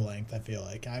similar wavelength. I feel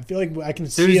like I can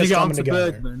see us coming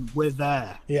together. Bergman, we're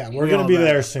there. Yeah, we're going to be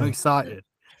there soon. I'm excited.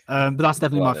 But that's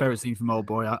definitely my favorite scene from Old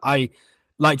Boy. I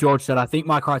like George said, I think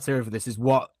my criteria for this is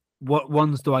what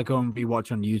ones do I go and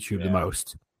rewatch on YouTube the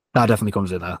most? That definitely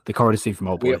comes in there. The corridor scene from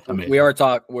Old Boy. We're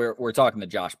talking the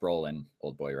Josh Brolin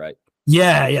Old Boy, right?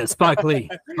 Yeah, Spike Lee.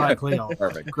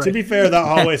 Perfect. To be fair, that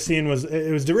hallway scene was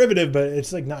derivative, but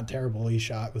it's like not terribly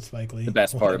shot with Spike Lee. The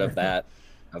best part of that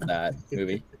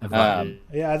movie.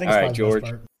 Yeah, I think. All right, George.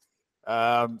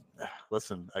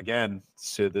 Listen again.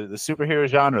 So the superhero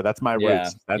genre. That's my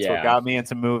roots. That's what got me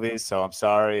into movies. So I'm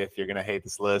sorry if you're gonna hate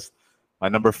this list. My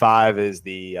number 5 is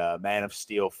the Man of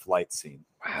Steel flight scene.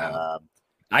 Wow.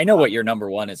 I know what your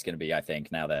number 1 is going to be, I think,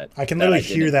 now that I can literally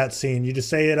hear that scene. You just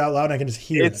say it out loud and I can just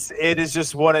hear it. It is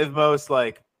just one of the most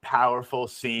like powerful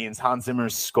scenes. Hans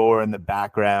Zimmer's score in the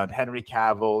background, Henry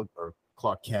Cavill or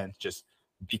Clark Kent just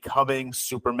becoming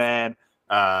Superman,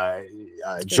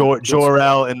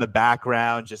 Jor-El in the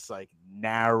background just like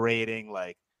narrating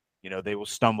like, they will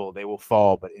stumble, they will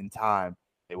fall, but in time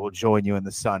they will join you in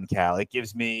the sun, Cal. It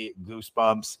gives me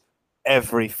goosebumps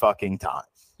every fucking time.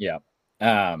 Yeah.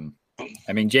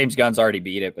 I mean, James Gunn's already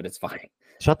beat it, but it's fine.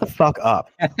 Shut the fuck up.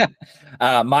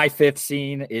 My 5th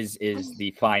scene is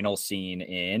the final scene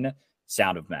in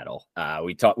Sound of Metal.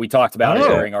 We talked about it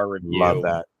during our review. Love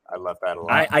that. I love that a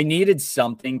lot. I needed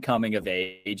something coming of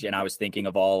age, and I was thinking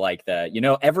of all like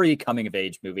every coming of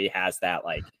age movie has that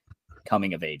like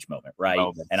coming of age moment, right?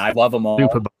 And I love them all.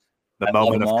 The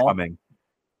moment of coming.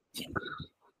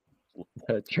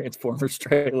 the Transformers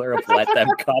trailer of Let Them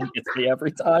Come gets me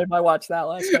every time I watch that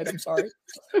last night. I'm sorry.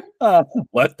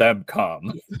 Let them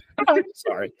come.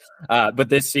 Sorry. But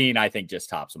this scene, I think, just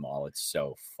tops them all. It's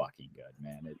so fucking good,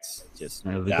 man. It's just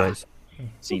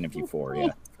scene of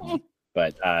euphoria.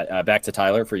 But back to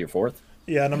Tyler for your fourth.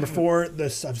 Yeah, number 4.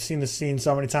 I've seen this scene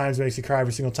so many times, it makes you cry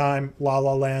every single time. La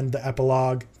La Land, the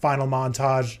epilogue, final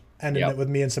montage, ending it with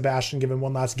me and Sebastian giving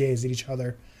one last gaze at each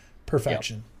other.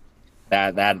 Perfection.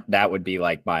 That would be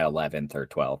like my 11th or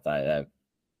 12th.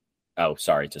 Oh,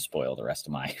 sorry to spoil the rest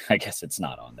of my. I guess it's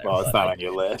not on there. Well, it's not on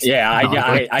your list.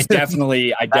 Yeah, I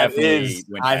definitely.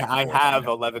 I have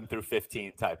 11 through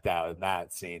 15 typed out, and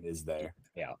that scene is there.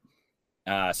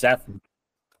 Yeah. Seth.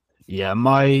 Yeah,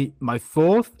 my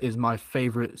fourth is my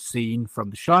favorite scene from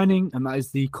The Shining, and that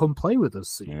is the "Come Play With Us"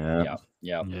 scene.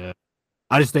 Yeah.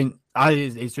 I just think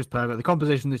it's just perfect. The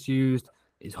composition that's used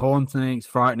is haunting, it's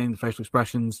frightening. The facial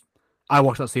expressions. I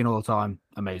watch that scene all the time.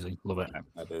 Amazing, love it.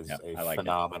 That is a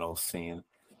phenomenal scene.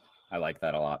 I like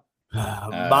that a lot.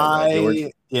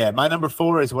 My number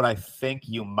 4 is what I think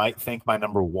you might think my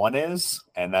number 1 is,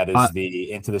 and that is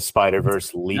the Into the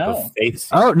Spider-Verse Leap of Faith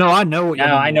scene. Oh no, I know what.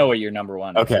 I know what your number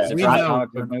 1 is. Okay, Is it from a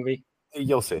comic book movie?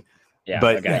 You'll see. Yeah,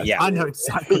 but okay. Yeah, I know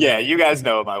exactly. Yeah, you guys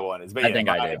know what my 1 is. But I think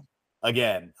I do.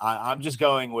 Again, I'm just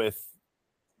going with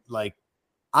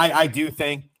I do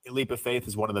think Leap of Faith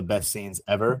is one of the best scenes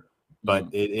ever. But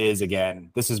it is, again,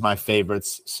 this is my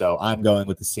favorites. So I'm going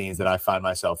with the scenes that I find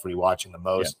myself rewatching the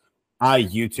most. Yeah. I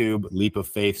YouTube Leap of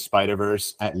Faith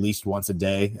Spider-Verse at least once a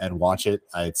day and watch it.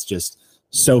 It's just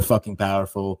so fucking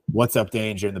powerful. What's Up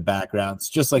Danger in the background. It's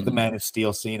just like the Man of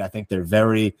Steel scene. I think they're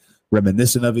very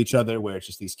reminiscent of each other, where it's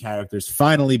just these characters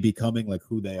finally becoming like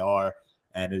who they are.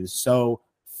 And it is so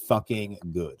fucking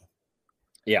good.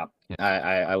 Yeah,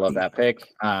 I love that pick.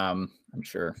 I'm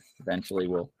sure eventually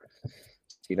we'll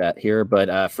see that here,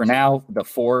 but for now, the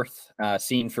fourth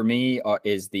scene for me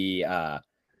is I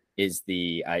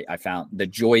found the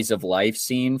Joys of Life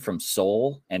scene from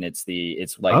Soul, and it's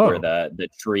where the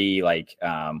tree, like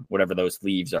whatever those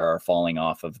leaves are falling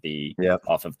off of the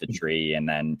tree, and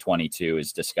then 22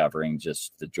 is discovering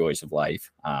just the joys of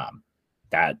life.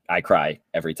 That I cry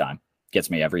every time, gets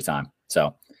me every time.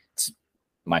 So it's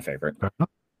my favorite.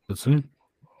 Good scene.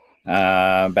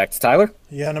 Back to Tyler.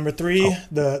 Yeah, number 3,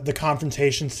 the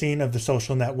confrontation scene of The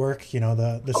Social Network. You know,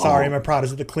 the sorry, my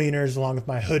Prada's at the cleaners, along with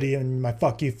my hoodie and my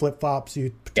fuck you flip flops,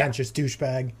 you pretentious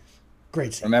douchebag.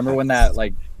 Great scene. Remember when that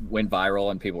went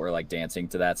viral and people were like dancing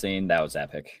to that scene? That was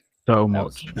epic. So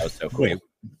much. That was so cool. Wait,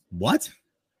 what?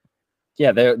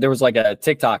 Yeah, there was like a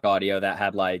TikTok audio that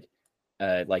had like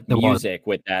music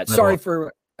with that. Sorry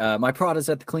for my Prada's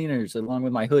at the cleaners, along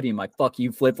with my hoodie and my fuck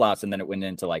you flip flops, and then it went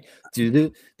into like,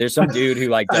 there's some dude who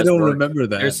like does remember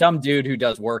that. There's some dude who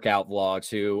does workout vlogs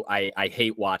who I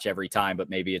hate watch every time,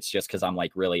 but maybe it's just because I'm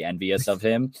like really envious of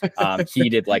him. He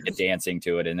did like a dancing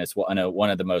to it, and it's one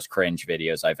of the most cringe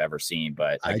videos I've ever seen.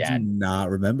 But again, I do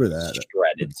not remember that.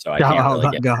 Shredded, so I can't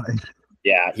really get.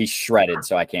 Yeah, he's shredded,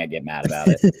 so I can't get mad about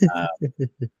it.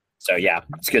 So yeah,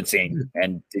 it's a good scene.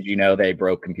 And did you know they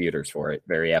broke computers for it?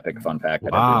 Very epic fun fact.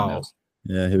 Wow.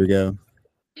 Yeah, here we go.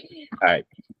 All right,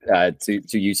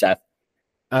 to you, Seth.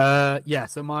 Yeah.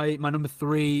 So my number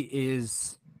 3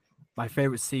 is my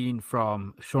favorite scene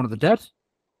from Shaun of the Dead,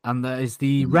 and that is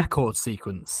the record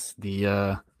sequence,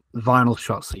 the vinyl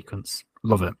shot sequence.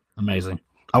 Love it, amazing.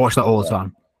 I watch that all the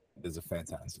time. It is a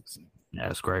fantastic scene. Yeah,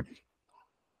 it's great.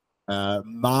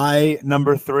 My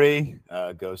number 3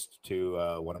 goes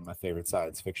to one of my favorite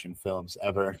science fiction films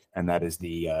ever, and that is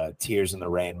the Tears in the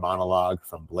Rain monologue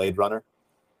from Blade Runner.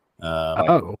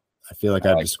 I feel like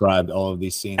I've described all of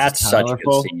these scenes. That's such a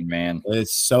good scene, man.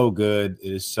 It's so good.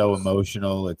 It is so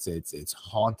emotional. It's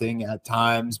haunting at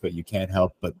times, but you can't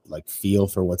help but like feel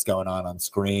for what's going on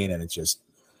screen, and it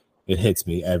hits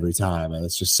me every time, and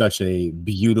it's just such a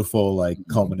beautiful like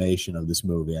culmination of this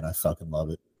movie, and I fucking love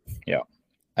it. Yeah.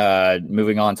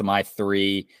 Moving on to my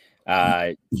 3,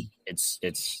 it's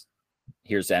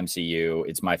here's MCU.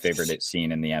 It's my favorite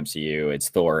scene in the MCU. It's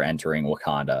Thor entering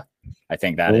Wakanda. I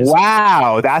think that is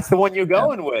that's the one you're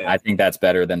going with. I think that's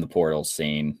better than the portal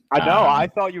scene. I know. I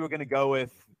thought you were going to go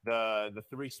with the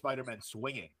 3 Spider-Men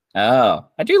swinging. Oh,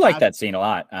 I do like that scene a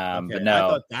lot. But no, I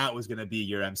thought that was going to be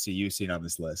your MCU scene on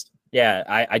this list. Yeah,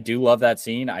 I do love that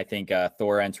scene. I think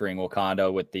Thor entering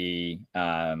Wakanda with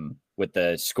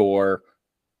the score,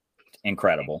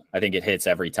 incredible. I think it hits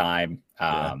every time.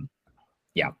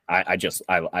 Yeah,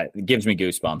 it gives me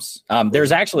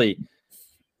goosebumps.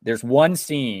 There's one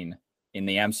scene in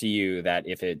the MCU that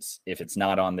if it's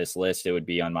not on this list, it would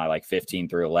be on my like 15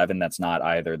 through 11. That's not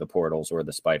either the portals or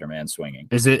the Spider-Man swinging.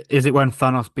 Is it when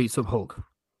Thanos beats up Hulk?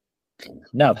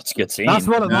 No, that's a good scene. That's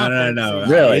one of my No.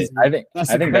 Really, I think that's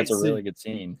a great really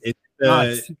scene. good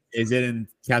scene. Is it in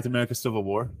Captain America: Civil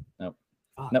War? Nope.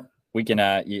 We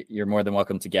can. You're more than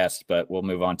welcome to guess, but we'll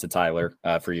move on to Tyler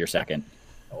for your second.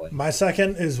 My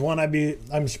second is one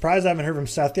I'm surprised I haven't heard from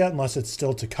Seth yet, unless it's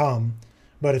still to come.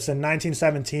 But it's in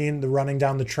 1917, the running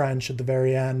down the trench at the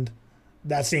very end.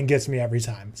 That scene gets me every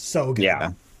time. So good.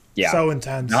 Yeah. So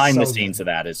intense. Behind the so scenes good. of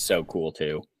that is so cool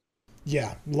too.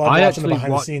 Yeah, love watching the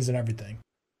behind the scenes and everything.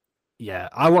 Yeah,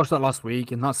 I watched that last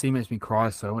week, and that scene makes me cry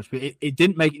so much. It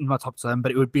didn't make it in my top 10,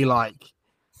 but it would be like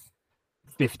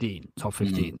 15, top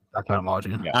 15, that kind of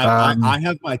margin. Yeah. I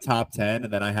have my top 10,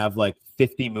 and then I have like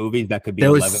 50 movies that could be there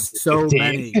 11. Was so 15.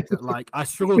 Many that, like, I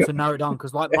struggled to narrow it down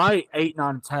because like my 8, 9,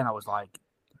 and 10, I was like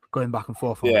going back and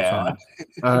forth all the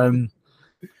time.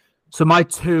 So my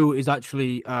 2 is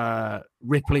actually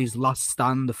Ripley's last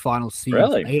stand, the final scene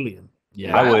from Alien.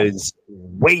 Yeah, I was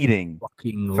waiting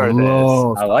for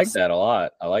this. I like that a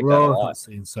lot. That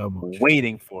scene so much.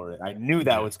 Waiting for it. I knew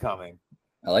that was coming.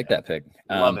 I like that pick.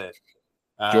 Love it.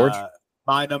 George?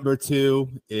 My number 2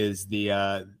 is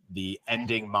the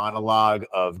ending monologue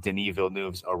of Denis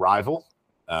Villeneuve's Arrival,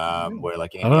 where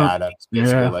like Amy Adams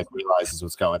basically like realizes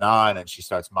what's going on, and she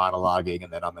starts monologuing,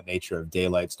 and then On the Nature of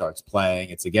Daylight starts playing.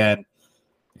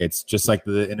 It's just like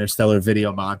the Interstellar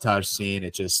video montage scene.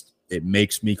 It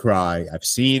makes me cry. I've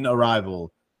seen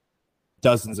Arrival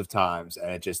dozens of times,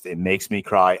 and it makes me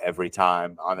cry every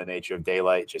time. On the Nature of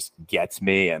Daylight just gets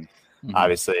me, and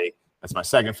obviously that's my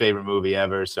second favorite movie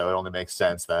ever, so it only makes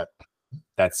sense that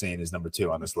scene is number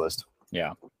 2 on this list.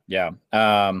 Yeah.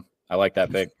 I like that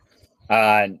pick.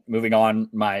 Moving on,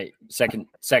 my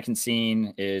second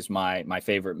scene is my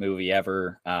favorite movie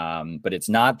ever. But it's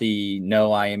not the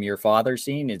 "No, I am your father"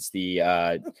 scene. It's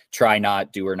the "Try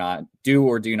not, do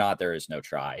or do not. There is no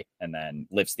try," and then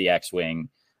lifts the X-wing.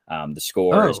 The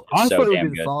score is so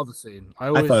damn good. Father scene.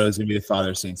 I thought it was gonna be the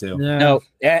father scene too. Yeah. No,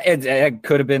 it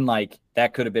could have been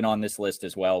that could have been on this list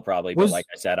as well, probably. But like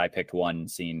I said, I picked one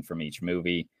scene from each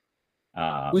movie.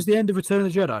 Was the end of Return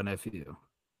of the Jedi no for you?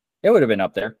 It would have been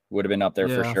up there. For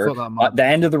sure. The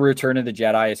end of the Return of the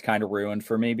Jedi is kind of ruined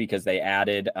for me because they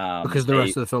added because the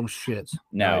rest of the film's shit.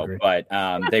 No, but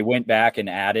they went back and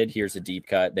added. Here's a deep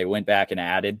cut. They went back and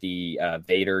added the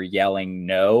Vader yelling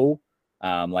 "no,"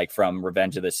 like from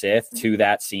Revenge of the Sith to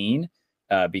that scene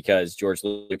because George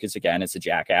Lucas again is a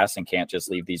jackass and can't just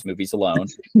leave these movies alone.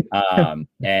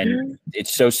 And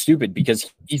it's so stupid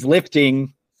because he's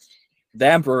lifting the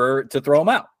Emperor to throw him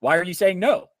out. Why are you saying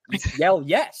no? Yell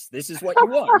yes. This is what you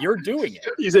want. You're doing it.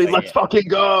 You say let's fucking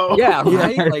go. Yeah,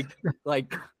 right.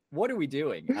 Like what are we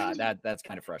doing? That's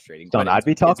kind of frustrating. Don, I'd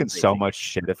be talking so much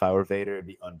shit if I were Vader. It'd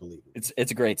be unbelievable.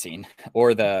 It's a great scene.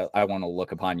 Or the I want to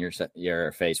look upon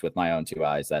your face with my own 2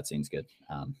 eyes. That scene's good.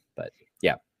 But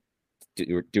yeah,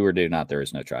 do or do not. There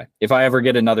is no try. If I ever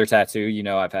get another tattoo,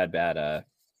 I've had bad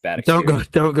experience.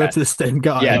 Don't go to the same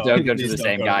guy. Yeah, don't go to the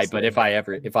same guy. But if I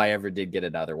ever did get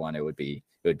another one, it would be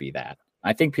that.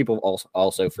 I think people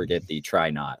also forget the "try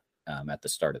not" at the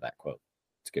start of that quote.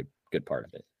 It's a good part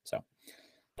of it. So,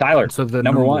 Tyler, so the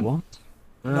number one.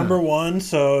 Number 1,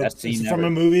 so it's from a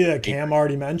movie that Cam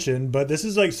already mentioned, but this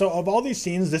is of all these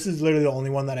scenes, this is literally the only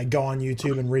one that I go on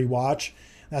YouTube and rewatch.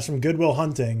 That's from Good Will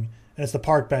Hunting, and it's the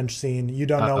park bench scene. You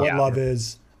don't know what love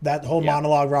is. That whole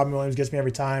monologue, Robin Williams gets me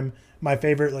every time. My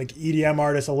favorite EDM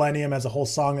artist, Millennium, has a whole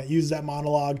song that uses that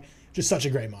monologue. Just such a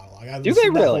great monologue. Do they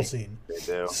really? Whole scene. They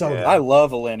do. So good. I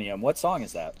love Millennium. What song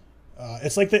is that?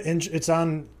 It's like it's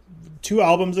on 2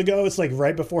 albums ago. It's like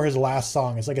right before his last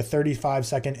song. It's like a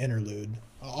 35-second interlude.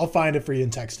 I'll find it for you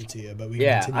and text it to you. But we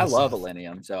can continue. I love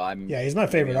Millennium. So he's my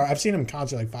favorite. I've seen him in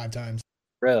concert like 5 times.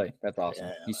 Really? That's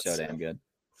awesome. He's so damn good.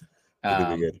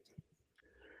 Good.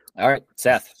 All right,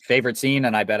 Seth, favorite scene,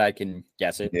 and I bet I can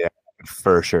guess it. Yeah,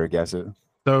 for sure, guess it.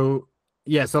 So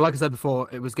like I said before,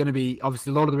 it was going to be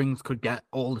obviously Lord of the Rings could get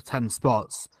all the 10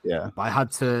 spots. Yeah, but I had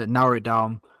to narrow it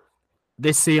down.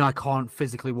 This scene I can't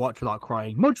physically watch without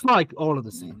crying, much like all of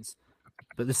the scenes.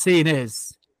 But the scene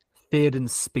is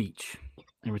Theoden's speech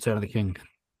in Return of the King.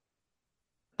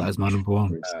 That is my number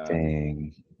 1.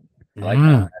 Dang. I like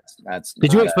that. That's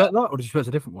did you expect that, or did you expect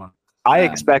a different one? I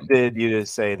expected you to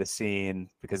say the scene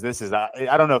because this is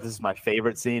I don't know if this is my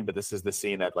favorite scene, but this is the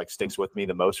scene that sticks with me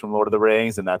the most from Lord of the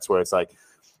Rings, and that's where it's I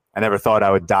never thought I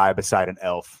would die beside an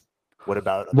elf. What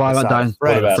about why about dying?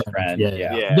 What about a friend?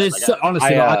 Yeah.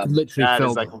 Honestly, I could literally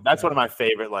feel that's one of my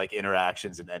favorite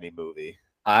interactions in any movie.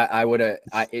 I would have.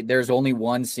 There's only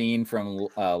one scene from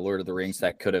Lord of the Rings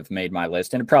that could have made my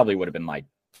list, and it probably would have been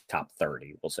top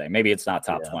 30. We'll say maybe it's not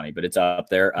top 20, but it's up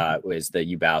there. Was the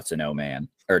 "You bow to no man"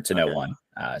 or to no one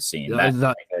scene?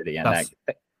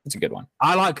 It's a good one.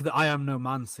 I like the I Am No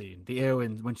Man scene. The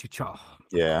Eowyn when she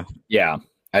Yeah.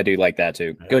 I do like that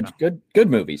too. Good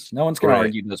movies. No one's gonna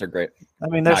argue those are great. I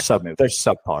mean, they're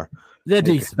subpar. They're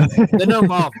decent. They're no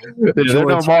Marvel. They're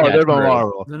no Marvel. They're no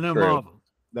Marvel. They're no Marvel.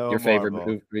 Your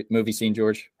favorite movie scene,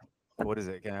 George? What is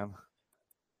it, Cam?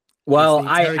 Well,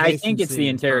 I think it's the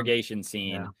interrogation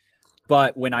scene.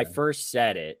 But when I first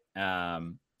said it, I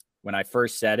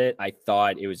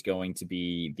thought it was going to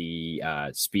be the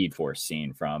Speed Force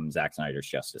scene from Zack Snyder's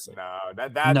Justice League.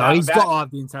 He's got to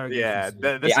have the interrogation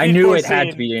scene. I knew it had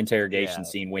to be the interrogation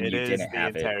scene when you didn't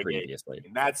have it previously.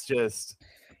 And that's just,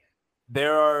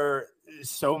 there are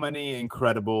so many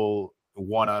incredible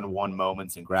one-on-one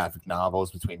moments in graphic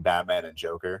novels between Batman and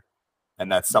Joker. And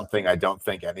that's something I don't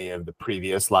think any of the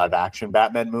previous live-action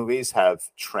Batman movies have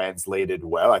translated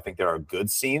well. I think there are good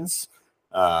scenes.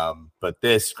 But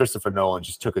this, Christopher Nolan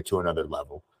just took it to another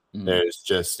level. There's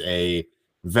just a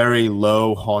very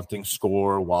low, haunting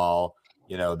score while,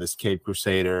 this Cape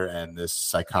Crusader and this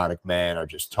psychotic man are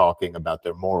just talking about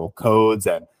their moral codes.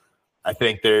 And I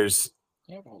think there's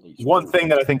one thing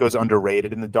that I think goes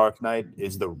underrated in The Dark Knight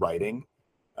is the writing.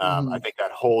 I think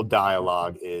that whole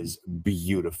dialogue is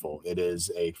beautiful. It is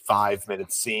a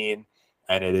 5-minute scene,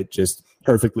 and it just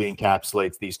perfectly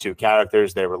encapsulates these two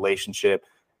characters, their relationship,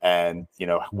 and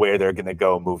where they're going to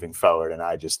go moving forward. And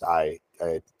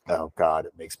oh God,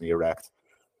 it makes me erect.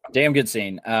 Damn good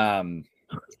scene. I'm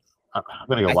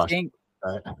gonna go watch.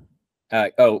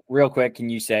 Real quick, can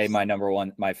you say my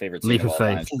favorite scene? Leap of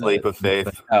Faith. Leap of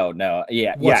Faith. Oh no,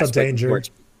 yeah. What's up, Danger?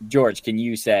 George, can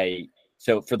you say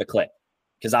so for the clip?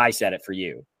 Because I said it for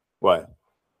you. What?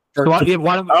 Why don't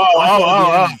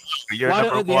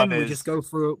we just go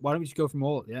through? Why don't we just go from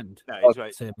all at the end? No, he's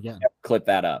right. Say it again. Clip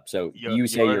that up. So you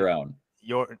say your own.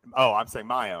 I'm saying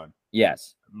my own.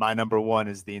 Yes. My number one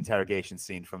is the interrogation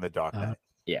scene from The Dark Knight.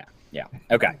 Yeah.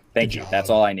 Okay. Thank you.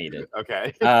 That's all I needed.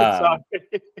 Okay.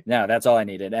 No, that's all I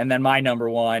needed. And then my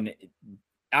number one,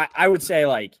 I would say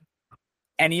like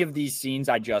any of these scenes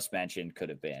I just mentioned could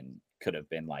have been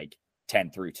like 10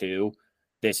 through 2.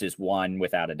 This is one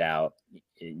without a doubt.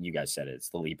 You guys said it's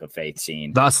the Leap of Faith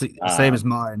scene. That's the same as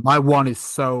mine. My one is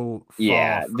so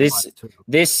far from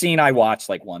this scene I watch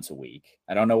like once a week.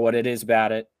 I don't know what it is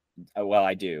about it. Well,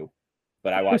 I do,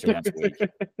 but I watch it once a week.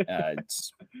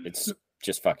 It's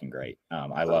just fucking great.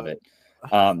 I love it.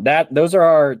 Those are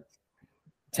our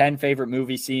 10 favorite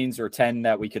movie scenes, or 10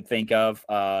 that we could think of.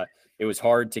 It was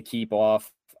hard to keep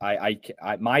off.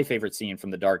 My favorite scene from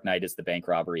The Dark Knight is the bank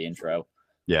robbery intro.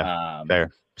 Yeah, there.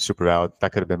 Super valid.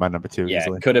 That could have been my number 2. Yeah,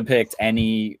 easily. Could have picked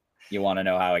any. You want to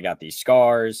know how I got these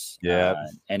scars? Yeah.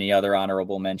 Any other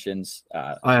honorable mentions?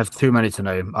 I have too many to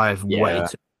name. I have way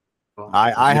too.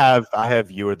 I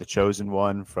have You Are the Chosen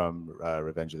One from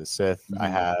Revenge of the Sith. I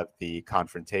have the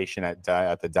confrontation at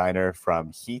the diner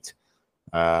from Heat.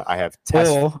 I have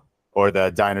or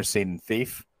the diner scene in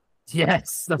Thief.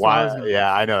 Yes, that's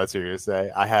I know that's what you're gonna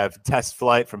say. I have Test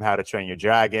Flight from How to Train Your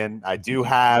Dragon. I do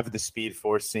have the Speed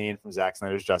Force scene from Zack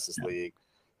Snyder's Justice League.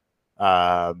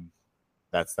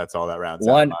 That's all that rounds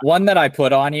one that I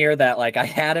put on here that like I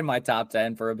had in my top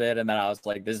 10 for a bit, and then I was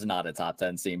like, this is not a top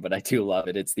 10 scene, but I do love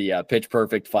it. It's the Pitch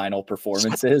Perfect final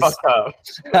performances.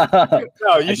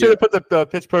 No, you should have put the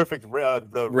Pitch Perfect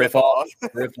the riff off.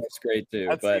 Riff was great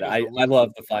too, but I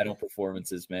love the final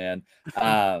performances, man.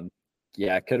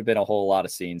 Yeah, it could have been a whole lot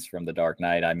of scenes from The Dark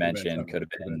Knight. I mentioned could have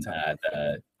been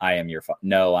I Am Your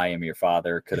I Am Your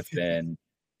Father. Could have been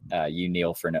You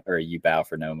Kneel for or You Bow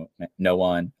for No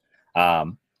One.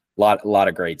 Lot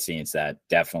of great scenes that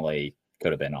definitely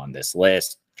could have been on this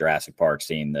list. Jurassic Park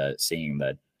seeing the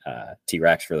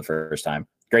T-Rex for the first time.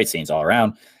 Great scenes all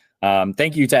around.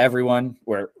 Thank you to everyone.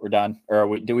 We're done,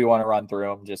 or do we want to run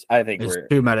through them? I think there's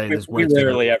too many. We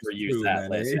rarely ever use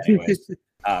that list, anyways.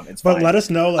 It's but fine. Let us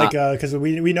know, like, because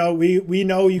we know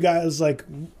you guys like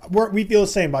we feel the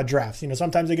same about drafts.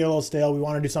 Sometimes they get a little stale. We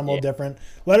want to do something a little different.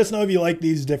 Let us know if you like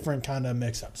these different kind of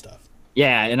mix-up stuff.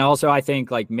 Yeah, and also I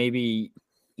think like maybe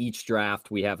each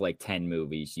draft we have like 10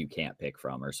 movies you can't pick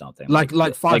from or something. Like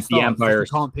 5 stars. The Empire,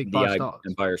 can't pick 5 stars.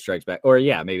 Empire Strikes Back, or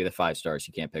maybe the 5 stars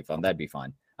you can't pick from. That'd be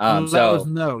fun. Let us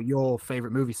know your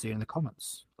favorite movie scene in the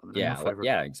comments.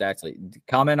 Yeah, exactly.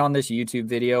 Comment on this YouTube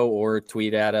video or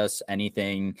tweet at us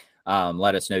anything.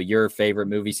 Let us know your favorite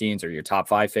movie scenes or your top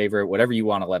 5 favorite, whatever you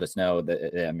want to let us know.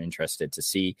 That I'm interested to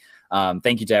see.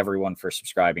 Thank you to everyone for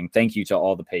subscribing. Thank you to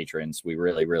all the patrons. We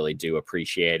really, really do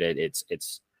appreciate it.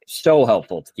 It's so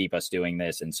helpful to keep us doing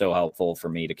this, and so helpful for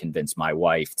me to convince my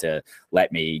wife to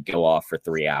let me go off for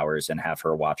 3 hours and have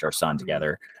her watch our son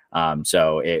together.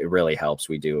 So it really helps.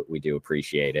 We do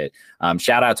appreciate it.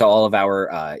 Shout out to all of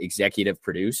our executive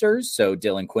producers. So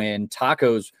Dylan Quinn,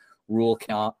 Tacos Rule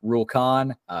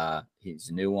Khan, he's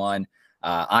a new one.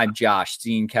 I'm Josh,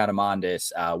 Dean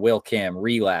Catamandis, Will Kim,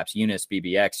 Relapse, Eunice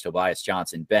BBX, Tobias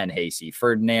Johnson, Ben Hasey,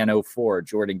 Ferdinand 04,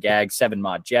 Jordan Gag, 7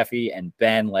 Mod Jeffy, and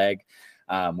Ben Leg.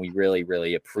 We really,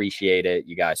 really appreciate it.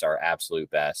 You guys are absolute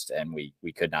best, and we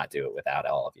could not do it without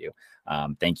all of you.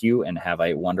 Thank you, and have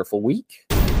a wonderful week.